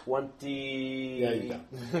 That'd be 20... Yeah, you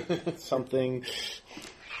got something.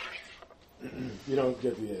 You don't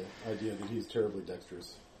get the idea that he's terribly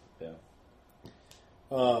dexterous. Yeah.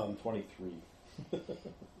 23.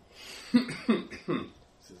 He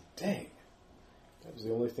says, dang. That was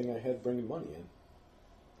the only thing I had bringing money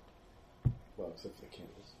in. Well, except for the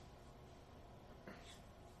candles.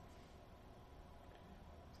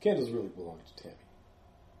 The candles really belong to Tammy.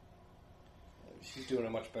 She's doing a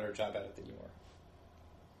much better job at it than you are.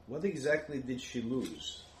 What exactly did she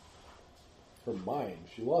lose? Her mind.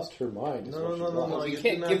 She lost her mind. is what she lost. No, you you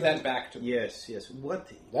can't do give not- that back to me. Yes.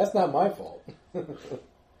 What? That's not my fault.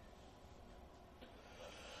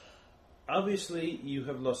 Obviously, you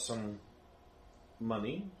have lost some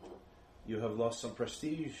money. You have lost some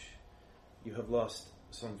prestige. You have lost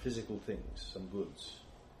some physical things, some goods.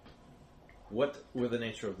 What were the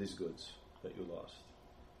nature of these goods that you lost?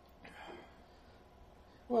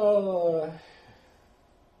 Well,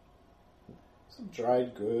 some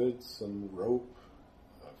dried goods, some rope,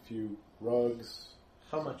 a few rugs,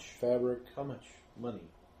 How much? fabric. How much money?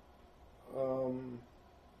 Well,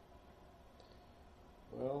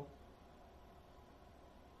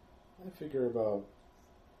 I figure about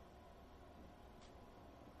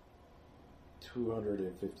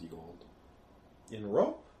 250 gold. In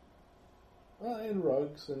rope? And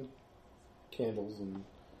rugs and candles and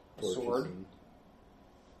A torches. sword?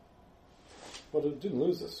 Well, it didn't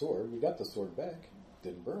lose the sword. We got the sword back.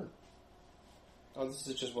 Didn't burn. Oh, this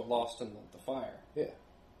is just what lost in the fire. Yeah.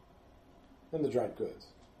 And the dried goods.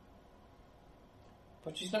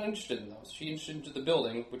 But she's not interested in those. She's interested in the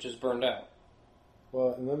building, which is burned out.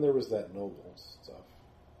 Well, and then there was that noble stuff.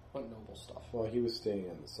 What noble stuff? Well, he was staying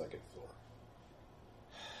on the second floor.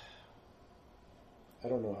 I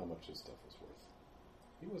don't know how much his stuff was worth.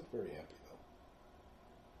 He wasn't very happy,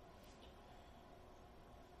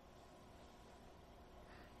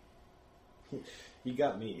 though. You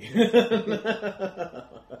got me.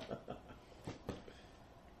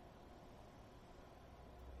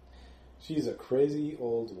 She's a crazy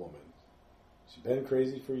old woman. She's been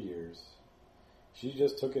crazy for years. She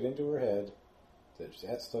just took it into her head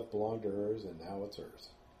that stuff belonged to hers, and now it's hers.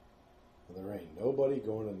 And there ain't nobody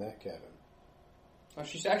going in that cabin. Oh,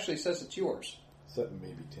 she actually says it's yours. Except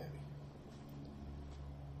maybe Tammy.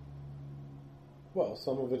 Well,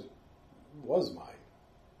 some of it was mine.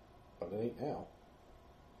 But it ain't now.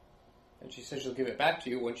 And she says she'll give it back to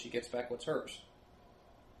you when she gets back what's hers.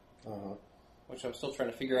 Uh-huh. Which I'm still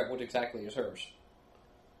trying to figure out what exactly is hers.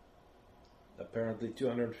 Apparently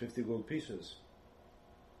 250 gold pieces.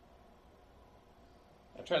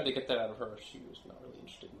 I tried to get that out of her. She was not really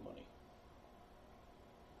interested in money.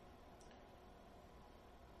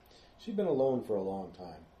 She'd been alone for a long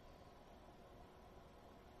time.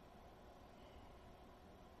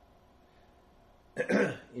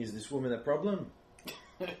 Is this woman a problem?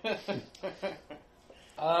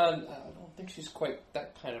 I don't think she's quite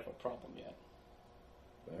that kind of a problem yet.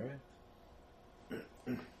 Alright.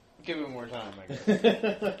 Give it more time, I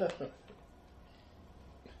guess.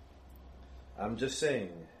 I'm just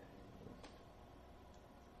saying.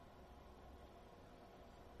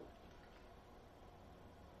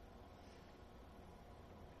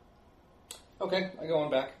 Okay, I go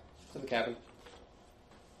on back to the cabin.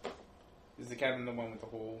 Is the cabin the one with the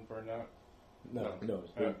hole burned out? No. No,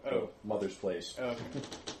 Oh. mother's place. Oh, okay.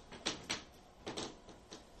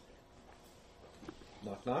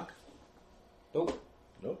 Knock, knock. Nope.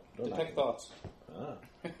 Nope. Don't Detect knock. thoughts. Ah.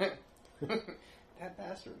 That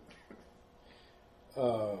bastard.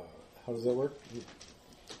 How does that work?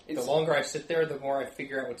 The longer I sit there, the more I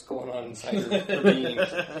figure out what's going on inside her being.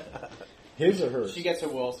 His or hers? She gets a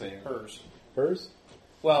will save. Hers. Hers?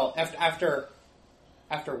 Well, after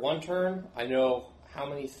one turn, I know how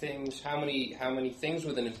many things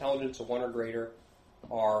with an intelligence of 1 or greater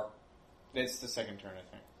are. It's the second turn, I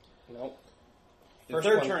think. Nope. The First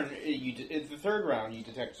third one- turn, it's the third round. You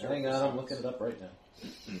detect. Hang on, I'm looking it up right now.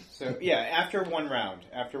 So yeah, after one round.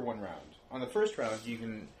 On the first round, you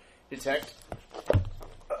can detect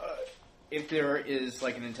if there is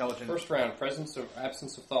like an intelligent. First round, presence or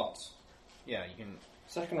absence of thoughts. Yeah, you can.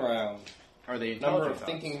 Second round, Are they number intelligent of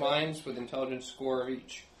thoughts? thinking minds with intelligence score of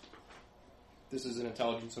each. This is an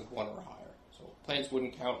intelligence of 1 or higher. So plants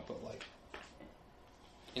wouldn't count, but like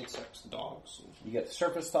insects, dogs. You get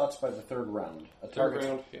surface thoughts by the third round. Third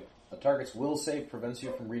round, yeah. A target's will save prevents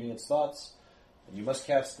you from reading its thoughts, and you must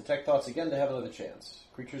cast Detect Thoughts again to have another chance.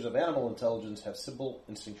 Creatures of animal intelligence have simple,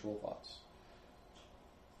 instinctual thoughts.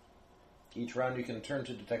 Each round you can turn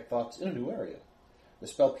to detect thoughts in a new area. The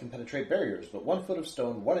spell can penetrate barriers, but 1 foot of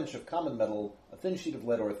stone, 1 inch of common metal, a thin sheet of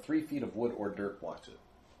lead, or 3 feet of wood or dirt blocks it.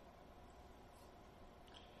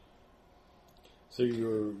 So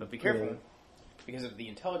you're... But be careful, because if the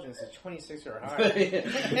intelligence is 26 or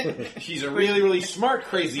higher, She's a really, really smart,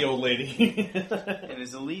 crazy old lady. and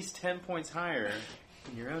is at least 10 points higher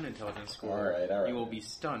than your own intelligence score, All right. you will be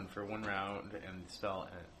stunned for 1 round, and the spell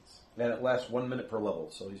ends. And it lasts 1 minute per level,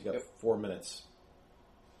 so he's got 4 minutes.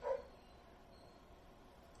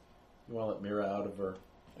 You want to let Mira out of her...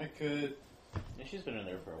 I could Yeah, she's been in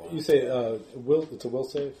there for a while. You say will? It's a will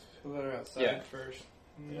save? let her outside Yeah. first.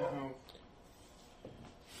 No.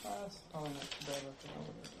 That's probably not too bad after all.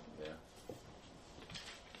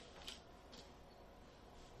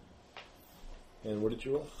 Yeah. And what did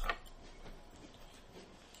you roll?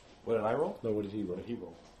 What did I roll? No, what did he roll?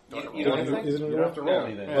 You don't have to, Isn't it You don't have to roll No.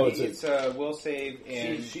 anything. Oh, it's it's a will save,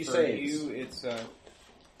 and She for saves. you, it's the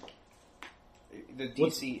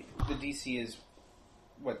DC. The DC is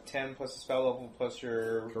what 10 plus the spell level plus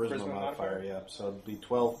your Charisma modifier, yeah. So it'd be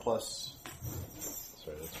 12 plus...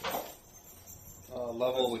 Sorry, that's right.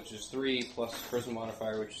 Level, which is 3, plus charisma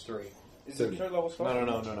modifier, which is 3. Is it 30. third level spell?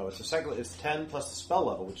 No. It's a second. It's 10 plus the spell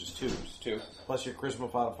level, which is 2. 2. Plus your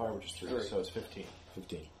charisma modifier, which is 3. 3. So it's 15.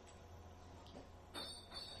 15.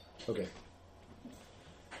 Okay.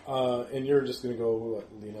 And you're just going to go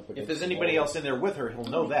lean up against If there's the anybody wall. else in there with her, he'll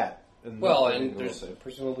know that. Well, they'll and roll there's save.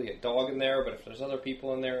 presumably a dog in there, but if there's other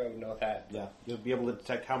people in there, I would know that. Yeah, you'll be able to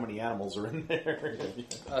detect how many animals are in there.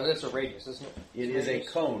 That's a radius, isn't it? It is a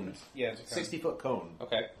cone. Yeah, it's a 60-foot cone.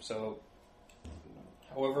 Okay, so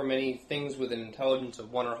however many things with an intelligence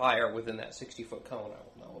of 1 or higher within that 60-foot cone,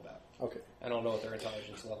 I will know about. Okay. I don't know what their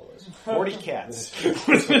intelligence level is. 40 cats.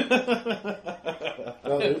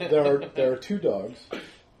 Now, there are 2 dogs,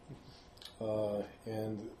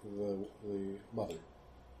 and the mother.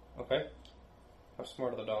 Okay. How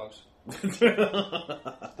smart are the dogs?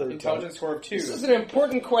 Third intelligence score of 2. This is an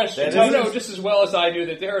important question. That You is- know just as well as I do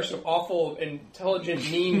that there are some awful,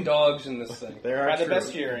 intelligent, mean dogs in this thing. There By are the true.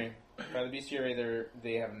 bestiary,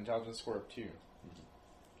 they have an intelligence score of 2.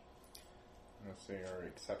 Unless they are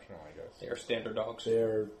exceptional, I guess. They are standard dogs. They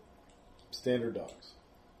are standard dogs.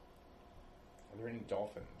 Are there any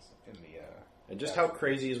dolphins in the? And just how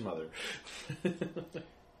crazy is mother?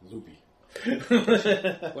 Loopy.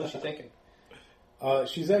 What's she thinking?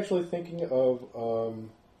 She's actually thinking of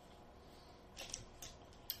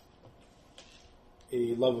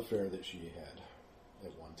a love affair that she had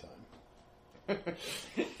at one time.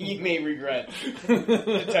 You may regret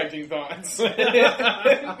detecting thoughts.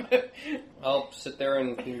 I'll sit there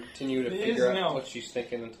and continue to It figure is out no. what she's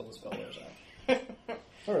thinking until the spell wears out.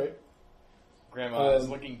 All right. Grandma is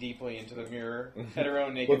looking deeply into the mirror at her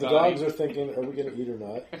own naked What the body. dogs are thinking, are we going to eat or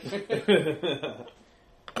not?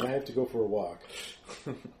 And I have to go for a walk.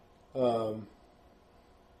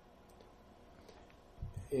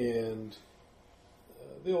 And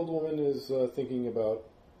the old woman is thinking about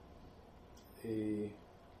a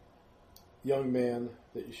young man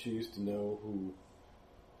that she used to know who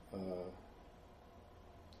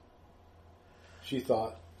she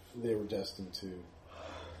thought they were destined to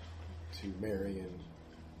marry and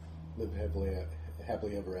live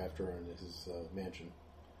happily ever after in his mansion.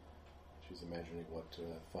 She's imagining what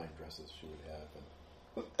fine dresses she would have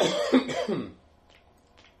and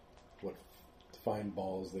what fine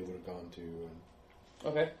balls they would have gone to. And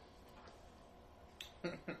Okay.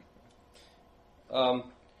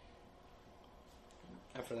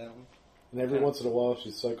 After that one. And every once in a while,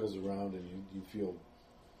 she cycles around, and you feel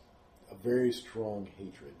a very strong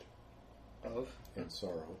hatred Of? and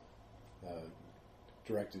sorrow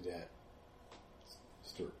directed at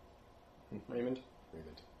Stewart. Raymond?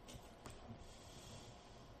 Raymond.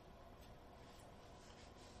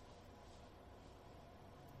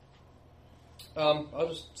 I'll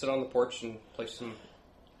just sit on the porch and play some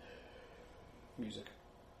music.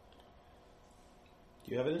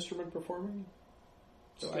 Do you have an instrument performing?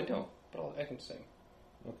 So I don't, but I can sing.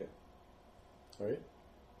 Okay. All right.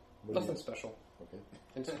 What do Nothing you- special. Okay.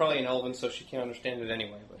 It's probably in Elven, so she can't understand it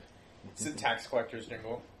anyway. But It's a tax collector's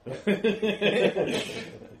jingle.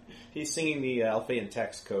 He's singing the Alphaean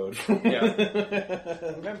tax code.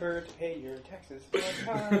 Yeah. Remember to pay your taxes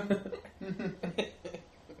on time. And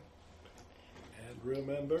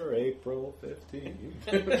remember April 15th.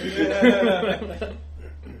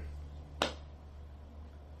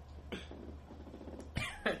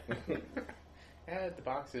 Add the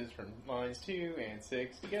boxes from lines 2 and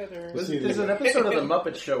 6 together. Let's see There's an episode of The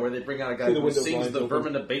Muppet Show where they bring out a guy See the who window sings blinds the open.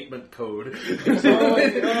 vermin abatement code. I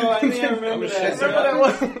think I remember that. Remember that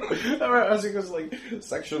one? All right, I was like,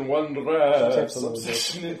 Section 1 draft, Taps on the window.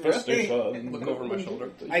 subsection infestation. Look over my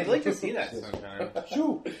shoulder. I'd like to see that sometime.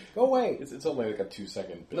 Shoo! Go away! It's only like a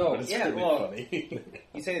 2-second bit, No, but it's yeah, really well- funny.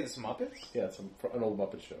 You say this Muppets? Yeah, it's an old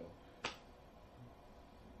Muppet show.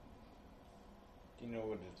 Do you know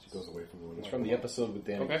what She it's? goes away from the window. It's from the episode with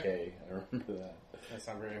Danny Okay. Kaye. I remember that. That's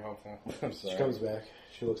not very helpful. I'm sorry. She comes back.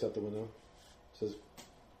 She looks out the window. Says,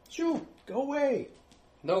 "Shoo! Go away!"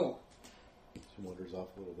 No. She wanders off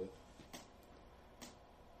a little bit.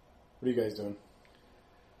 What are you guys doing?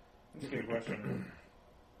 That's a good question.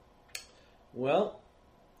 Well,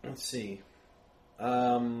 let's see.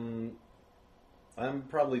 I'm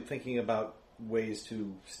probably thinking about ways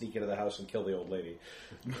to sneak into the house and kill the old lady.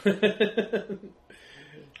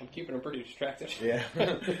 I'm keeping him pretty distracted. Yeah.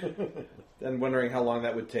 And wondering how long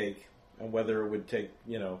that would take, and whether it would take,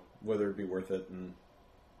 whether it'd be worth it, and,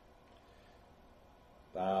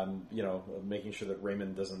 making sure that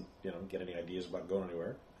Raymond doesn't, get any ideas about going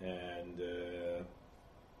anywhere. And,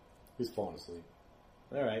 He's falling asleep.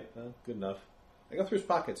 all right, well, good enough. I go through his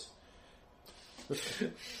pockets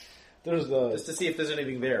There's just to see if there's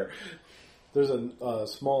anything there. there's a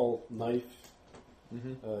small knife,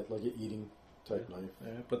 Mm-hmm. like an eating type knife,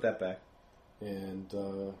 Put that back. and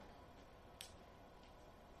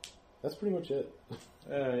that's pretty much it.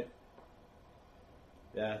 All right.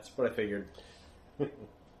 Yeah, that's what I figured.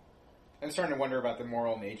 I'm starting to wonder about the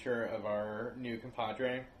moral nature of our new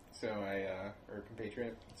compadre. So or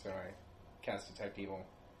compatriot. So I cast Detect Evil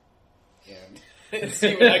and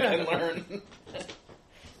see what I can learn.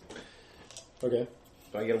 Okay.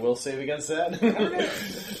 Do I get a will save against that?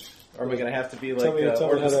 Or am I going to have to be like Tell me how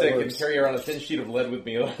Orton that Stick and works. carry around a thin sheet of lead with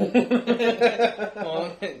me?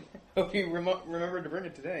 Well, hope you remember to bring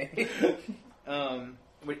it today.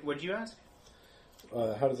 What'd you ask?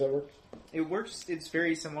 How does that work? It works. It's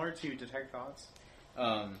very similar to Detect Thoughts.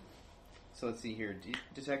 So let's see here.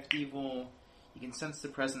 Detect Evil. You can sense the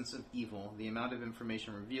presence of evil. The amount of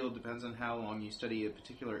information revealed depends on how long you study a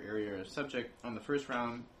particular area or subject. On the first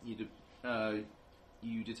round, you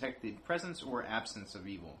detect the presence or absence of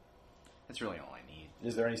evil. That's really all I need.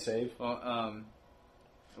 Is there any save? Well,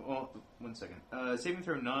 1 second. Saving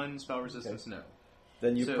throw none. Spell resistance no.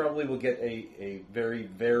 Then you So- probably will get a very,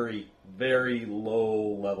 very, very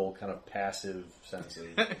low level kind of passive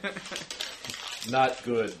senses. Not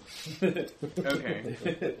good.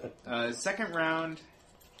 Okay. Second round.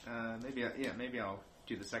 Maybe I'll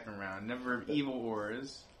do the second round. Number of evil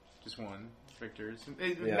auras, just one. Victors.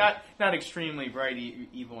 Yeah. Not extremely bright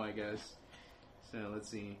evil, I guess. So let's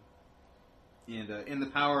see. And in the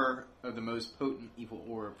power of the most potent evil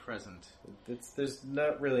aura present. There's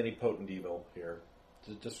not really any potent evil here.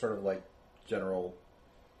 Just sort of like general.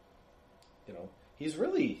 He's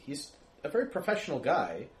a very professional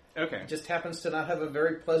guy. Okay. He just happens to not have a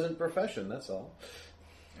very pleasant profession. That's all.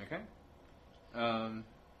 Okay.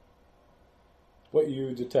 What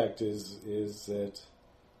you detect is that,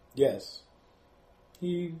 yes,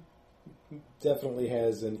 he definitely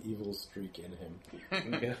has an evil streak in him.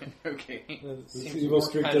 Yeah. Okay. This Seems evil more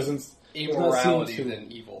streak kind of doesn't seem Immorality to-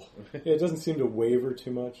 than evil. it doesn't seem to waver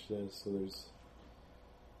too much. So there's,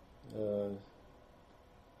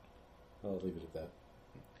 I'll leave it at that.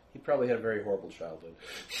 He probably had a very horrible childhood.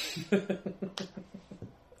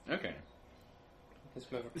 Okay.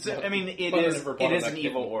 His mother- So, I mean, it mother is never bought him an that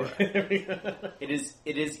evil kitten. aura.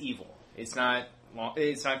 It is evil. It's not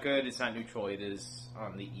good. It's not neutral. It is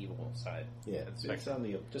on the evil side. Yeah. That's It's on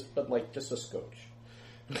the just a scotch.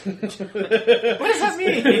 what does that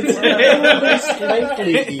mean?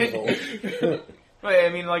 Slightly evil. Well, I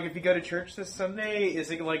mean, like, if you go to church this Sunday,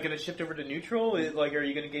 is it like going to shift over to neutral? Like, are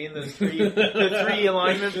you going to gain those the three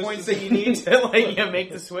alignment points that you need to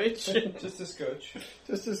make the switch? Just a scotch.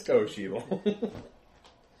 Just a scotch evil.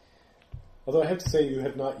 Although I have to say, you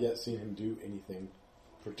have not yet seen him do anything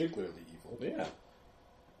particularly evil. Yeah.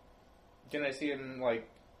 Can I see him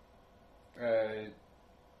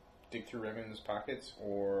dig through Raymond's pockets,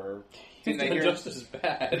 or He's didn't I done hear? just as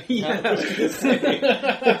bad.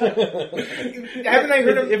 Haven't I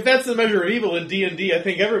heard him? If that's the measure of evil in D&D, I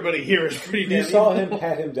think everybody here is pretty You damn saw evil. him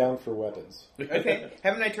pat him down for weapons. Okay,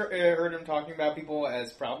 haven't I heard him talking about people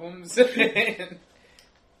as problems?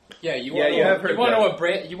 Yeah, you Yeah, want you to, have heard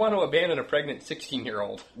you want to abandon a pregnant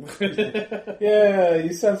 16-year-old. Yeah,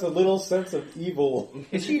 you sense a little sense of evil.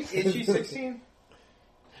 Is she 16?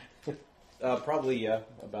 Probably, yeah,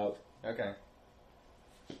 about. Okay.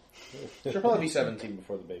 She'll probably be 17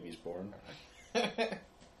 before the baby's born.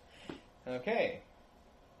 Okay.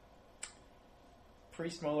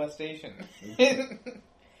 Priest molestation.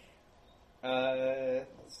 Let's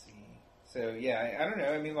see. So yeah, I don't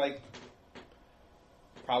know. I mean, like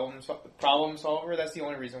problem solver. That's the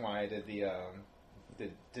only reason why I did the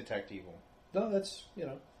detect evil. No, that's,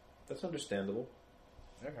 that's understandable.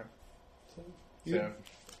 Okay. So, So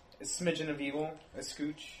a smidgen of evil, a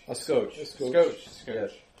scooch, A scotch. scotch.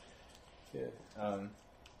 Yes. yeah. How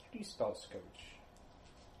do you spell scotch?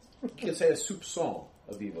 You could say a soupçon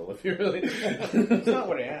of evil if you really. That's not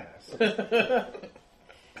what I asked.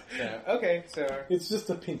 Okay, so It's just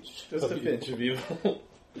a pinch. Just of a evil. pinch of evil.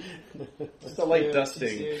 Just a light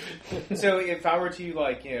dusting. so if I were to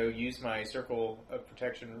use my circle of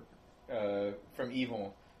protection from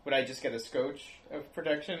evil, would I just get a scotch of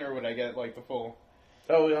protection, or would I get like the full?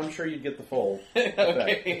 Oh, I'm sure you'd get the full.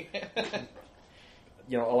 Okay.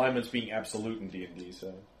 Alignments being absolute in D&D,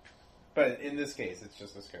 so. But in this case, it's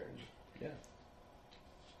just a scourge. Yeah.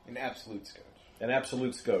 An absolute scourge. An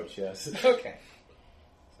absolute scotch, yes. Okay.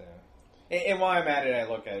 So, and while I'm at it, I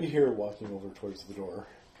look at You hear her walking over towards the door,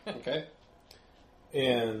 Okay.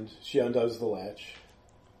 and she undoes the latch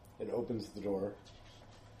and opens the door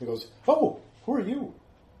and goes, "Oh, who are you?"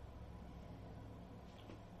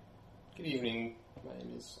 Good evening. My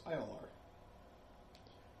name is Iolar.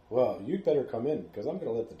 "Well, you'd better come in because I'm going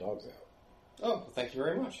to let the dogs out." Oh, well, thank you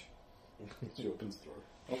very much. She opens the door.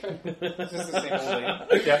 Okay. Is this the same old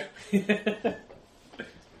lady? Yeah.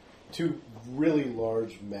 Two really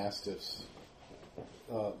large mastiffs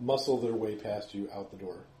muscle their way past you out the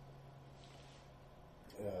door,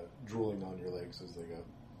 drooling on your legs as they go.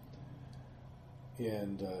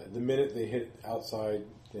 And the minute they hit outside,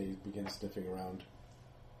 they begin sniffing around.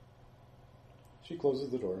 She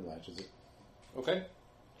closes the door and latches it. Okay.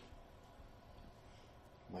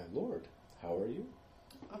 "My lord, how are you?"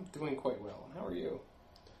 I'm doing quite well. How are you?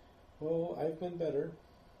 "Oh, I've been better.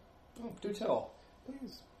 Oh, do tell.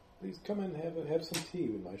 Please come and have some tea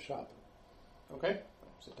in my shop." Okay.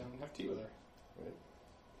 I'll sit down and have tea with her. Right.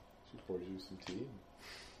 She pours you some tea.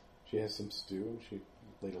 She has some stew and she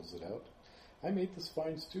ladles it out. "I made this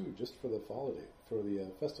fine stew just for the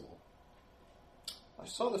festival." I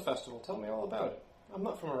saw the festival. Tell me all about it. I'm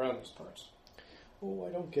not from around these parts. "Oh,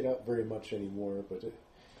 I don't get out very much anymore, but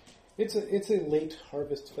it's a late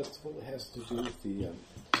harvest festival. It has to do with the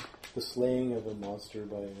slaying of a monster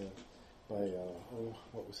by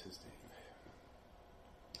what was his name?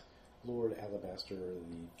 Lord Alabaster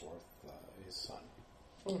the Fourth, his son."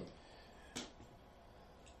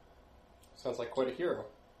 Sounds like quite a hero.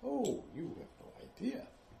 "Oh, you have no idea."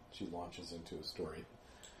 She launches into a story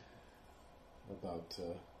about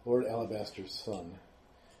Lord Alabaster's son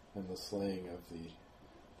and the slaying of the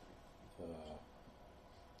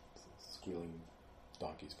squealing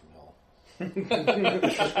donkeys from hell.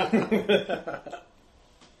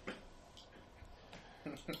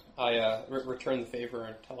 I return the favor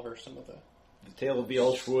and tell her some of the The Tale of the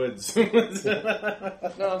Ulch Woods. some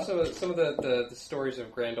of the stories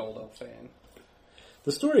of Grand Old Elfan.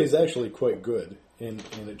 The story is actually quite good, and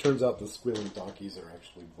it turns out the squealing donkeys are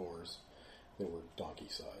actually boars that were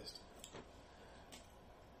donkey-sized.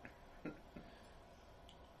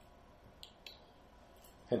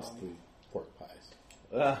 Hence the pork pies.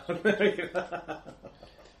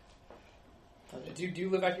 Do you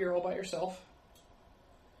live out here all by yourself?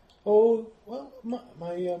 Oh, well, my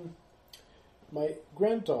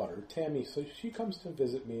granddaughter, Tammy, so she comes to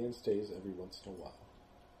visit me and stays every once in a while.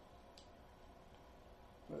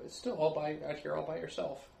 It's still out here all by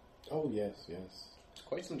yourself. Oh, yes. It's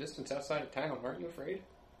quite some distance outside of town. Aren't you afraid?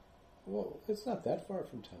 Well, it's not that far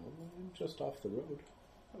from town. I'm just off the road.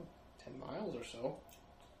 10 miles or so.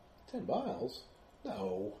 10 miles?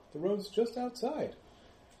 No, the road's just outside.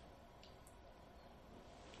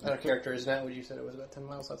 Out of character, isn't that what you said? It was about 10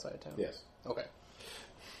 miles outside of town? Yes. Okay.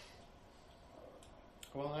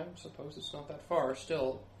 Well, I suppose it's not that far.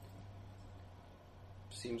 Still,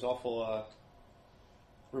 seems awful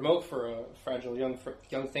remote for a fragile young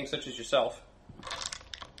thing such as yourself.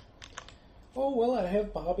 Oh, well, I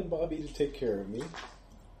have Bob and Bobby to take care of me.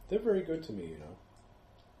 They're very good to me, you know.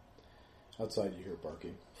 Outside you hear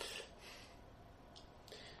barking.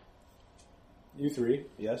 You three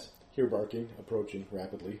Yes. hear barking, approaching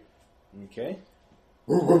rapidly. Okay.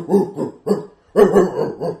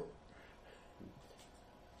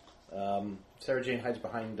 Sarah Jane hides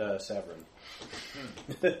behind Savrin.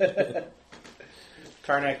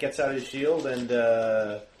 Karnak gets out his shield and,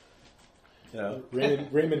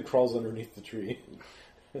 Raymond crawls underneath the tree.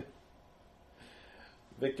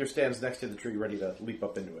 Victor stands next to the tree ready to leap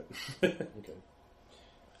up into it. Okay.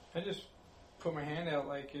 I just put my hand out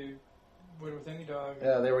like you would with any dog.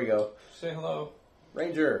 Yeah, there we go. Say hello.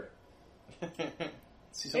 Ranger.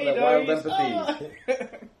 See some Hey, of that wild doggies.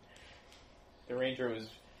 empathy. The ranger was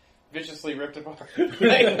viciously ripped apart by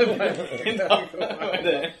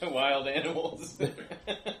the wild animals. I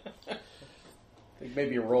think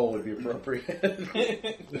maybe a roll would be appropriate.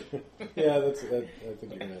 Yeah, I think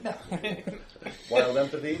you're gonna. Wild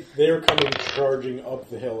empathy. They are coming charging up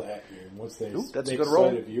the hill at you, and once they That's a make good roll.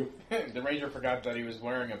 sight of you, The ranger forgot that he was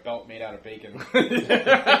wearing a belt made out of bacon.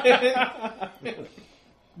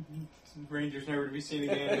 Ranger's never to be seen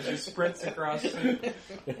again. It just sprints across.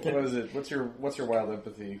 What is it? What's your wild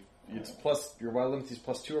empathy? It's plus your wild empathy is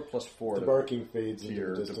 +2 or +4 the barking fades to into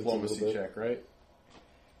your the distance a diplomacy little bit. check, right?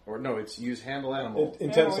 Or no, it's use handle animal. It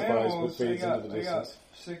intensifies, Animals, but fades I into the got distance.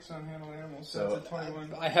 6 on handle animals, So, so that's a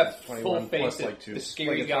 21. I have 21 full faith plus, that like, 2. the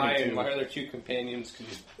scary Like a guy 22. and my other 2 companions can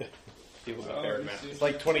deal with Oh, bear let's man. see. It's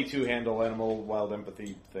like 22 handle animal wild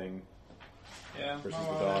empathy thing. Yeah, versus my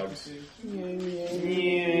the wild dogs. empathy.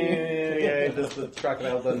 Yeah, it does the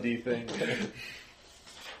Crocodile Dundee thing.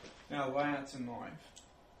 Now Lance in life.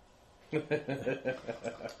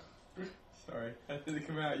 Sorry, that didn't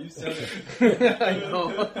come out. You said it. I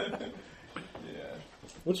know. Yeah.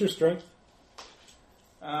 What's your strength?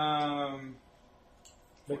 14.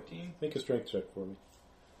 Make a strength check for me.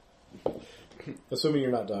 Assuming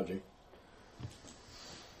you're not dodging.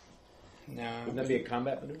 No. Wouldn't that be a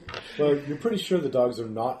combat maneuver? Well, you're pretty sure the dogs are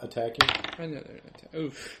not attacking. I know they're not.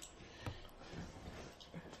 Oof.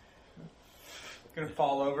 Gonna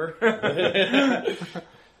fall over.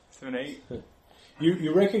 7, 8.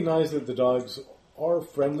 You recognize that the dogs are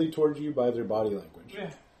friendly towards you by their body language.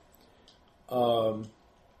 Yeah.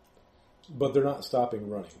 But they're not stopping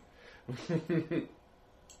running.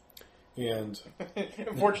 And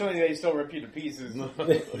Unfortunately, they still rip you to pieces,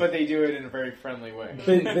 but they do it in a very friendly way.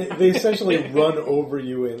 they essentially run over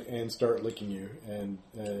you and start licking you and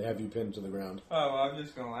have you pinned to the ground. Oh, well, I'm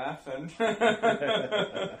just gonna laugh then.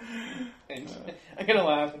 And I'm gonna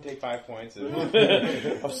laugh and take 5 points of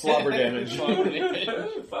Of slobber damage. Slobber damage.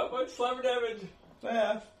 5 points slobber damage.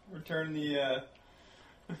 Laugh. Return the.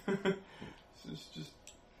 Just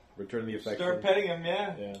Return the affection. start petting him.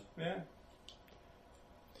 Yeah. Yeah.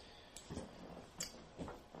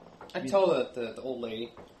 I tell the old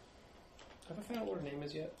lady. Have I found out what her name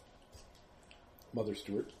is yet? Mother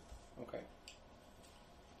Stewart. Okay.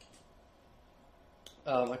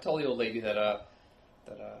 I tell the old lady that I'm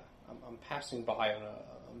passing by on a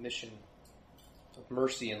mission of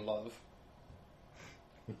mercy and love.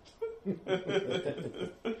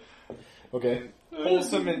 Okay.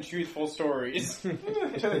 Wholesome and truthful stories.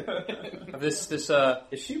 This Is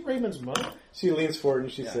she Raymond's mother? She leans forward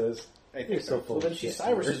and she Yeah. says, I "You're think so so. full Well, then of she's shit."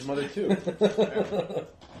 Cyrus's mother too.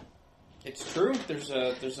 It's true. There's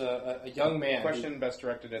a young man Question best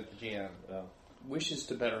directed at the GM. who wishes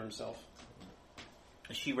to better himself.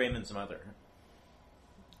 Is she Raymond's mother?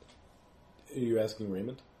 Are you asking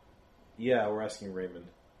Raymond? Yeah, we're asking Raymond.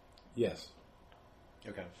 Yes.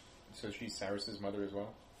 Okay. So she's Cyrus's mother as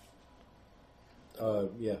well?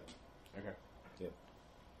 Yeah. Okay.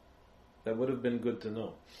 That would have been good to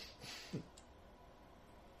know.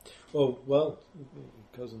 Oh, well,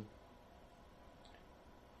 cousin.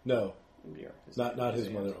 No, Yeah, not his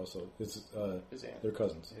aunt. mother also. It's His aunt. they're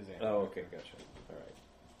cousins. His aunt. Oh, okay, gotcha. All right.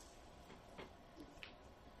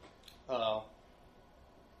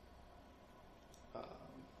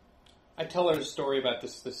 I tell her a story about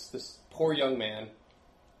this poor young man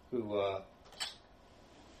who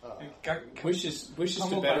wishes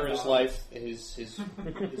to better his life. His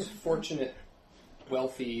fortunate,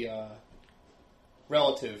 wealthy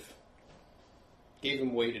relative gave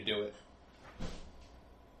him a way to do it.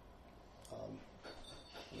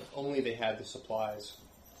 If only they had the supplies.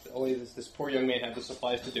 If only this poor young man had the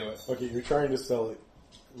supplies to do it. Okay, you're trying to sell it.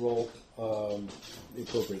 Roll the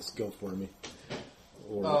appropriate skill for me,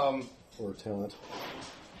 or talent.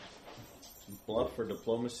 Bluff or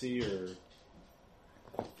diplomacy or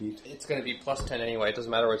Feet. It's going to be plus 10 anyway. It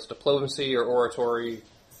doesn't matter whether it's diplomacy or oratory. If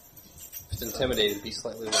it's intimidated, it'd be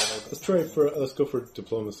slightly lower. Let's go for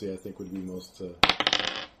diplomacy. I think would be most.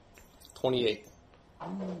 28.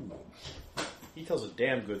 he tells a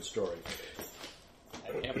damn good story. I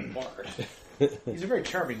am bard. He's a very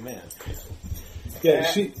charming man. Yeah,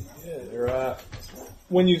 she. They're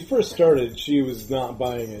when you first started, she was not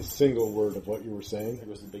buying a single word of what you were saying. It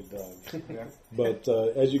was the big dog. Yeah. But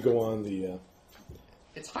as you go on, the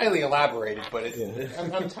It's highly elaborated, but Yeah.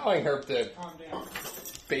 I'm telling her the Calm down.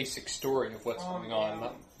 basic story of what's going on. I'm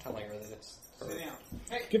not telling her that it's her Sit down.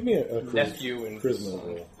 Hey, give me a nephew and charisma son.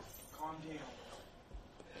 roll. calm down.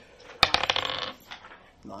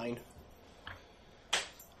 9.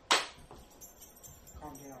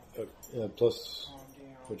 Calm down. Plus, Calm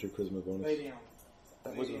down. what's your charisma bonus? Lay down.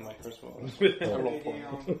 That wasn't my first one. I Lay rolled 4.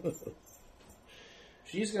 down.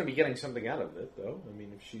 She's going to be getting something out of it, though. I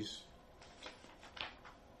mean, if she's...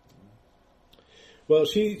 Well,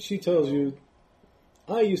 she tells you,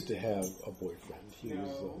 I used to have a boyfriend. He was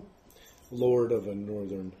No. lord of a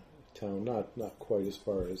northern town, not quite as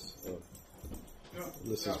far as No.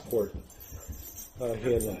 Lys's Port. He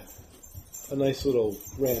had a nice little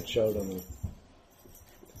ranch out on the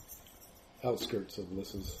outskirts of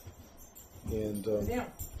Lys's. And Lay down.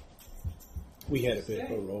 we had a bit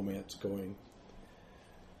of a romance going.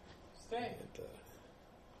 Stay. And,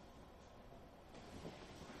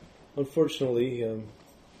 unfortunately,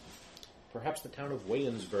 Perhaps the town of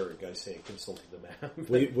Waynesburg, I say, consulting the map.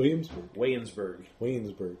 Williamsburg. Waynesburg.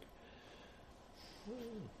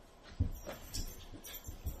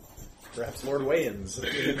 Perhaps Lord Wayans.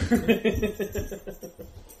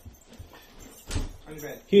 On your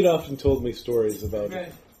bed. He'd often told me stories On your about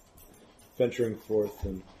bed. venturing forth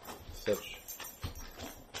and such.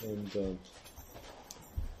 And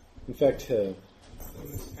in fact, This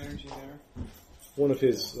energy there. one of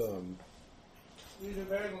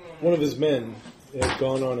his men had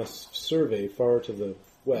gone on a survey far to the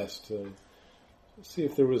west to see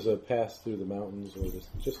if there was a pass through the mountains, or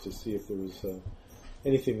just to see if there was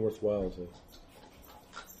anything worthwhile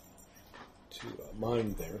to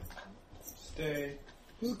mine there. Stay.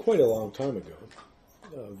 This is quite a long time ago.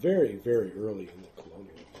 Very, very early in the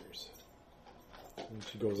colonial years. And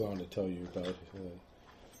she goes on to tell you about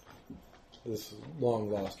this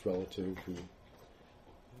long-lost relative who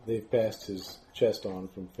they've passed his chest on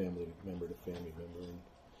from family member to family member. And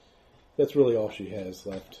that's really all she has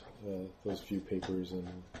left, those few papers and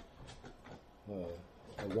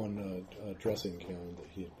one dressing gown that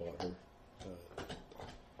he had bought her.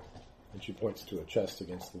 And she points to a chest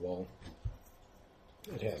against the wall.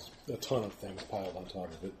 It has a ton of things piled on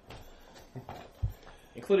top of it.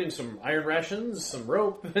 Including some iron rations, some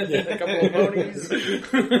rope, a couple of ponies.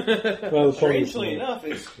 Well, the Strangely ponies- enough,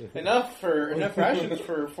 it's enough rations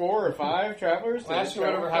for 4 or 5 travelers. Well, ask her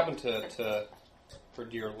whatever happened to for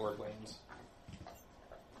dear Lord Wayne's.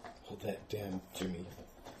 Oh, that damn Jimmy.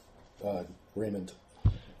 Raymond.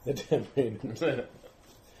 That damn Raymond.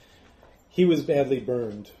 He was badly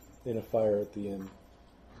burned in a fire at the inn.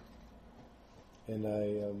 And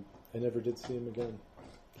I never did see him again.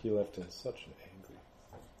 He left in such an angry...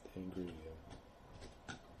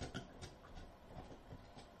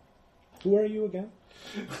 Who are you again?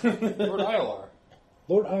 Lord Ilar.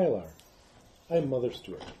 Lord Ilar. I am Mother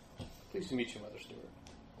Stewart. Pleased to meet you, Mother Stewart.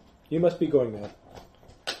 You must be going now.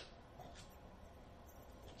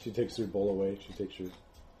 She takes her bowl away. She takes her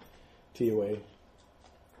tea away.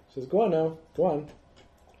 She says, go on now. Go on.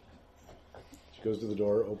 She goes to the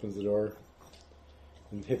door, opens the door,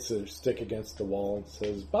 and hits her stick against the wall and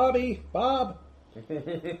says, Bobby! Bob!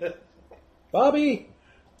 Bobby!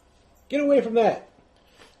 Get away from that!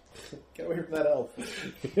 Get away from that elf.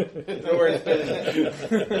 Nowhere it's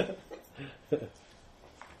been.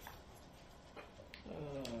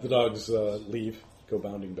 The dogs leave, go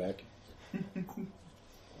bounding back. Where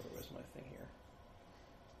was my thing here?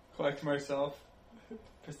 Collect myself.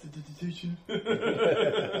 Prestidigitation.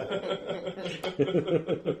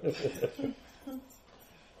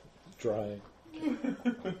 Dry.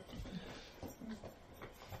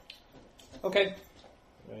 Okay.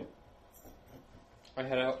 Right. I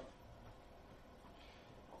head out.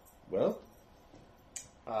 Well,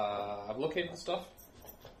 I've located the stuff.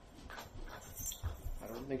 I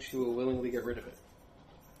don't think she will willingly get rid of it.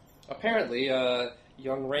 Apparently,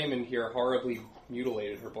 young Raymond here horribly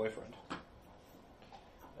mutilated her boyfriend.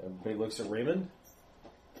 everybody looks at Raymond.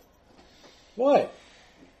 What?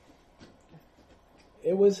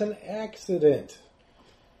 It was an accident.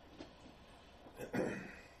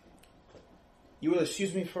 You will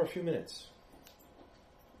excuse me for a few minutes.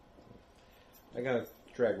 I gotta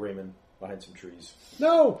drag Raymond behind some trees.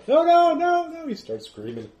 No! No, no, no, no! He starts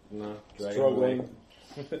screaming. No, drag Struggling. him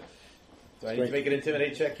away. Do I need to make an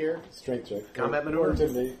intimidate check here? Strength check. Combat Or maneuver?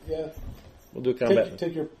 intimidate, yeah. We'll do combat.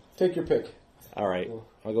 Take your pick. All right,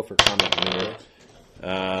 I'll go for combat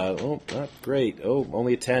maneuver. Not great. Oh,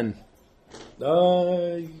 only a 10. He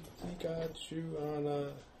got you on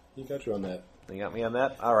that. You got me on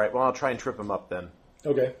that? All right, well, I'll try and trip him up then.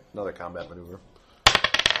 Okay. Another combat maneuver.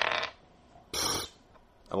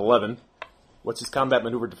 An 11. What's his combat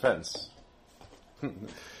maneuver defense?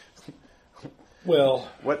 Well,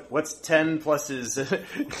 What's 10 plus his...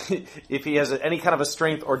 if he has any kind of a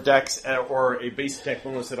strength or dex or a base attack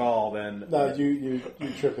bonus at all, then... no, you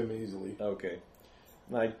trip him easily. Okay.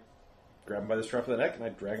 And I grab him by the scruff of the neck and I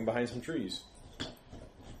drag him behind some trees.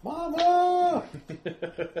 Mama!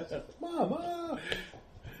 Mama!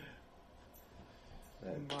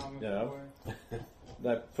 You know,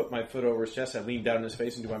 I put my foot over his chest, I lean down in his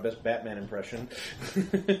face and do my best Batman impression.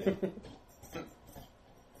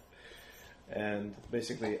 And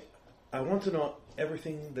basically, I want to know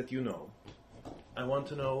everything that you know. I want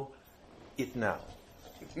to know it now.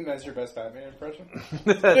 That's your best Batman impression?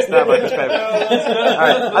 That's not my best Batman.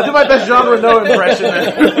 Alright, I'll do my best genre no impression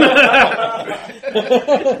then.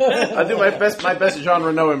 I'll do my best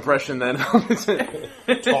genre no impression then.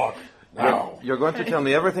 Talk now. You're going to tell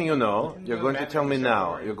me everything you know. You're going to tell me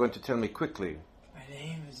now. You're going to tell me quickly. My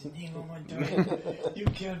name is Inigo Montoya. You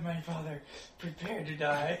killed my father. Prepare to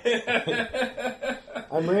die.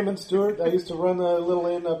 I'm Raymond Stewart. I used to run a little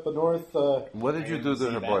inn up north. What did you do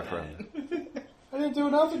to her boyfriend? I didn't do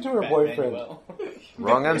nothing to her boyfriend.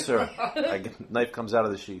 Wrong answer. Knife comes out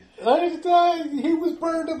of the sheath. He was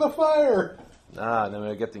burned in the fire. Ah, now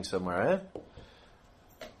we're getting somewhere,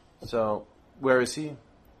 eh? So, where is he?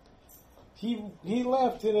 He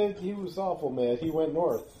left and he was awful mad. He went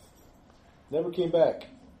north. Never came back.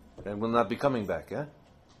 And will not be coming back, eh?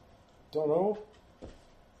 Don't know.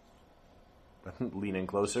 Lean in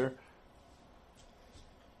closer.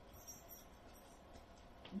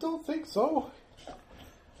 Don't think so.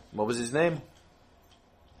 What was his name?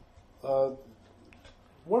 One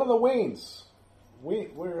of the Waynes. We're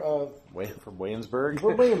From Waynesburg?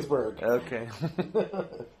 we're Waynesburg. Okay.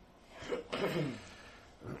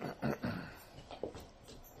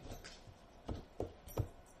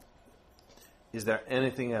 Is there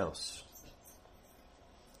anything else?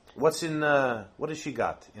 What has she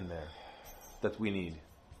got in there that we need?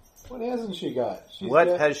 What hasn't she got? What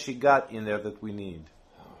has she got in there that we need?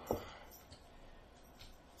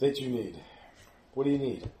 That you need. What do you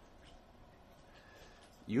need?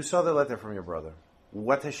 You saw the letter from your brother.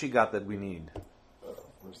 What has she got that we need?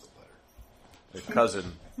 Where's the letter? The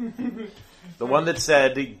cousin. The one that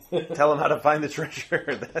said, tell him how to find the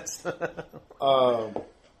treasure. That's...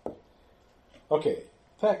 Okay.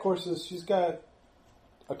 Pack horses. She's got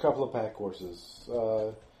a couple of pack horses.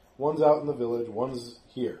 One's out in the village. One's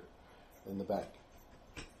here in the back.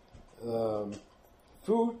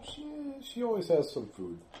 Food. She always has some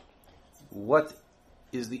food. What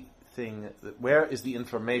is the thing... Where is the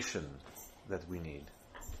information that we need?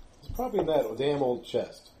 It's probably in that damn old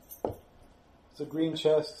chest. It's a green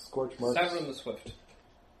chest, scorch marks. Severin the Swift.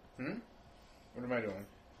 What am I doing?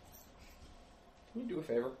 Can you do a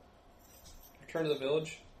favor? Return to the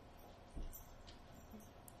village.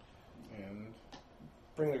 And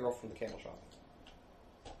Bring the girl from the candle shop.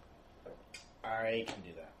 I can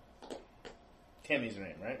do that. Tammy's her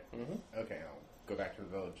name, right? Mm-hmm. Okay, I'll go back to the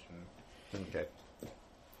village. Okay.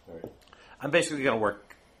 All right. I'm basically going to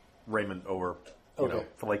work Raymond over, Okay.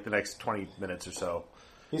 for like the next 20 minutes or so.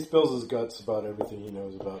 He spills his guts about everything he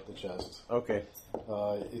knows about the chest. Okay.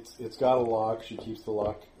 It's got a lock. She keeps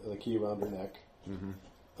the key around her neck.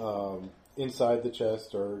 Mm-hmm. Inside the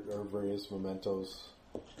chest are various mementos,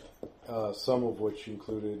 some of which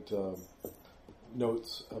included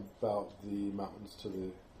notes about the mountains to the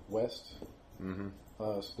west. Mm-hmm.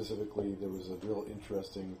 Specifically, there was a real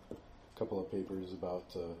interesting couple of papers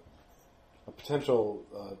about a potential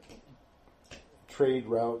trade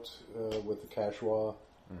route with the Kashwa.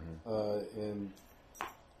 Mm-hmm. And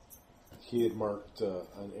he had marked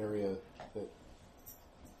an area that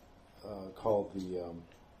called the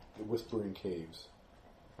Whispering Caves.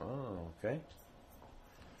 Oh, okay.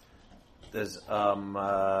 Is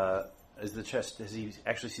the chest? Does he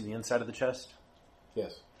actually see the inside of the chest?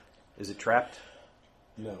 Yes. Is it trapped?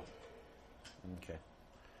 No. Okay.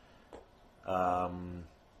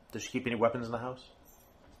 Does she keep any weapons in the house?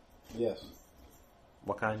 Yes.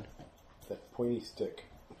 What kind? That pointy stick.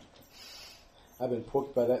 I've been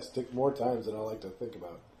poked by that stick more times than I like to think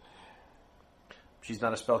about. She's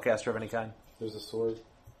not a spellcaster of any kind? There's a sword.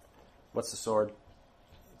 What's the sword?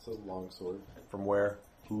 It's a long sword. From where?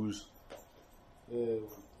 Whose? It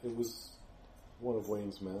was one of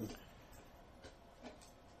Wayne's men.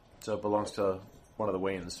 So it belongs to one of the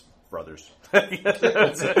Wayans brothers. No, it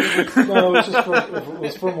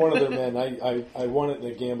was from one of their men. I won it in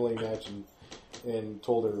a gambling match and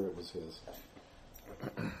told her it was his.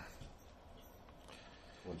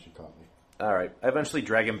 When she caught me. All right. I eventually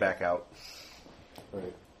drag him back out.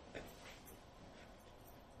 Right.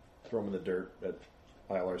 Throw him in the dirt at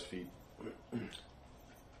Ilar's feet.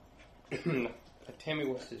 Tammy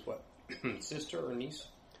was his what? Sister or niece?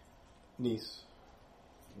 Niece.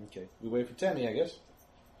 Okay. We wait for Tammy, I guess.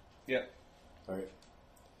 Yeah. All right.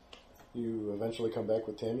 You eventually come back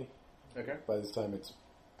with Tammy. Okay. By this time, it's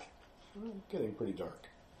getting pretty dark.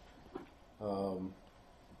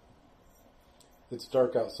 It's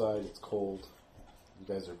dark outside. It's cold.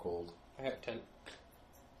 You guys are cold. I have a tent.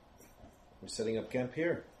 We're setting up camp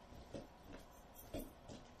here.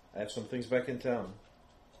 I have some things back in town.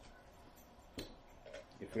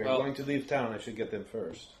 If we are going to leave town, I should get them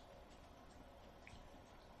first.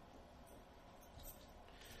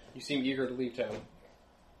 You seem eager to leave town.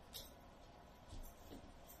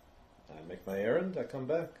 I make my errand, I come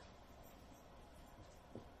back.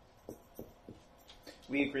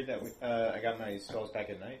 We agreed that I got my spells back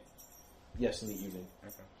at night. Yes, in the evening.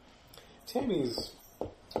 Okay. Tammy's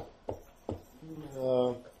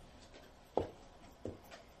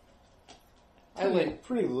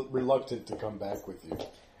pretty reluctant to come back with you.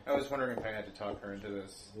 I was wondering if I had to talk her into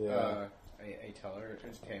this. Yeah. I tell her,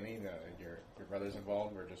 Tammy, your brother's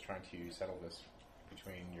involved. We're just trying to settle this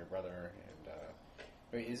between your brother and.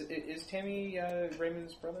 Wait, is Tammy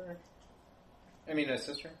Raymond's brother? I mean, a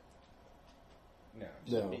sister? No,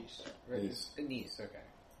 just No. a niece. Niece. A niece. Okay.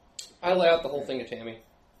 I lay out the whole thing to Tammy.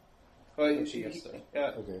 Well, When she gets there.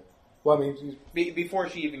 Okay. Well, I mean, Before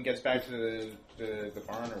she even gets back to the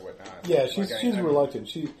barn or whatnot. yeah, she's I'm- reluctant.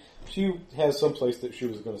 She has some place that she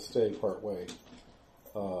was going to stay part way.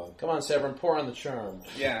 Come on, Severin, pour on the charm.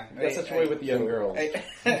 Yeah. That's such a way with the young girls.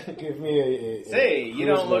 Give me a Say, you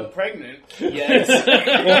don't charisma. look pregnant. Yes.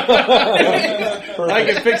 Perfect. I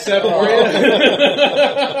can fix that for you.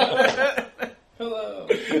 Hello.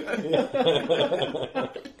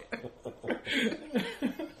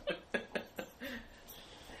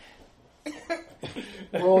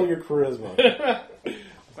 Roll your charisma.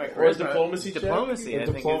 My Or a diplomacy check? Diplomacy, I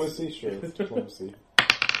think Diplomacy, sure. Diplomacy.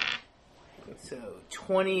 So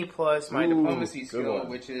 20 plus my Ooh, diplomacy good skill, one.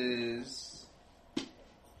 which is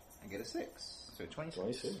I get a 6. So 26.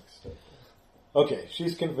 26. Okay,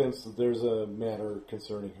 she's convinced that there's a matter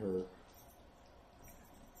concerning her.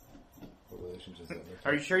 What relationship is that?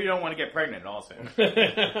 Are you sure you don't want to get pregnant also?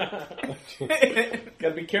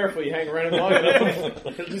 Gotta be careful, you hang around long enough.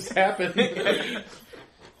 It'll just happen.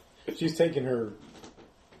 She's taking her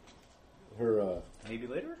Maybe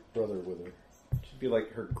later? brother with her. Should be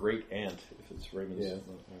like her great aunt if it's Raymond's. Yeah.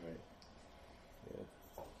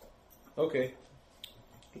 Alright.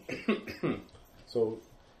 Okay. So,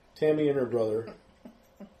 Tammy and her brother,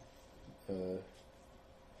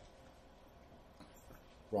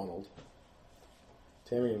 Ronald.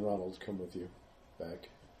 Tammy and Ronald come with you back.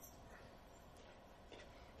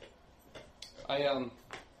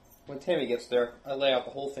 When Tammy gets there, I lay out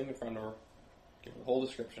the whole thing in front of her, give her the whole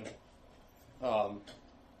description. Ronald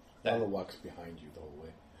walks behind you the whole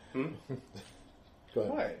way. Go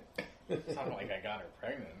ahead. What? Sounded like I got her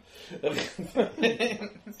pregnant.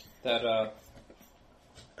 That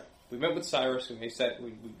we met with Cyrus, and we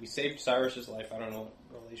saved Cyrus's life. I don't know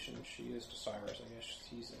what relation she is to Cyrus. I guess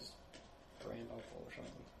he's his granduncle or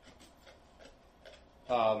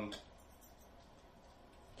something.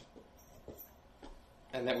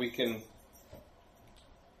 And that we can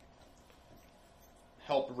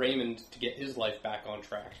help Raymond to get his life back on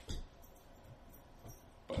track.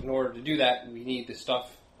 But in order to do that, we need the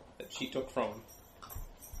stuff that she took from him.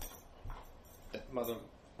 That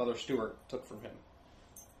Mother Stewart took from him.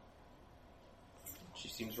 She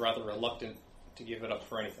seems rather reluctant to give it up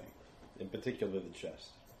for anything. In particular, the chest.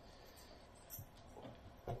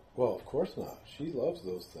 Well, of course not. She loves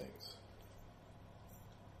those things.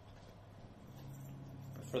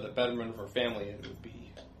 But for the betterment of her family, it would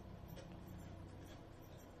be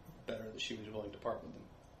better that she was willing to part with them.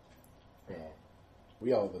 Well,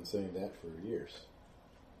 we all have been saying that for years.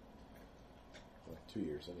 Well, 2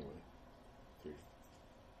 years anyway. 3.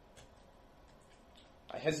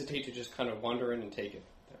 I hesitate to just kind of wander in and take it.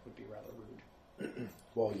 That would be rather rude.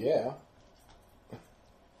 Well, yeah.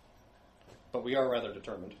 But we are rather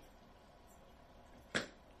determined.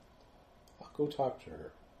 I'll go talk to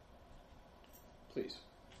her. Please.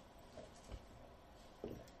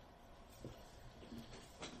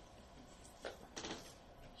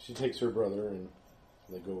 She takes her brother and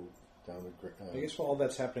they go down the... I guess while all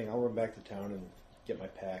that's happening, I'll run back to town and get my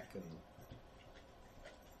pack and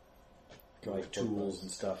my tools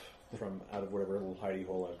and stuff from out of whatever little hidey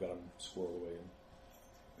hole I've got them squirreled away in.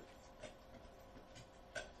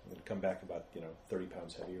 I'm going to come back about, 30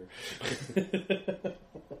 pounds heavier.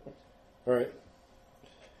 All right.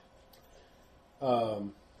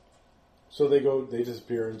 So they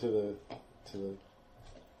disappear into the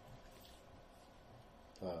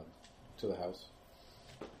house.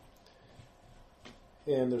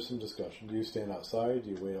 And there's some discussion. Do you stand outside? Do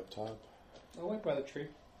you wait up top? I'll wait by the tree.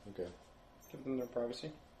 Okay. Give them their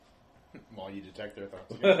privacy. While you detect their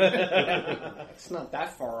thoughts. It's not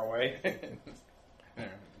that far away.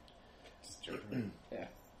 Just joking. Yeah.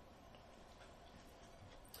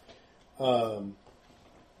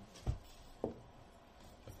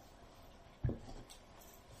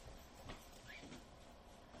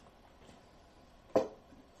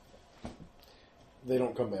 They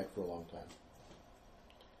don't come back for a long time.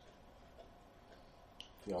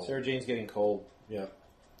 Y'all- Sarah Jane's getting cold. Yeah.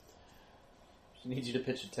 She needs you to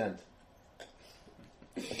pitch a tent.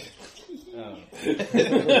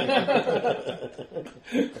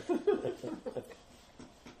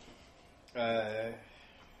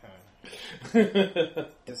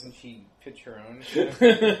 Doesn't she pitch her own?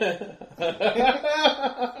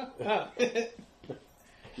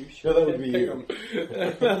 You No, that would did be pick you.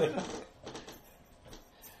 'em.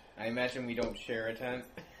 I imagine we don't share a tent.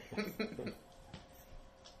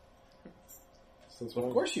 Since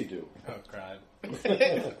Of course you do. Oh, crap.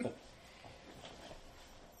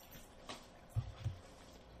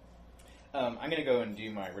 I'm going to go and do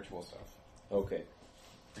my ritual stuff. Okay.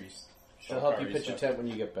 Priest. She'll help you Shulkari pitch a stuff. tent when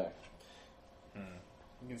you get back.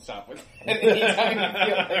 You can stop with that anytime you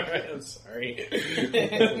feel like it. I'm sorry.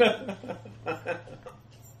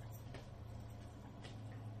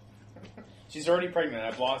 She's already pregnant.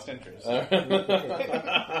 I've lost interest. So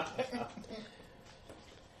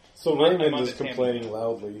I'm on Raymond the is Tammy. complaining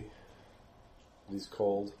loudly. He's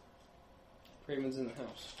cold. Raymond's in the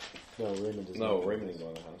house. No, Raymond doesn't. No, Raymond didn't go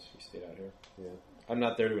in the house. He stayed out here. Yeah. I'm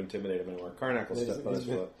not there to intimidate him anymore. Karnak will step on his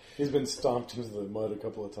foot. He's been stomped into the mud a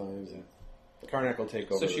couple of times. Yeah. Karnak will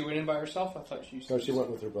take over. So she went in by herself? I thought she used to. No, she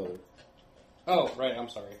went with her brother. Oh, right. I'm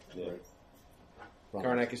sorry. Yeah. Right. Wrong.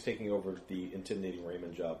 Karnak is taking over the intimidating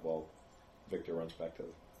Raymond job while Victor runs back to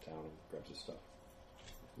town and grabs his stuff.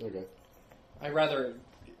 Okay. I rather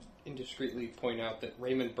indiscreetly point out that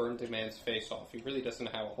Raymond burned the man's face off. He really doesn't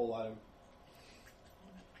have a whole lot of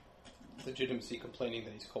legitimacy complaining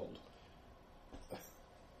that he's cold.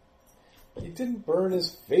 He didn't burn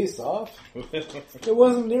his face off. It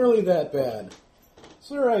wasn't nearly that bad.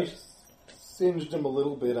 Sir, I singed him a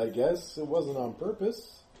little bit, I guess. It wasn't on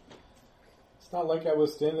purpose. It's not like I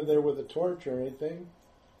was standing there with a torch or anything.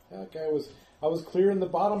 Heck, I was clearing the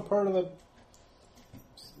bottom part of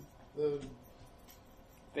the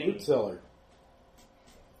root cellar.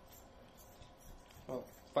 Well,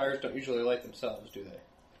 fires don't usually light themselves, do they?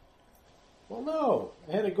 Well, no.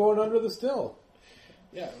 I had it going under the still.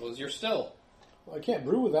 Yeah, it was your still. Well, I can't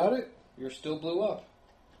brew without it. Your still blew up.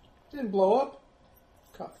 It didn't blow up.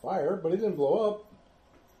 Caught fire, but it didn't blow up.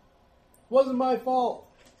 Wasn't my fault.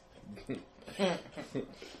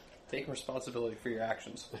 Take responsibility for your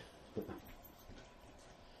actions.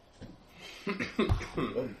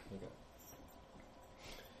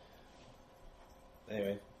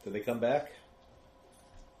 Anyway, do they come back?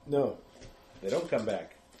 No. They don't come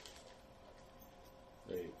back.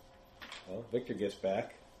 Great. Well, Victor gets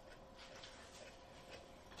back.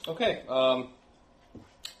 Okay,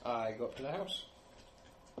 I go up to the house.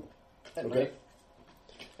 At Okay. night.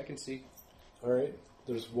 I can see. All right.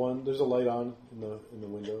 There's a light on in the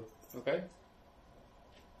window. Okay.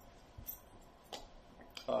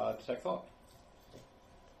 Detect thought.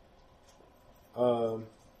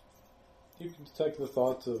 You can detect the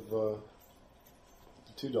thoughts of the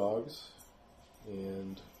two dogs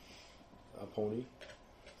and a pony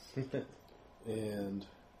and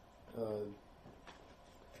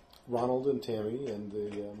Ronald and Tammy and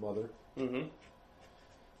the mother. Mm-hmm.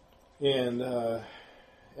 And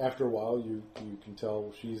after a while, you can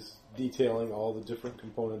tell she's detailing all the different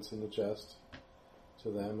components in the chest to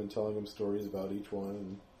them and telling them stories about each one.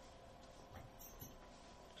 And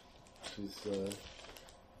she's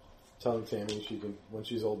telling Tammy she can, when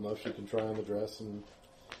she's old enough, she can try on the dress and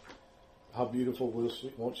how beautiful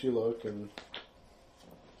won't she look. And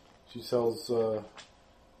she tells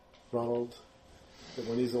Ronald that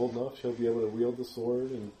when he's old enough, he'll be able to wield the sword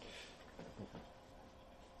and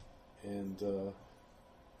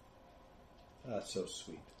That's so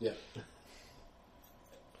sweet. yeah.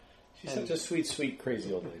 She's such a sweet, sweet,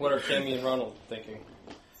 crazy old lady. What are Tammy and Ronald thinking?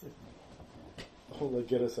 Oh, like,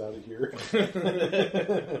 get us out of here.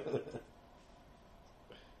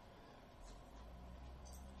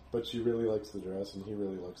 But she really likes the dress, and he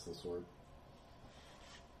really likes the sword.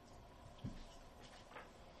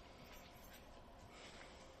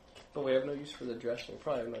 Oh, we have no use for the dress. We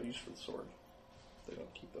probably have no use for the sword. They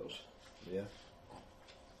don't keep those. Yeah.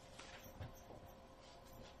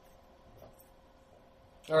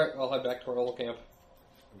 All right, I'll head back to our little camp.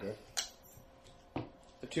 Okay.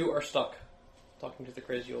 The two are stuck, talking to the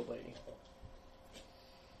crazy old lady.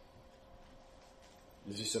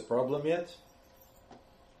 Is this a problem yet?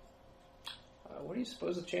 What do you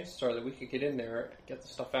suppose the chances are that we could get in there and get the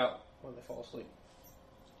stuff out when they fall asleep?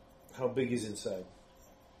 How big is inside?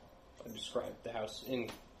 I described the house in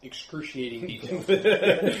excruciating detail.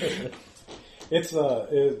 It's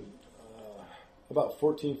about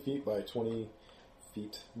 14 feet by 20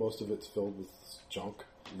 feet. Most of it's filled with junk.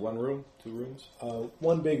 One room? 2 rooms?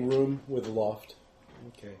 One big room with a loft.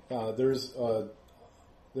 Okay. There is a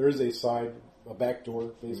back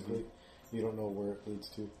door, basically. Mm-hmm. You don't know where it leads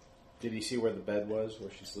to. Did he see where the bed was, where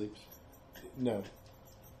she sleeps? No.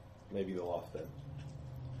 Maybe the loft then.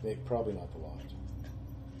 Probably not the loft.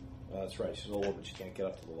 That's right. She's an old woman. She can't get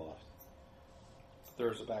up to the loft.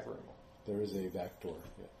 There's a back room. There is a back door,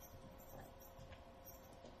 yeah.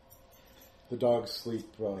 The dogs sleep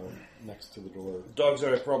next to the door. Dogs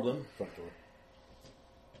are a problem. Front door.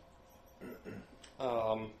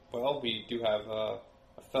 Well, we do have a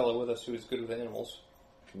fellow with us who is good with animals.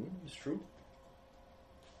 It's true.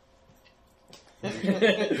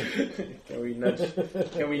 Can we nudge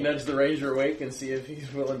the ranger awake and see if he's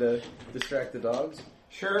willing to distract the dogs?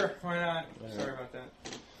 Sure, why not? Sorry about that.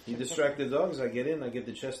 You distract the dogs, I get in, I get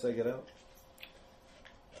the chest, I get out.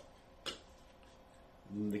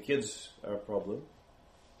 And the kids are a problem.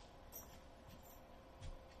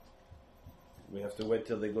 We have to wait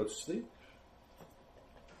till they go to sleep.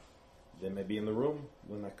 They may be in the room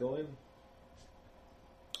when I go in.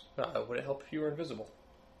 Would it help if you were invisible?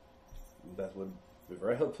 That would be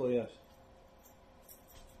very helpful, yes.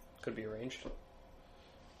 Could be arranged.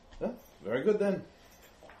 Huh? Very good then.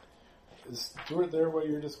 Is Stewart there while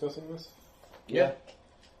you're discussing this? Yeah.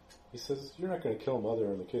 He says, you're not going to kill Mother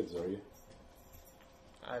and the kids, are you?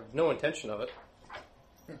 I have no intention of it.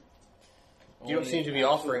 You don't seem to be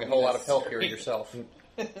offering a whole lot of help here yourself.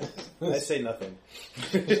 I say nothing.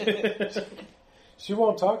 She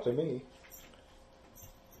won't talk to me.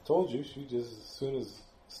 Told you, she just as soon as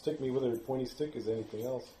stick me with her pointy stick as anything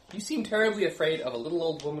else. You seem terribly afraid of a little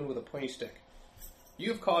old woman with a pointy stick.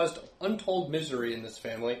 You have caused untold misery in this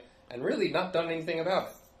family and really not done anything about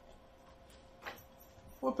it.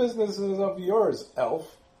 What business is of yours,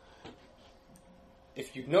 elf?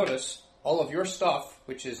 If you notice, all of your stuff,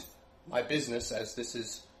 which is my business as this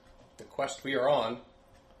is the quest we are on,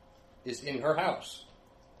 is in her house.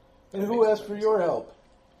 And who asked for your help?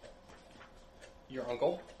 Your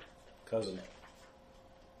uncle. Cousin.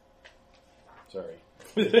 Sorry.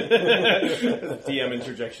 DM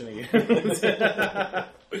interjection again.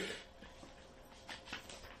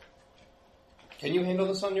 Can you handle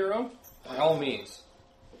this on your own? By all means.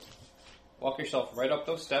 Walk yourself right up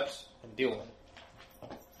those steps and deal with it.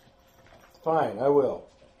 Fine, I will.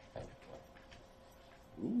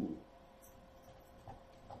 Ooh.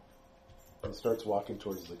 And starts walking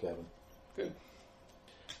towards the cabin. Good.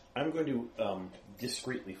 I'm going to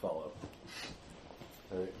discreetly follow.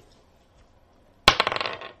 All right.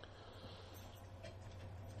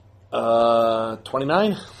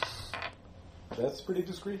 29. That's pretty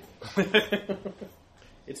discreet.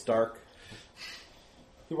 It's dark.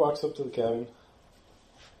 He walks up to the cabin.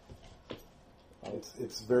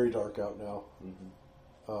 It's very dark out now.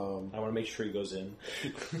 Mm-hmm. I want to make sure he goes in.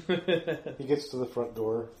 He gets to the front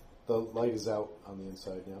door. The light is out on the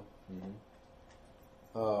inside now.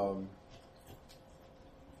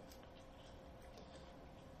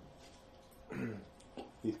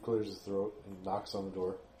 He clears his throat and knocks on the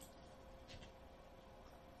door.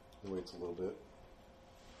 He waits a little bit.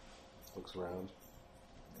 Looks around.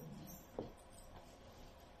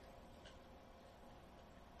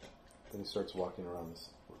 Then he starts walking around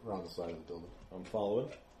the side of the building. I'm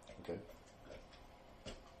following. Okay.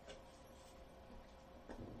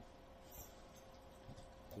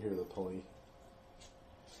 You hear the pony.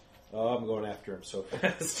 Oh, I'm going after him so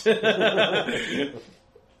fast.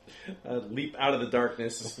 Leap out of the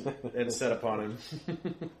darkness and set upon him.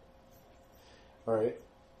 All right.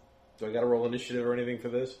 Do I got to roll initiative or anything for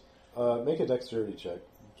this? Make a dexterity check.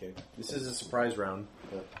 Okay. This is a surprise round.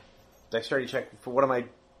 Yeah. Dexterity check. For what am I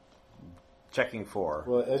checking for?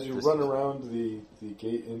 Well, as you run around the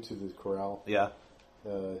gate into the corral, Yeah.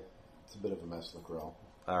 it's a bit of a mess in the corral.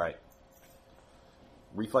 All right.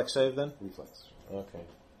 Reflex save then? Reflex. Okay.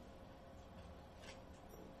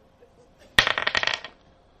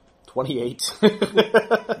 28.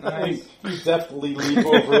 Nice. You definitely leap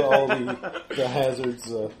over all the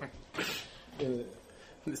hazards.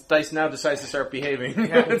 This dice now decides to start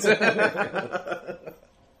behaving. As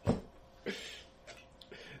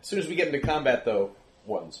soon as we get into combat, though,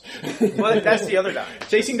 ones. Well, that's the other die.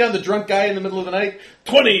 Chasing down the drunk guy in the middle of the night,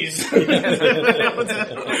 20s!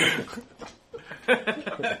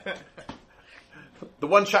 The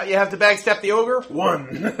one shot you have to backstab the ogre,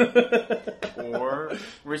 1. Or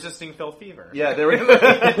resisting Phil Fever. Yeah, there we go.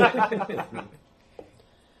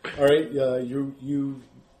 All right, you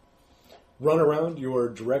run around. You are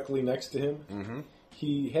directly next to him. Mm-hmm.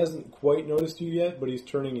 He hasn't quite noticed you yet, but he's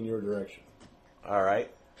turning in your direction. All right.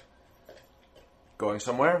 Going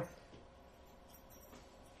somewhere?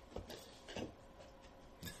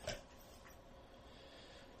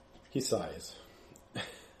 He sighs.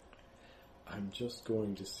 I'm just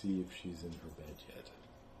going to see if she's in her bed yet.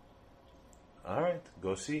 All right,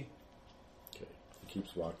 go see. Okay. He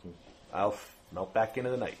keeps walking. I'll melt back into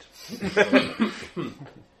the night.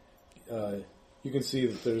 You can see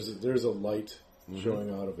that there's a light showing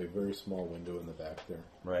out of a very small window in the back there.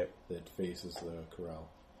 Right. That faces the corral.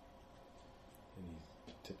 And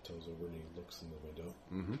he tiptoes over and he looks in the window.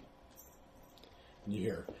 Mm-hmm. And you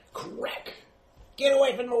hear, crack! Get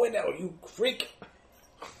away from the window, you freak!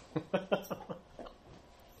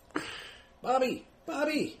 Bobby!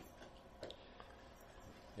 Bobby!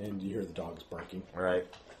 And you hear the dogs barking. Right.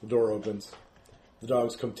 The door opens. The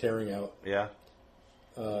dogs come tearing out Yeah.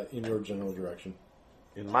 in your general direction.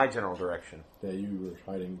 In my general direction. Yeah, you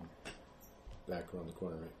were hiding back around the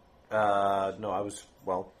corner, right? No, I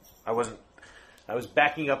was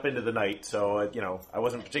backing up into the night, so, I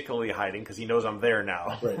wasn't particularly hiding because he knows I'm there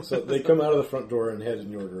now. Right, so they come out of the front door and head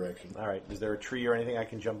in your direction. All right. Is there a tree or anything I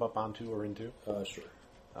can jump up onto or into? Sure.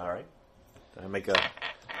 All right. I'll make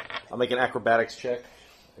an acrobatics check.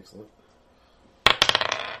 Excellent.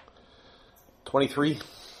 23.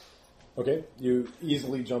 Okay, you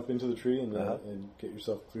easily jump into the tree and Uh-huh. and get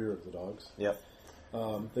yourself clear of the dogs. Yep.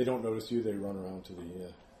 They don't notice you. They run around to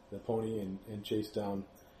the pony and chase down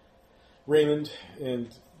Raymond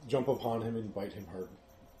and jump upon him and bite him hard.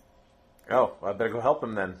 Oh, I better go help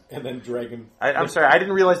him then. And then drag him. I'm sorry, I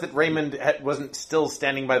didn't realize that Raymond wasn't still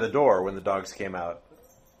standing by the door when the dogs came out.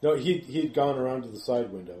 No, he'd gone around to the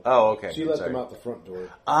side window. Oh, okay. She let Sorry. them out the front door.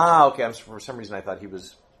 Ah, okay. For some reason I thought he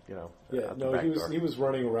was, Yeah, out the no, back door. he was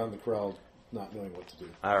running around the crowd, not knowing what to do.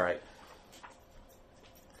 All right.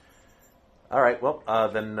 All right. Well,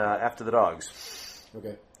 then after the dogs.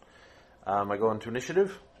 Okay, I go into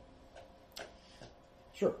initiative.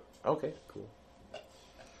 sure. Okay. Cool.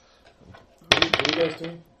 What are you guys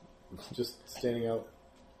doing? Just standing out.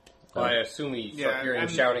 Well, I assume he Yeah, start hearing I'm-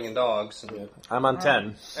 shouting and dogs. And Yeah. I'm on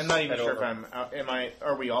 10. I'm not even Head sure over. if I'm out.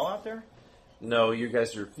 Are we all out there? No, you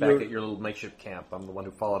guys are back You're- at your little makeshift camp. I'm the one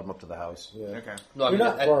who followed him up to the house. Yeah. Okay. No, I You're mean,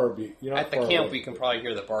 not at, far. You're not at the far camp, away. we can probably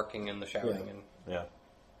hear the barking and the shouting. Yeah. And Yeah.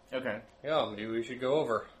 Okay. yeah, maybe we should go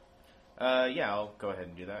over. Yeah, I'll go ahead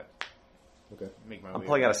and do that. Okay. Make my I'm way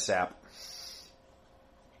pulling over. out a sap.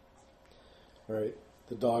 All right.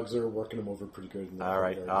 The dogs are working him over pretty good. In the All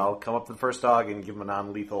right. yard. I'll come up to the first dog and give him a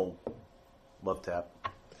non-lethal love tap.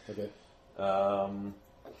 Okay.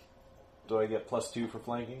 Do I get +2 for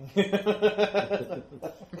flanking?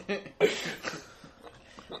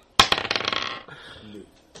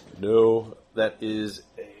 No, that is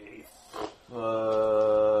a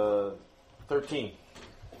 13.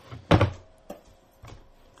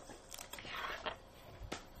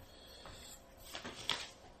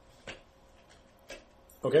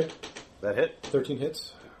 Okay. That hit? 13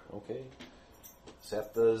 hits. Okay.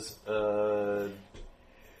 Sap does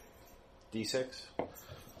D6.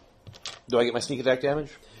 Do I get my sneak attack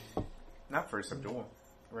damage? Not for a subdual,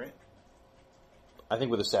 right? I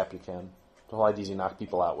think with a sap you can. The whole idea is you knock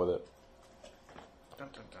people out with it. Dun,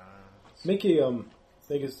 dun, dun. Make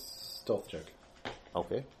a stealth check.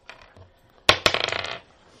 Okay.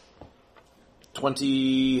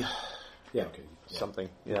 20 Yeah. Okay. Yeah. something.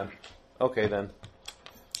 Yeah. Okay then.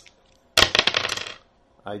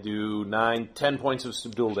 I do 10 points of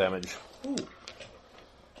subdual damage.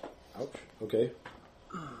 Ouch. Okay.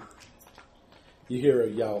 You hear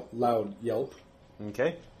a loud yelp,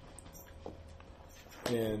 Okay.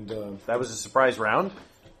 and That was a surprise round.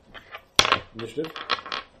 initiative.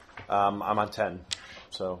 I'm on 10.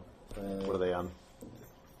 So, Uh, what are they on?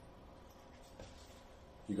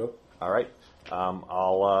 You go. All right.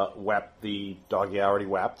 I'll whap the doggy I already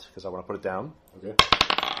whapped because I want to put it down. Okay.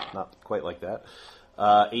 Not quite like that.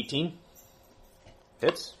 18.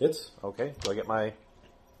 Hits. Hits. Okay. Do I get my...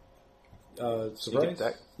 Surprise.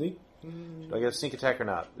 attack. Sneak. Do I get a sneak attack or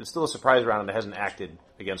not? It's still a surprise round and it hasn't acted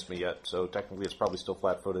against me yet, so technically it's probably still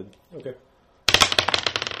flat-footed. Okay.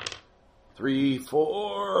 3,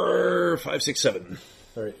 4, 5, 6, 7.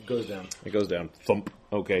 All right, it goes down. It goes down. Thump.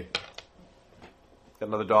 Okay. Got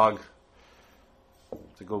another dog.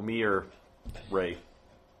 To go me or Ray?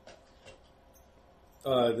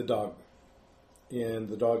 The dog. And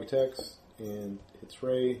the dog attacks and hits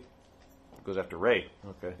Ray. Goes after Ray.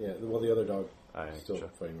 Okay. Yeah, well, the other dog Alright, still sure.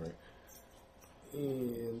 fighting Ray.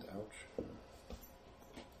 And ouch.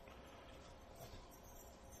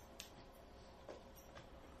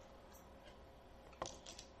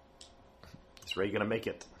 Is Ray gonna make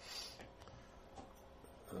it?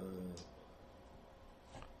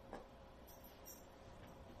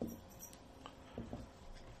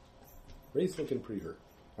 Ray's looking pretty hurt.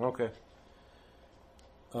 Okay.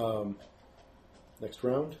 Next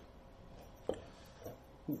round,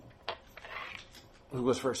 Who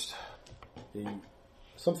goes first?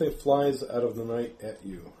 something flies out of the night at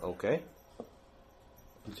you. Okay.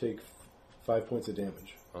 You take 5 points of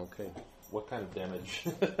damage. Okay. What kind of damage?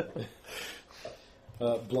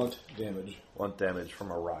 Blunt damage. Blunt damage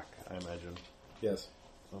from a rock, I imagine. Yes.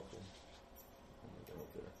 Okay.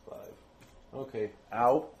 There. 5. Okay.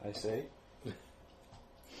 Ow, I say.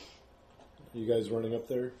 You guys running up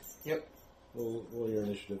there? Yep. Roll your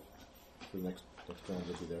initiative for the next round.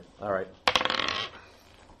 We'll be there. All right.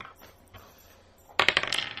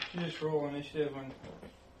 You just roll initiative on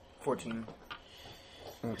 14.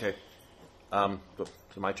 Okay. So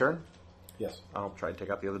my turn? Yes. I'll try and take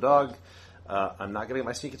out the other dog. I'm not going to get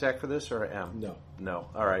my sneak attack for this, or I am? No. No.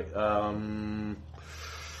 All right.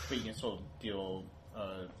 But you can still deal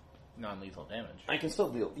non-lethal damage. I can still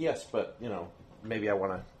deal, yes, but, maybe I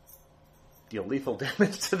want to deal lethal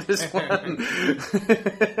damage to this one.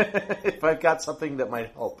 If I've got something that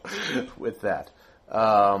might help with that.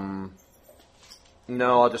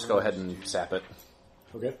 No, I'll just go ahead and sap it.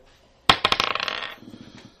 Okay.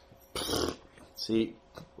 See,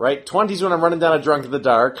 right? 20's when I'm running down a drunk in the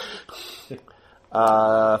dark.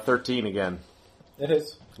 13 again. It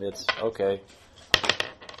is. It's okay.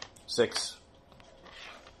 6.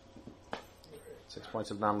 6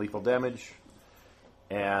 points of non-lethal damage.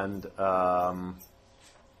 And can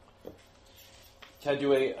I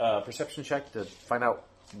do a perception check to find out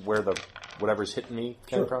where the whatever's hitting me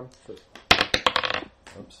came Sure. from? Sure.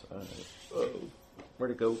 Oops.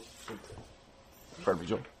 Where'd it go? Pardon me,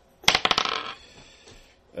 Joe.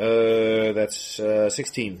 That's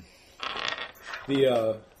 16.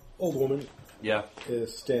 The old woman Yeah.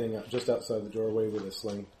 is standing out just outside the doorway with a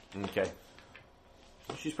sling. Okay.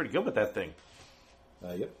 She's pretty good with that thing.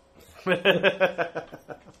 Yep.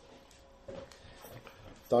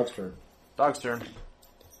 Dog's turn. Dog's turn.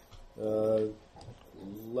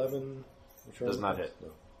 11. Does not hit. No.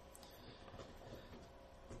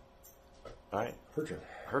 All right. Her turn.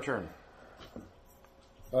 Her turn.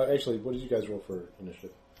 Actually, what did you guys roll for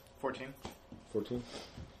initiative? 14. 14?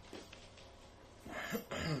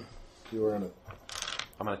 You were on a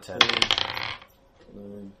I'm on a 10.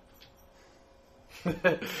 9.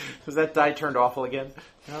 Was that die turned awful again?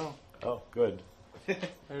 no. Oh, good. I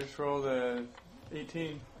just rolled a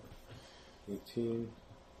 18. 18.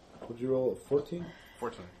 What did you roll? 14?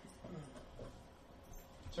 14.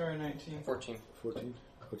 Sorry, 19. 14. 14?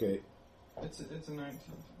 Okay. It's a 19.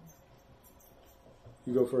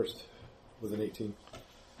 You go first with an 18.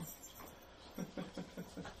 So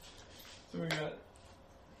we got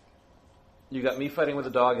You got me fighting with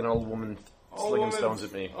a dog and an old woman slinging stones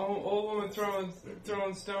at me. Old woman throwing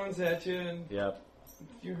stones at you, and Yeah.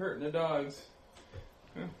 you hurting the dogs.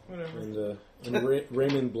 Whatever. And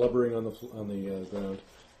Raymond blubbering on the ground.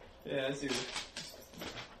 Yeah, I see.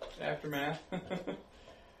 Aftermath.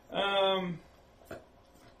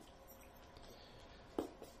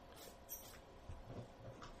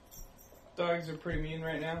 Dogs are pretty mean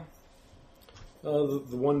right now. The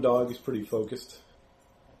one dog is pretty focused.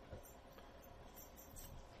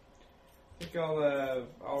 I think I'll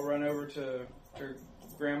run over to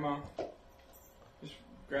Grandma. Just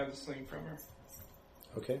grab the sling from her.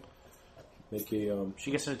 Okay. Make a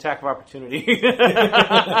She gets an attack of opportunity.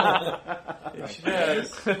 Yeah, she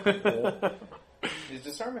does. Is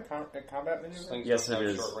disarm a combat maneuver? Slings Yes, don't it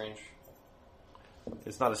have is. Short range.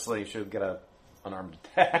 It's not a slave. She'll get an unarmed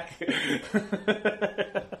attack.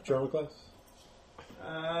 Charm class?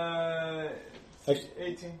 Actually-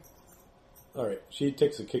 18. Alright. She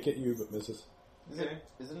takes a kick at you but misses. Is it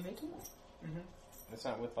an 18? Mm-hmm. It's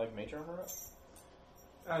not with like major armor up?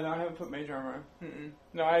 No, I haven't put major armor on. Mm-mm.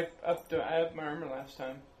 No, I upped my armor last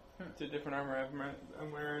time. It's a different armor.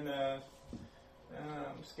 I'm wearing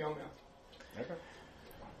scale mail. Okay.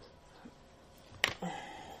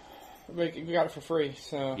 We got it for free,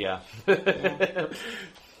 so Yeah.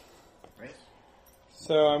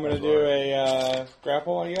 so I'm gonna do a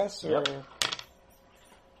grapple, I guess. Or Yep.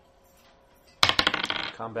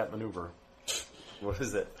 combat maneuver. What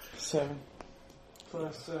is it? 7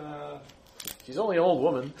 plus. She's only an old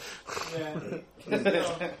woman. Yeah.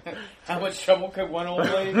 How much trouble could one old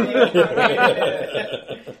lady be?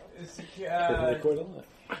 It's, Quite a lot.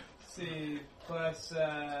 see, plus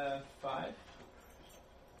 5.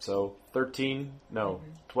 So 13, no,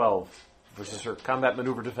 12 versus her combat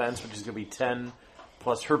maneuver defense, which is going to be 10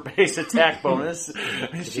 plus her base attack bonus.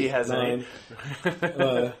 She has 9.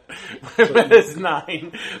 It's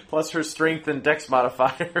 9 plus her strength and dex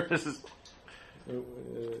modifiers,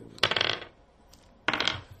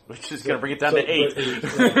 which is going to bring it down to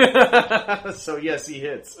 8. So yes, he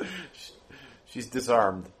hits. She's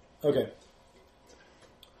disarmed. Okay.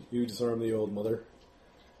 You disarm the old mother.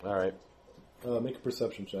 All right. Make a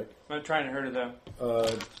perception check. I'm trying to hurt her though.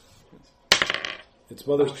 It's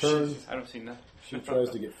mother's turn. I don't see nothing. She tries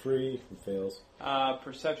to get free and fails.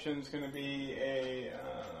 Perception's going to be a.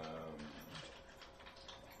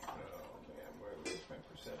 Oh man, where was my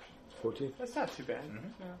perception? 14? That's not too bad. Mm-hmm.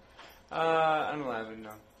 No. An 11. No.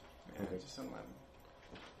 Yeah, Okay. just an 11.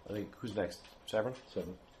 I think who's next? Severn?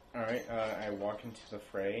 7. All right, I walk into the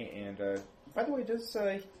fray, and by the way, does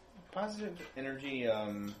positive energy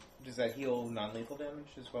does that heal non-lethal damage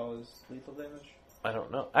as well as lethal damage? I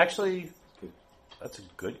don't know. Actually, that's a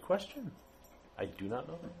good question. I do not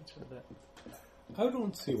know the answer to that. I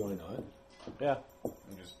don't see why not. Yeah. I'm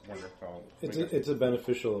just wondering if I'll... It's a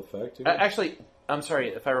beneficial effect. Actually, I'm sorry.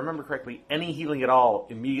 If I remember correctly, any healing at all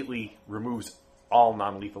immediately removes all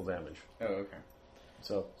non-lethal damage. Oh, okay.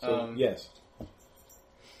 So yes.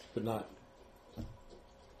 But not.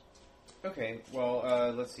 Okay,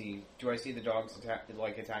 well, let's see. Do I see the dogs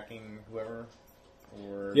attacking whoever?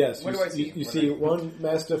 Or Yes. what do I see? You see one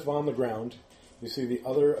mastiff on the ground. You see the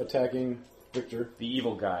other attacking Victor. the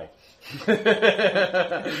evil guy.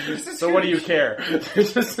 So what do you care?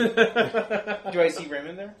 Do I see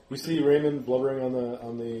Raymond there? We see Raymond blubbering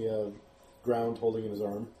on the ground, holding in his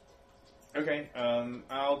arm. Okay,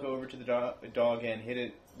 I'll go over to the dog and hit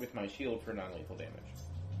it with my shield for non-lethal damage.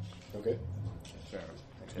 Okay. So,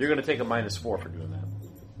 You're going to take a -4 for doing that.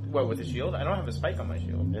 what, with the shield? I don't have a spike on my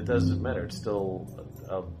shield. It doesn't matter. It's still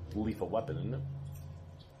a lethal weapon, isn't it?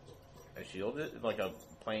 A shield? Like a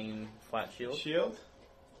plain flat shield? Shield?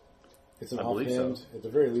 It's an I believe offhand. so. At the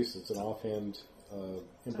very least, it's an offhand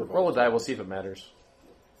improvised. Roll a die. We'll see if it matters.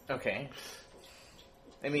 Okay.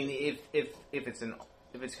 I mean, if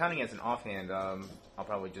it's counting as an offhand, I'll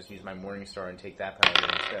probably just use my Morning Star and take that penalty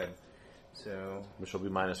instead. So Which will be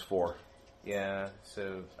 -4. yeah,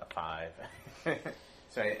 so a 5.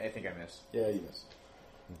 So I think I missed. Yeah, you missed.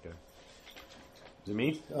 Okay. Is it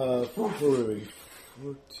me? 14,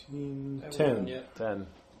 I haven't 10. gone yet. 10.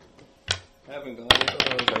 I haven't gone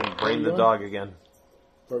yet. Brain the dog again.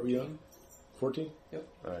 What were you on? 14? All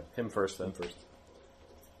right. Him first, then. I'm first.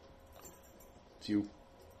 It's you.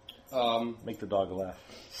 Make the dog laugh.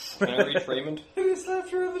 Can I reach Raymond? He slapped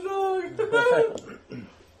her in the dog!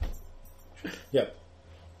 Yeah.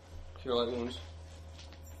 Cure light wounds.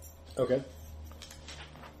 Okay.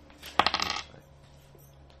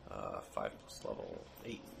 5 plus level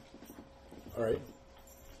 8. All right.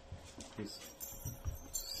 He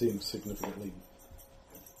seems significantly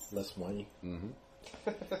less whiny. All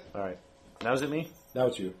right. Now is it me? Now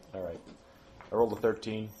it's you. All right. I rolled a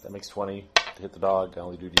 13. That makes 20 to hit the dog. I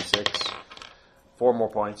only do d6. 4 more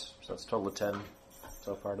points. So that's a total of 10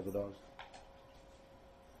 so far to the dog.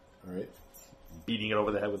 All right. Beating it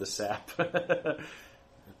over the head with a sap.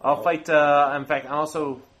 I'll fight. In fact, I'll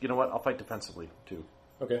also, you know what? I'll fight defensively too.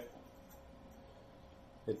 Okay.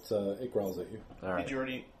 It growls at you. All right. Did you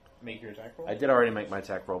already make your attack roll? I did already make my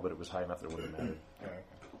attack roll, but it was high enough that it wouldn't matter.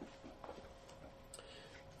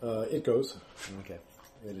 Oh, okay. It goes. Okay.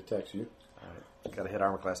 It attacks you. All right. Got to hit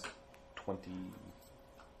armor class 21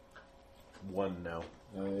 now.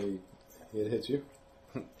 It hits you.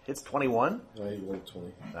 Hits 21. I rolled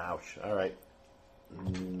 20. Ouch. All right.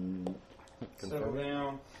 Settle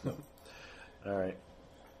down. All right.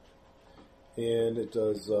 And it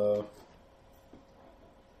does.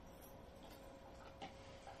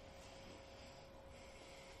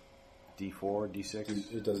 D4,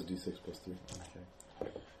 D6. It does a D6 plus 3.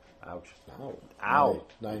 Okay. Ouch. Ow. Ow.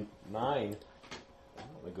 9. 9. In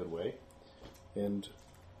a good way. And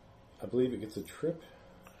I believe it gets a trip.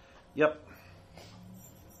 Yep.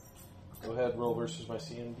 Go ahead, roll versus my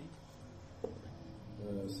CMD.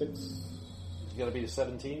 6. You got to beat a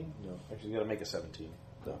 17? No. Actually, you got to make a 17.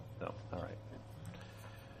 No. No. All right.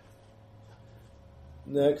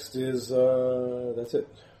 Next is, that's it.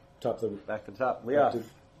 Back to the top. Leoth. Leoth.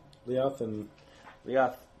 Leoth and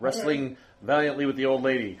Leoth wrestling valiantly with the old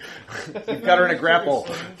lady. You've got her in a grapple.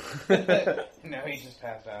 No, he just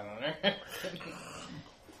passed out on her.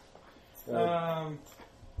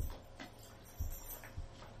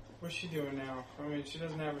 What's she doing now? I mean, she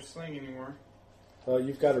doesn't have her sling anymore.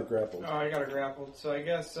 You've got her grappled. Oh, I got her grappled. So I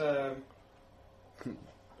guess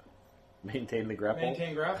Maintain the grapple.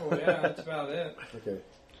 maintain grapple. Yeah, that's about it. Okay.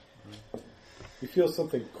 You feel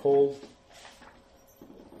something cold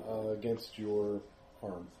against your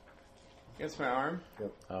arm. Against my arm.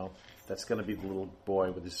 Oh, that's going to be the little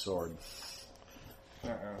boy with his sword.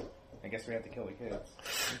 Uh-oh. I guess we have to kill the kids.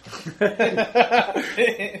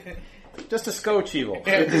 Just a scotch evil.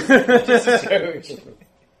 Just a scotch.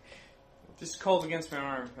 Just cold against my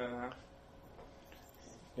arm.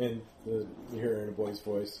 And you hear in a boy's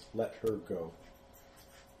voice, "Let her go."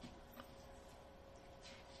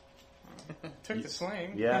 Took the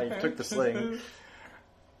sling. Yeah, you took the sling.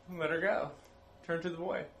 Let her go. Turn to the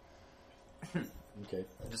boy. Okay.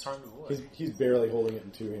 Disarm the boy. He's barely holding it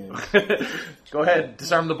in two hands. Go ahead,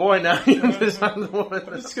 disarm the boy now. Disarm the boy.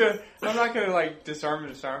 I'm not gonna like disarm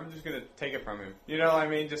him. I'm just gonna take it from him. You know what I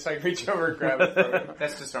mean? Just like reach over and grab it from him.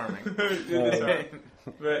 That's disarming.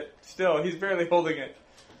 But still, he's barely holding it.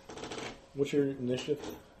 What's your initiative?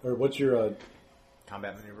 Or what's your...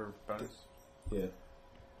 Combat maneuver bonus. yeah.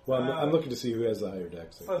 Well, I'm looking to see who has the higher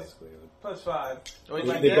dex, Plus- basically.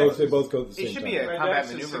 +5. They both go at the same It should time. be a My combat dex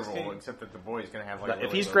is maneuver 16. roll, except that the boy's going to have like.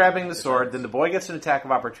 If he's grabbing the sword, then the boy gets an attack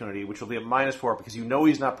of opportunity, which will be at -4 because you know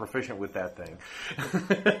he's not proficient with that thing.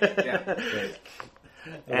 Right.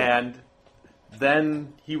 And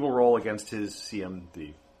then he will roll against his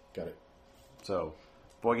CMD. Got it. So,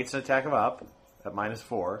 boy gets an attack of op at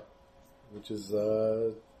 -4, Which is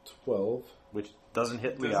 12. which doesn't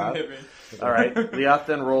hit Doesn't Leoth. hit me. All right, Leoth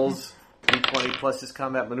then rolls d20 plus his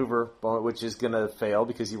combat maneuver, which is going to fail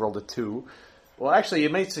because he rolled a 2. Well, actually, you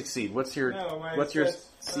may succeed. What's your that's-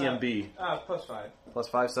 CMB? +5.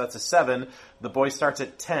 +5, so that's a 7. The boy starts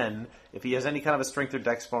at 10. If he has any kind of a strength or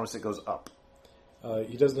dex bonus, it goes up.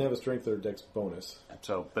 He doesn't have a strength or dex bonus.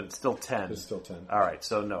 So, but it's still 10. It's still 10. All right,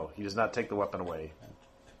 so no, he does not take the weapon away.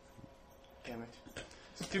 Damn it.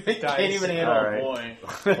 Stupid dice. Can't even handle All a right.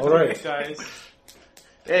 boy. All right. Stupid dice.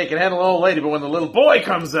 Hey, you can handle an old lady, but when the little boy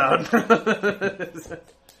comes out,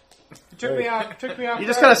 Took me out. you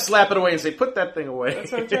just kind of slap it away and say, "Put that thing away."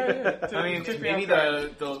 That's what I'm trying to do. I mean, Took me maybe off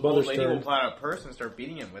guard. the old Mother's lady turn. will pull out a purse and start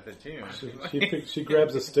beating him with it too. She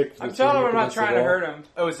grabs a stick. I'm that's telling him leaning I'm not against the trying to wall. hurt him.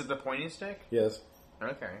 Oh, is it the pointing stick? Yes.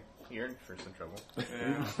 Okay, you're in for some trouble.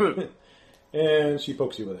 Yeah. And she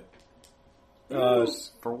pokes you with it.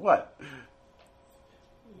 For what?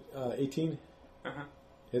 18 Uh-huh.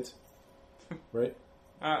 hits. Right?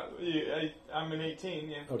 I'm an 18,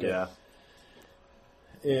 yeah. Okay. Yeah,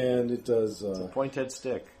 And it does... it's a pointed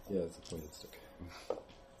stick. yeah, it's a pointed stick.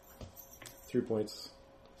 3 points.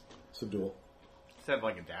 Subdual. Does it have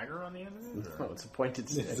like a dagger on the end of it? No, it's a pointed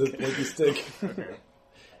stick. It's a pointed stick. Okay.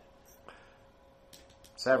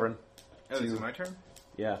 Severin. Oh, is it my turn?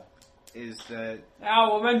 Yeah. Is that?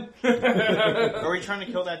 Ow, woman! Are we trying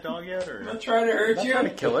to kill that dog yet, I'm or? not trying to hurt I'm you. not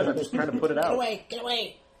trying to kill it. I'm just trying to put it out. Get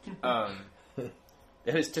away!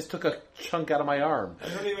 It just took a chunk out of my arm. I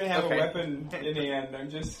don't even have Okay. a weapon in hand. I'm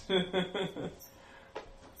just...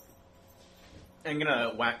 I'm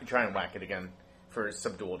gonna try and whack it again for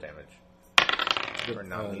subdual damage. For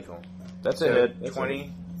non-lethal. That's So, a hit. That's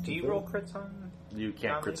 20. Do you roll crits on? You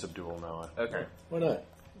can't crit subdual now. Okay. Why not?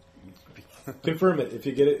 Confirm it. If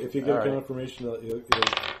you get it, if you get All a right. confirmation, it'll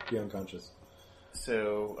be unconscious.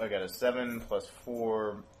 So I got a 7 plus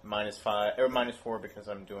 4 minus 5 or minus 4 because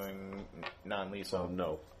I'm doing non-lethal. So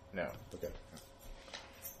no. No. Okay.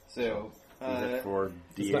 So You hit for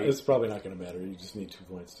It's, not, D8. it's probably not going to matter. You just need 2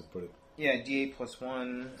 points to put it. yeah, D8 plus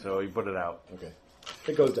 1. So you put it out. Okay.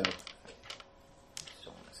 It goes down.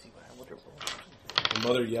 Still want to see what I would roll. The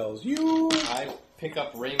mother yells, "You!" I pick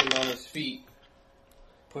up Raymond on his feet,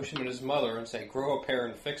 push him at his mother, and say, "Grow a pair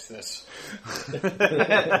and fix this."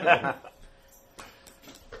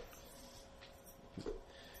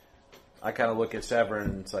 I kind of look at Severin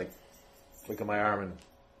and it's like, look at my arm and,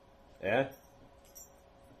 yeah?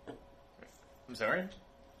 I'm sorry.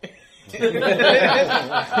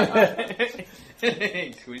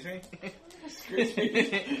 Squeeze me.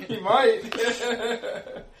 He might. He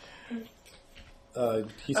Oh,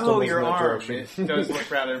 stumbles your in that arm. direction. It does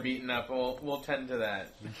look rather beaten up. We'll tend to that.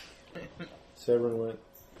 Severin went.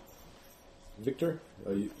 Victor,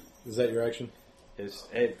 is that your action?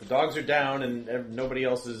 If the dogs are down and nobody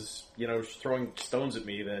else is, throwing stones at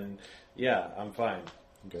me, then yeah, I'm fine.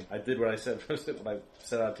 Okay. I did what I said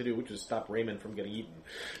out to do, which was stop Raymond from getting eaten.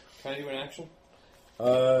 Can I do an action?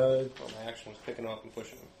 Uh, Well, my action was picking up and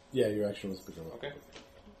pushing him. yeah, your action was picking up. Okay.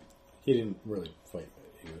 He didn't really fight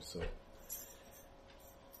you, so.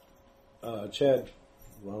 Chad,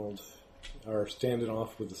 Ronald are standing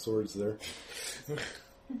off with the swords there.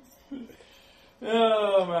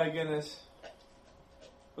 Oh my goodness.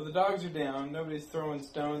 Well, the dogs are down. Nobody's throwing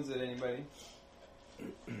stones at anybody.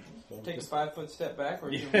 Take a 5-foot step back,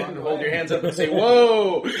 or you can walk Hold away. your hands up and say,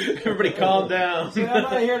 "Whoa! Everybody, calm down." See, I'm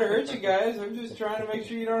not here to hurt you guys. I'm just trying to make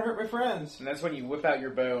sure you don't hurt my friends. And that's when you whip out your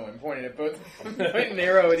bow and point it at both. Point an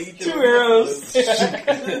arrow at each. of 2 them. arrows.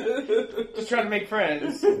 Just trying to make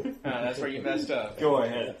friends. That's where you messed up. Go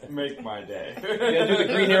ahead, make my day. Yeah, do the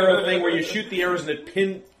green arrow thing where you shoot the arrows and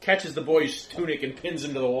it catches the boy's tunic and pins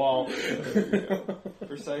him to the wall.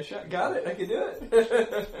 Precise shot. Got it. I can do it.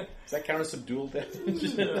 Does that count as subdual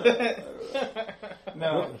damage?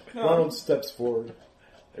 No. Ronald steps forward.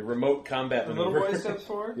 A remote combat The maneuver. little boy steps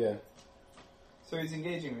forward, Yeah. so he's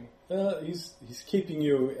engaging me. He's keeping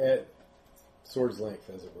you at sword's length,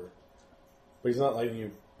 as it were. But he's not letting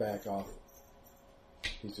you back off.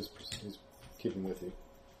 He's keeping with you.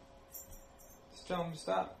 Just tell him to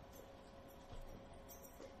stop.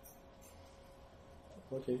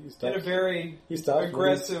 Okay, he In stops. a very He stops.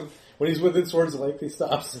 aggressive. When he's within sword's length, he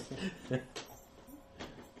stops.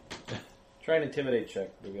 Try an intimidate check.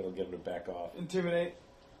 Maybe it'll get him to back off. Intimidate.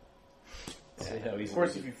 See how he's Of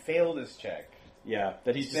course, if you fail this check, yeah,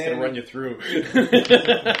 that he's just Then- going to run you through.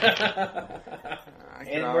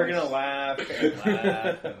 and we're gonna laugh and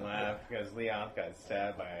laugh and laugh because Leon got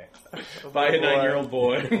stabbed By a 9-year-old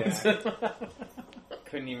boy.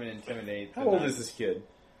 couldn't even intimidate. How old is this kid?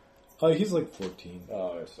 He's like 14.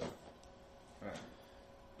 Oh, so.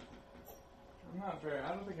 I'm not very. I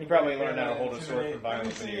don't think He I'm probably very learned how to good at hold a sword intimidate. from violent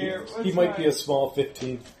Let me see video here. games. What's He might be my- a small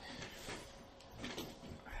 15.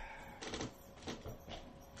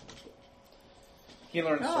 He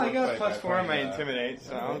learned. No, sword I got fight plus by 4 on my playing, intimidate,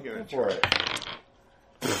 so I'll give it a For try.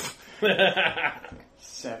 it.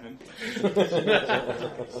 7.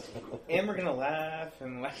 And we're gonna laugh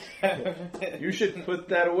and laugh. You should put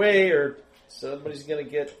that away or somebody's going to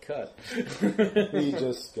get cut. He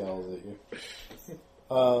just scowls at you.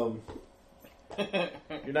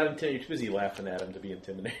 You're not intimidating. You're too busy laughing at him to be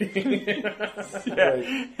intimidating.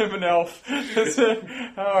 Right. I'm an elf. How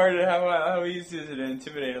easy is it to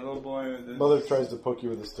intimidate a little boy with this? Mother tries to poke you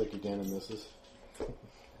with a stick again and misses.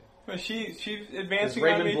 Well, she's Has advancing on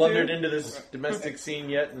Raymond me blundered too. into this domestic scene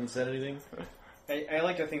yet and said anything? I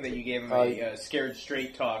like to think that you gave him I- a scared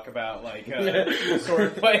straight talk about like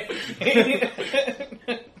sword fight.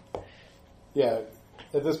 Yeah,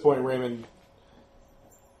 at this point, Raymond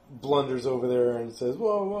blunders over there and says,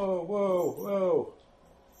 "Whoa, whoa, whoa,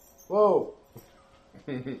 whoa, whoa."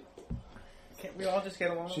 Can't we all just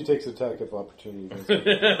get along? She takes attack of opportunity against him.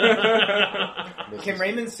 Can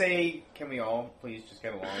Raymond say, "Can we all please just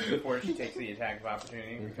get along" before she takes the attack of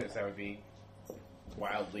opportunity? Because that would be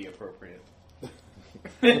wildly appropriate.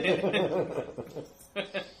 The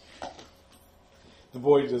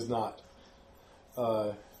boy does not.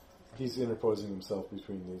 He's interposing himself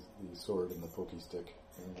between the sword and the pokey stick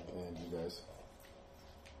and you guys.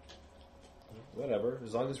 Whatever.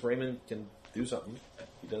 As long as Raymond can do something,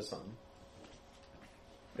 he does something.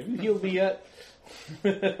 Have you healed me yet?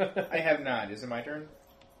 I have not. Is it my turn?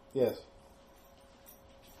 Yes.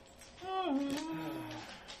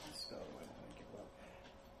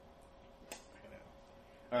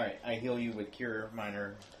 Alright, I heal you with cure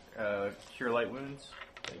light wounds,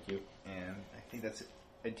 Thank you. and I think that's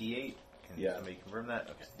a D8. Can Yeah. somebody confirm that?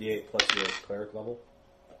 Okay. D8 plus your cleric level.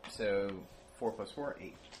 So 4 plus 4,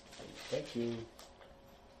 8. Thank you.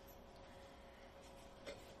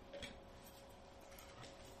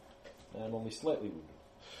 I'm only slightly wounded.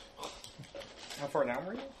 How far down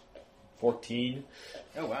were you? 14.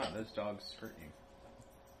 Oh wow, those dogs hurt you.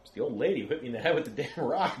 It's the old lady who hit me in the head with the damn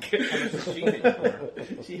rock. How much did she hit you for?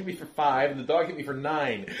 She hit me for 5, and the dog hit me for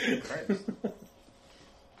 9. Christ.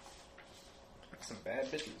 Some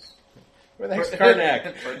bad bitches. Where the heck's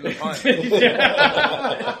Karnak? Pardon the pun.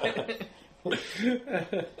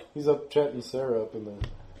 He's up chatting Sarah up in the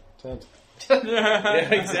tent. Yeah,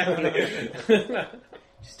 exactly.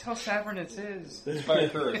 Just tell Savern it's his. Inspire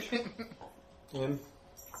courage. And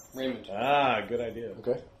Raymond. Good idea.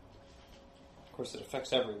 okay. Of course, it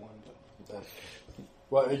affects everyone, but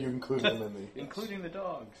Well, you include him in the. Including the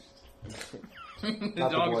dogs. The Not the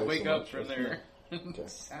dogs boys wake so up much, from but- their Okay.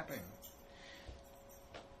 sapping.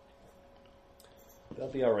 They'll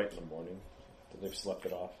be alright in the morning. They've slept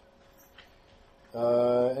it off.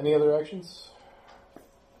 Any other actions?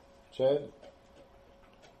 Chad?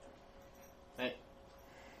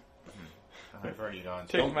 I've already gone.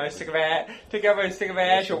 Take out my stick of ash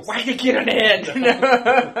and whack a kid on the head.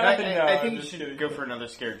 I think you should go for another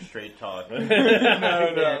scared straight talk.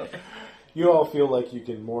 No. You all feel like you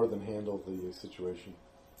can more than handle the situation.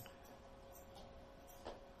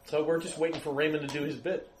 So we're just waiting for Raymond to do his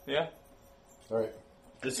bit. Yeah. All right.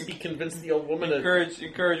 Does he convince the old woman to...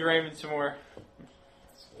 Encourage Raymond some more.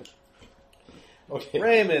 Okay.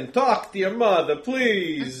 Raymond, talk to your mother,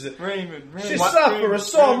 please. Raymond. She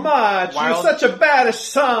suffers so much. You're such a bad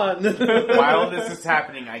son. While this is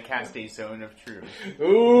happening, I cast a zone of truth.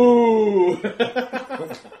 Ooh.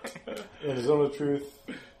 And the zone of truth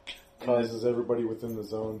causes everybody within the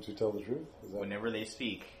zone to tell the truth? Is that Whenever they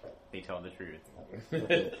speak, they tell the truth.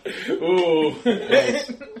 Ooh.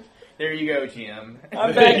 There you go, GM.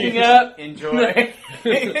 I'm backing up. Enjoy.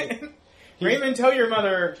 Raymond, tell your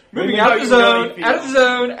mother. Moving how out of you the zone. really feel. Out of the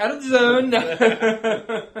zone. Out of the zone.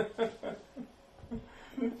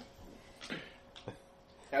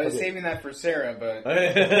 I was saving that for Sarah, but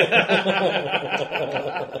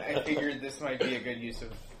I figured this might be a good use of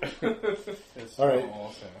this. All right.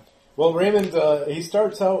 Also. Well, Raymond, he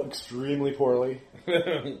starts out extremely poorly.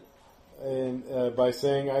 And by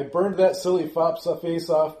saying, I burned that silly fop's face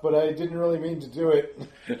off, but I didn't really mean to do it.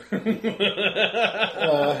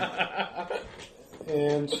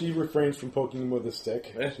 And she refrains from poking him with a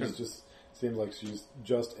stick. She's just seems like she's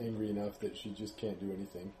just angry enough that she just can't do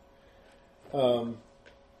anything.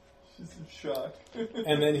 She's in shock.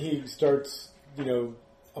 And then he starts,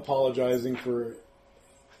 apologizing for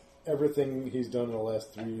everything he's done in the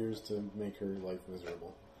last 3 years to make her life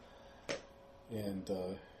miserable. And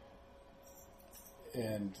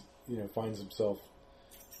finds himself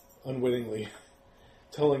unwittingly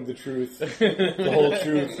telling the truth, the whole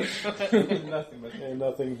truth, and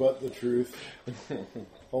nothing but the truth.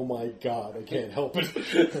 Oh my God, I can't help it.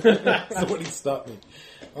 Somebody stop me.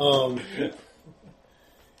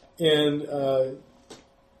 And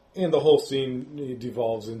the whole scene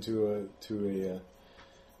devolves into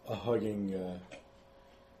a hugging.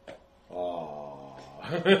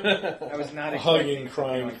 I was not hugging, expecting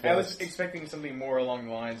crying. something I was expecting something more along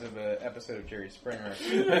the lines of an episode of Jerry Springer.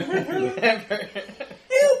 You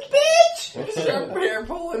bitch! Sharp hair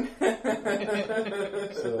pulling.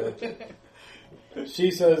 So,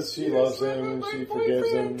 she says she loves him and she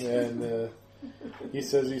forgives him, and he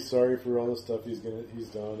says he's sorry for all the stuff he's done,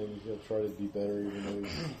 and he'll try to be better, even though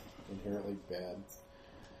he's inherently bad.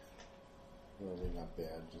 Well, maybe not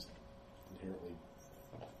bad, just inherently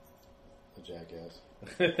a jackass.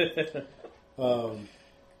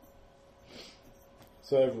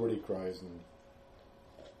 So everybody cries, and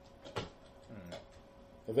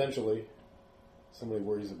eventually somebody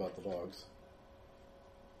worries about the dogs.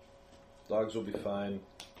 Dogs will be fine.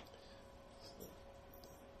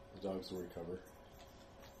 The dogs will recover.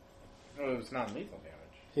 Oh, it's not lethal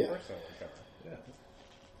damage. Yeah. Of course they'll recover. Yeah.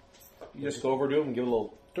 You just go over to them and give a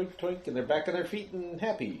little twink twink, and they're back on their feet and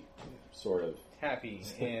happy, sort of. Happy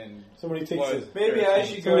and Somebody takes Maybe I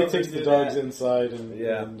should go somebody over takes and the do dogs that. inside,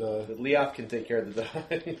 and But Leoth can take care of the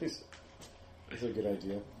dogs. that's a good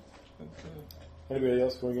idea. Anybody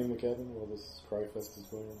else going in the cabin while this cry fest is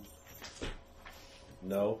going on?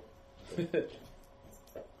 No.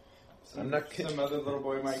 I'm not kidding. Some other little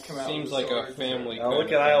boy might come out. Seems with like sword. a family. I'll kind look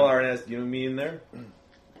of at thing. ILR and ask, you know me in there? Don't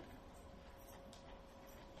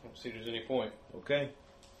see there's any point. Okay.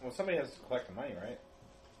 well, somebody has to collect the money, right?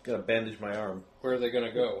 Gotta bandage my arm. Where are they going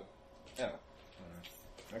to go? Yeah.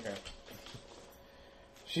 Okay.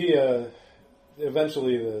 She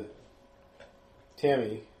eventually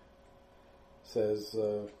Tammy says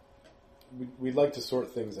we'd like to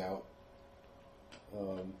sort things out.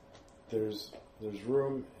 There's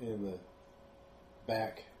room in the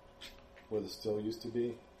back where the still used to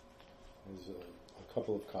be. There's a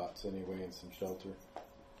couple of cots anyway and some shelter,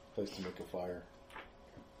 place to make a fire,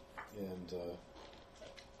 and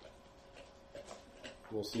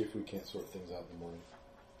we'll see if we can't sort things out in the morning.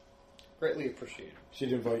 Greatly appreciated.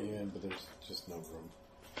 She'd invite you in, but there's just no room.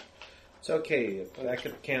 It's okay. Back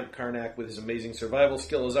at Camp Karnak with his amazing survival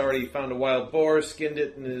skill has already found a wild boar, skinned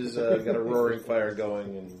it, and has got a roaring fire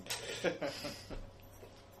going. And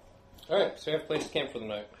All right, so we have a place to camp for the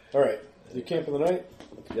night. All right, you camp for the night.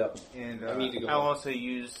 yep. And I need to go I'll home. also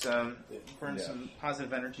use burn some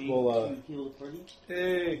positive energy. Well, Heal the party.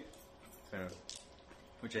 Hey, So,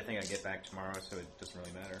 which I think I get back tomorrow, so it doesn't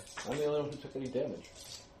really matter. I'm the only one who took any damage.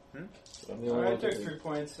 Hmm? I'm the only I one who took took 3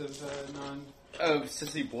 points of non. Oh,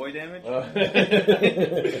 sissy boy damage?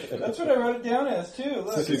 That's what I wrote it down as too.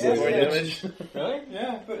 Look, Sissy S boy damage. Really?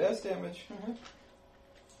 Yeah, I put S damage.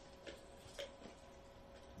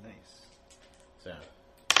 Nice. So,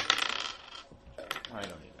 I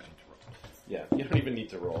don't need that. Yeah, you don't even need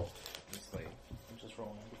to roll. It's like, I'm just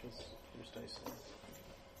rolling because there's dice.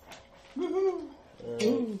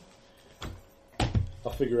 Alright.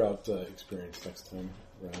 I'll figure out experience next time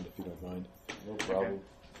around if you don't mind. No problem.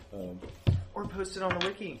 Or post it on the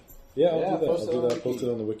wiki. Yeah, I'll do that. post it on the Post wiki.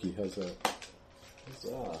 it on the wiki. How's that?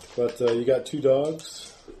 Huzzah. But you got 2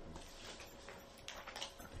 dogs,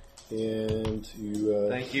 and you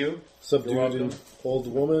Thank you. You're subdued welcome. an old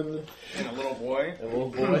woman And a little boy. And little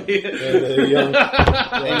boy. and a young.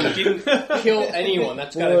 And you didn't kill anyone.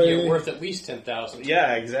 That's got to be Boy. worth at least 10,000.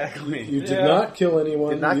 Yeah, exactly. You did not kill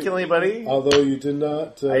anyone. Did not You- kill anybody. Although you did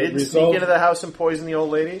not I didn't resolve, sneak into the house and poison the old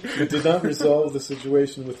lady. you did not resolve the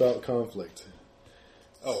situation without conflict.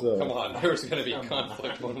 Oh, So- come on. There's going to be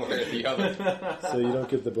conflict one way or the other. So you don't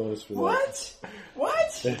get the bonus for that.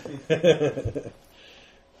 What?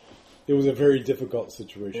 It was a very difficult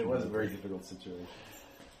situation. It was a very difficult situation.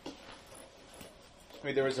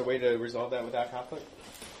 Wait, there was a way to resolve that without conflict?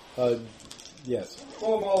 Yes.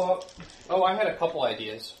 Pull them all up. Oh, I had a couple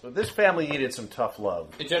ideas. But this family needed some tough love.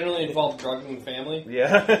 It generally involved drugging the family.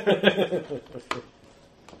 Yeah.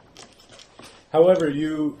 However,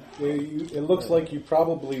 it looks like you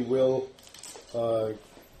probably will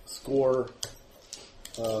score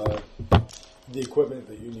the equipment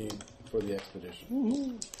that you need for the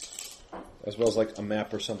expedition. As well as like a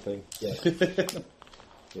map or something. Yeah.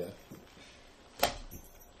 Yeah. So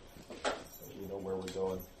you know where we're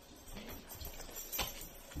going.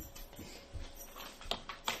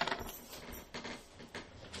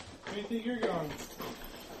 Where do you think you're going?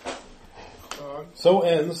 Dog. So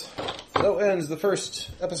ends So ends the first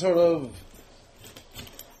episode of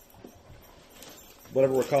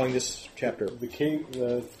whatever we're calling this chapter. the cave.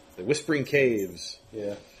 The Whispering Caves.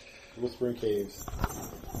 Yeah. Whispering Caves.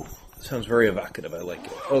 Sounds very evocative. I like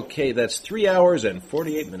it. Okay, that's 3 hours and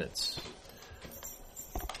 48 minutes.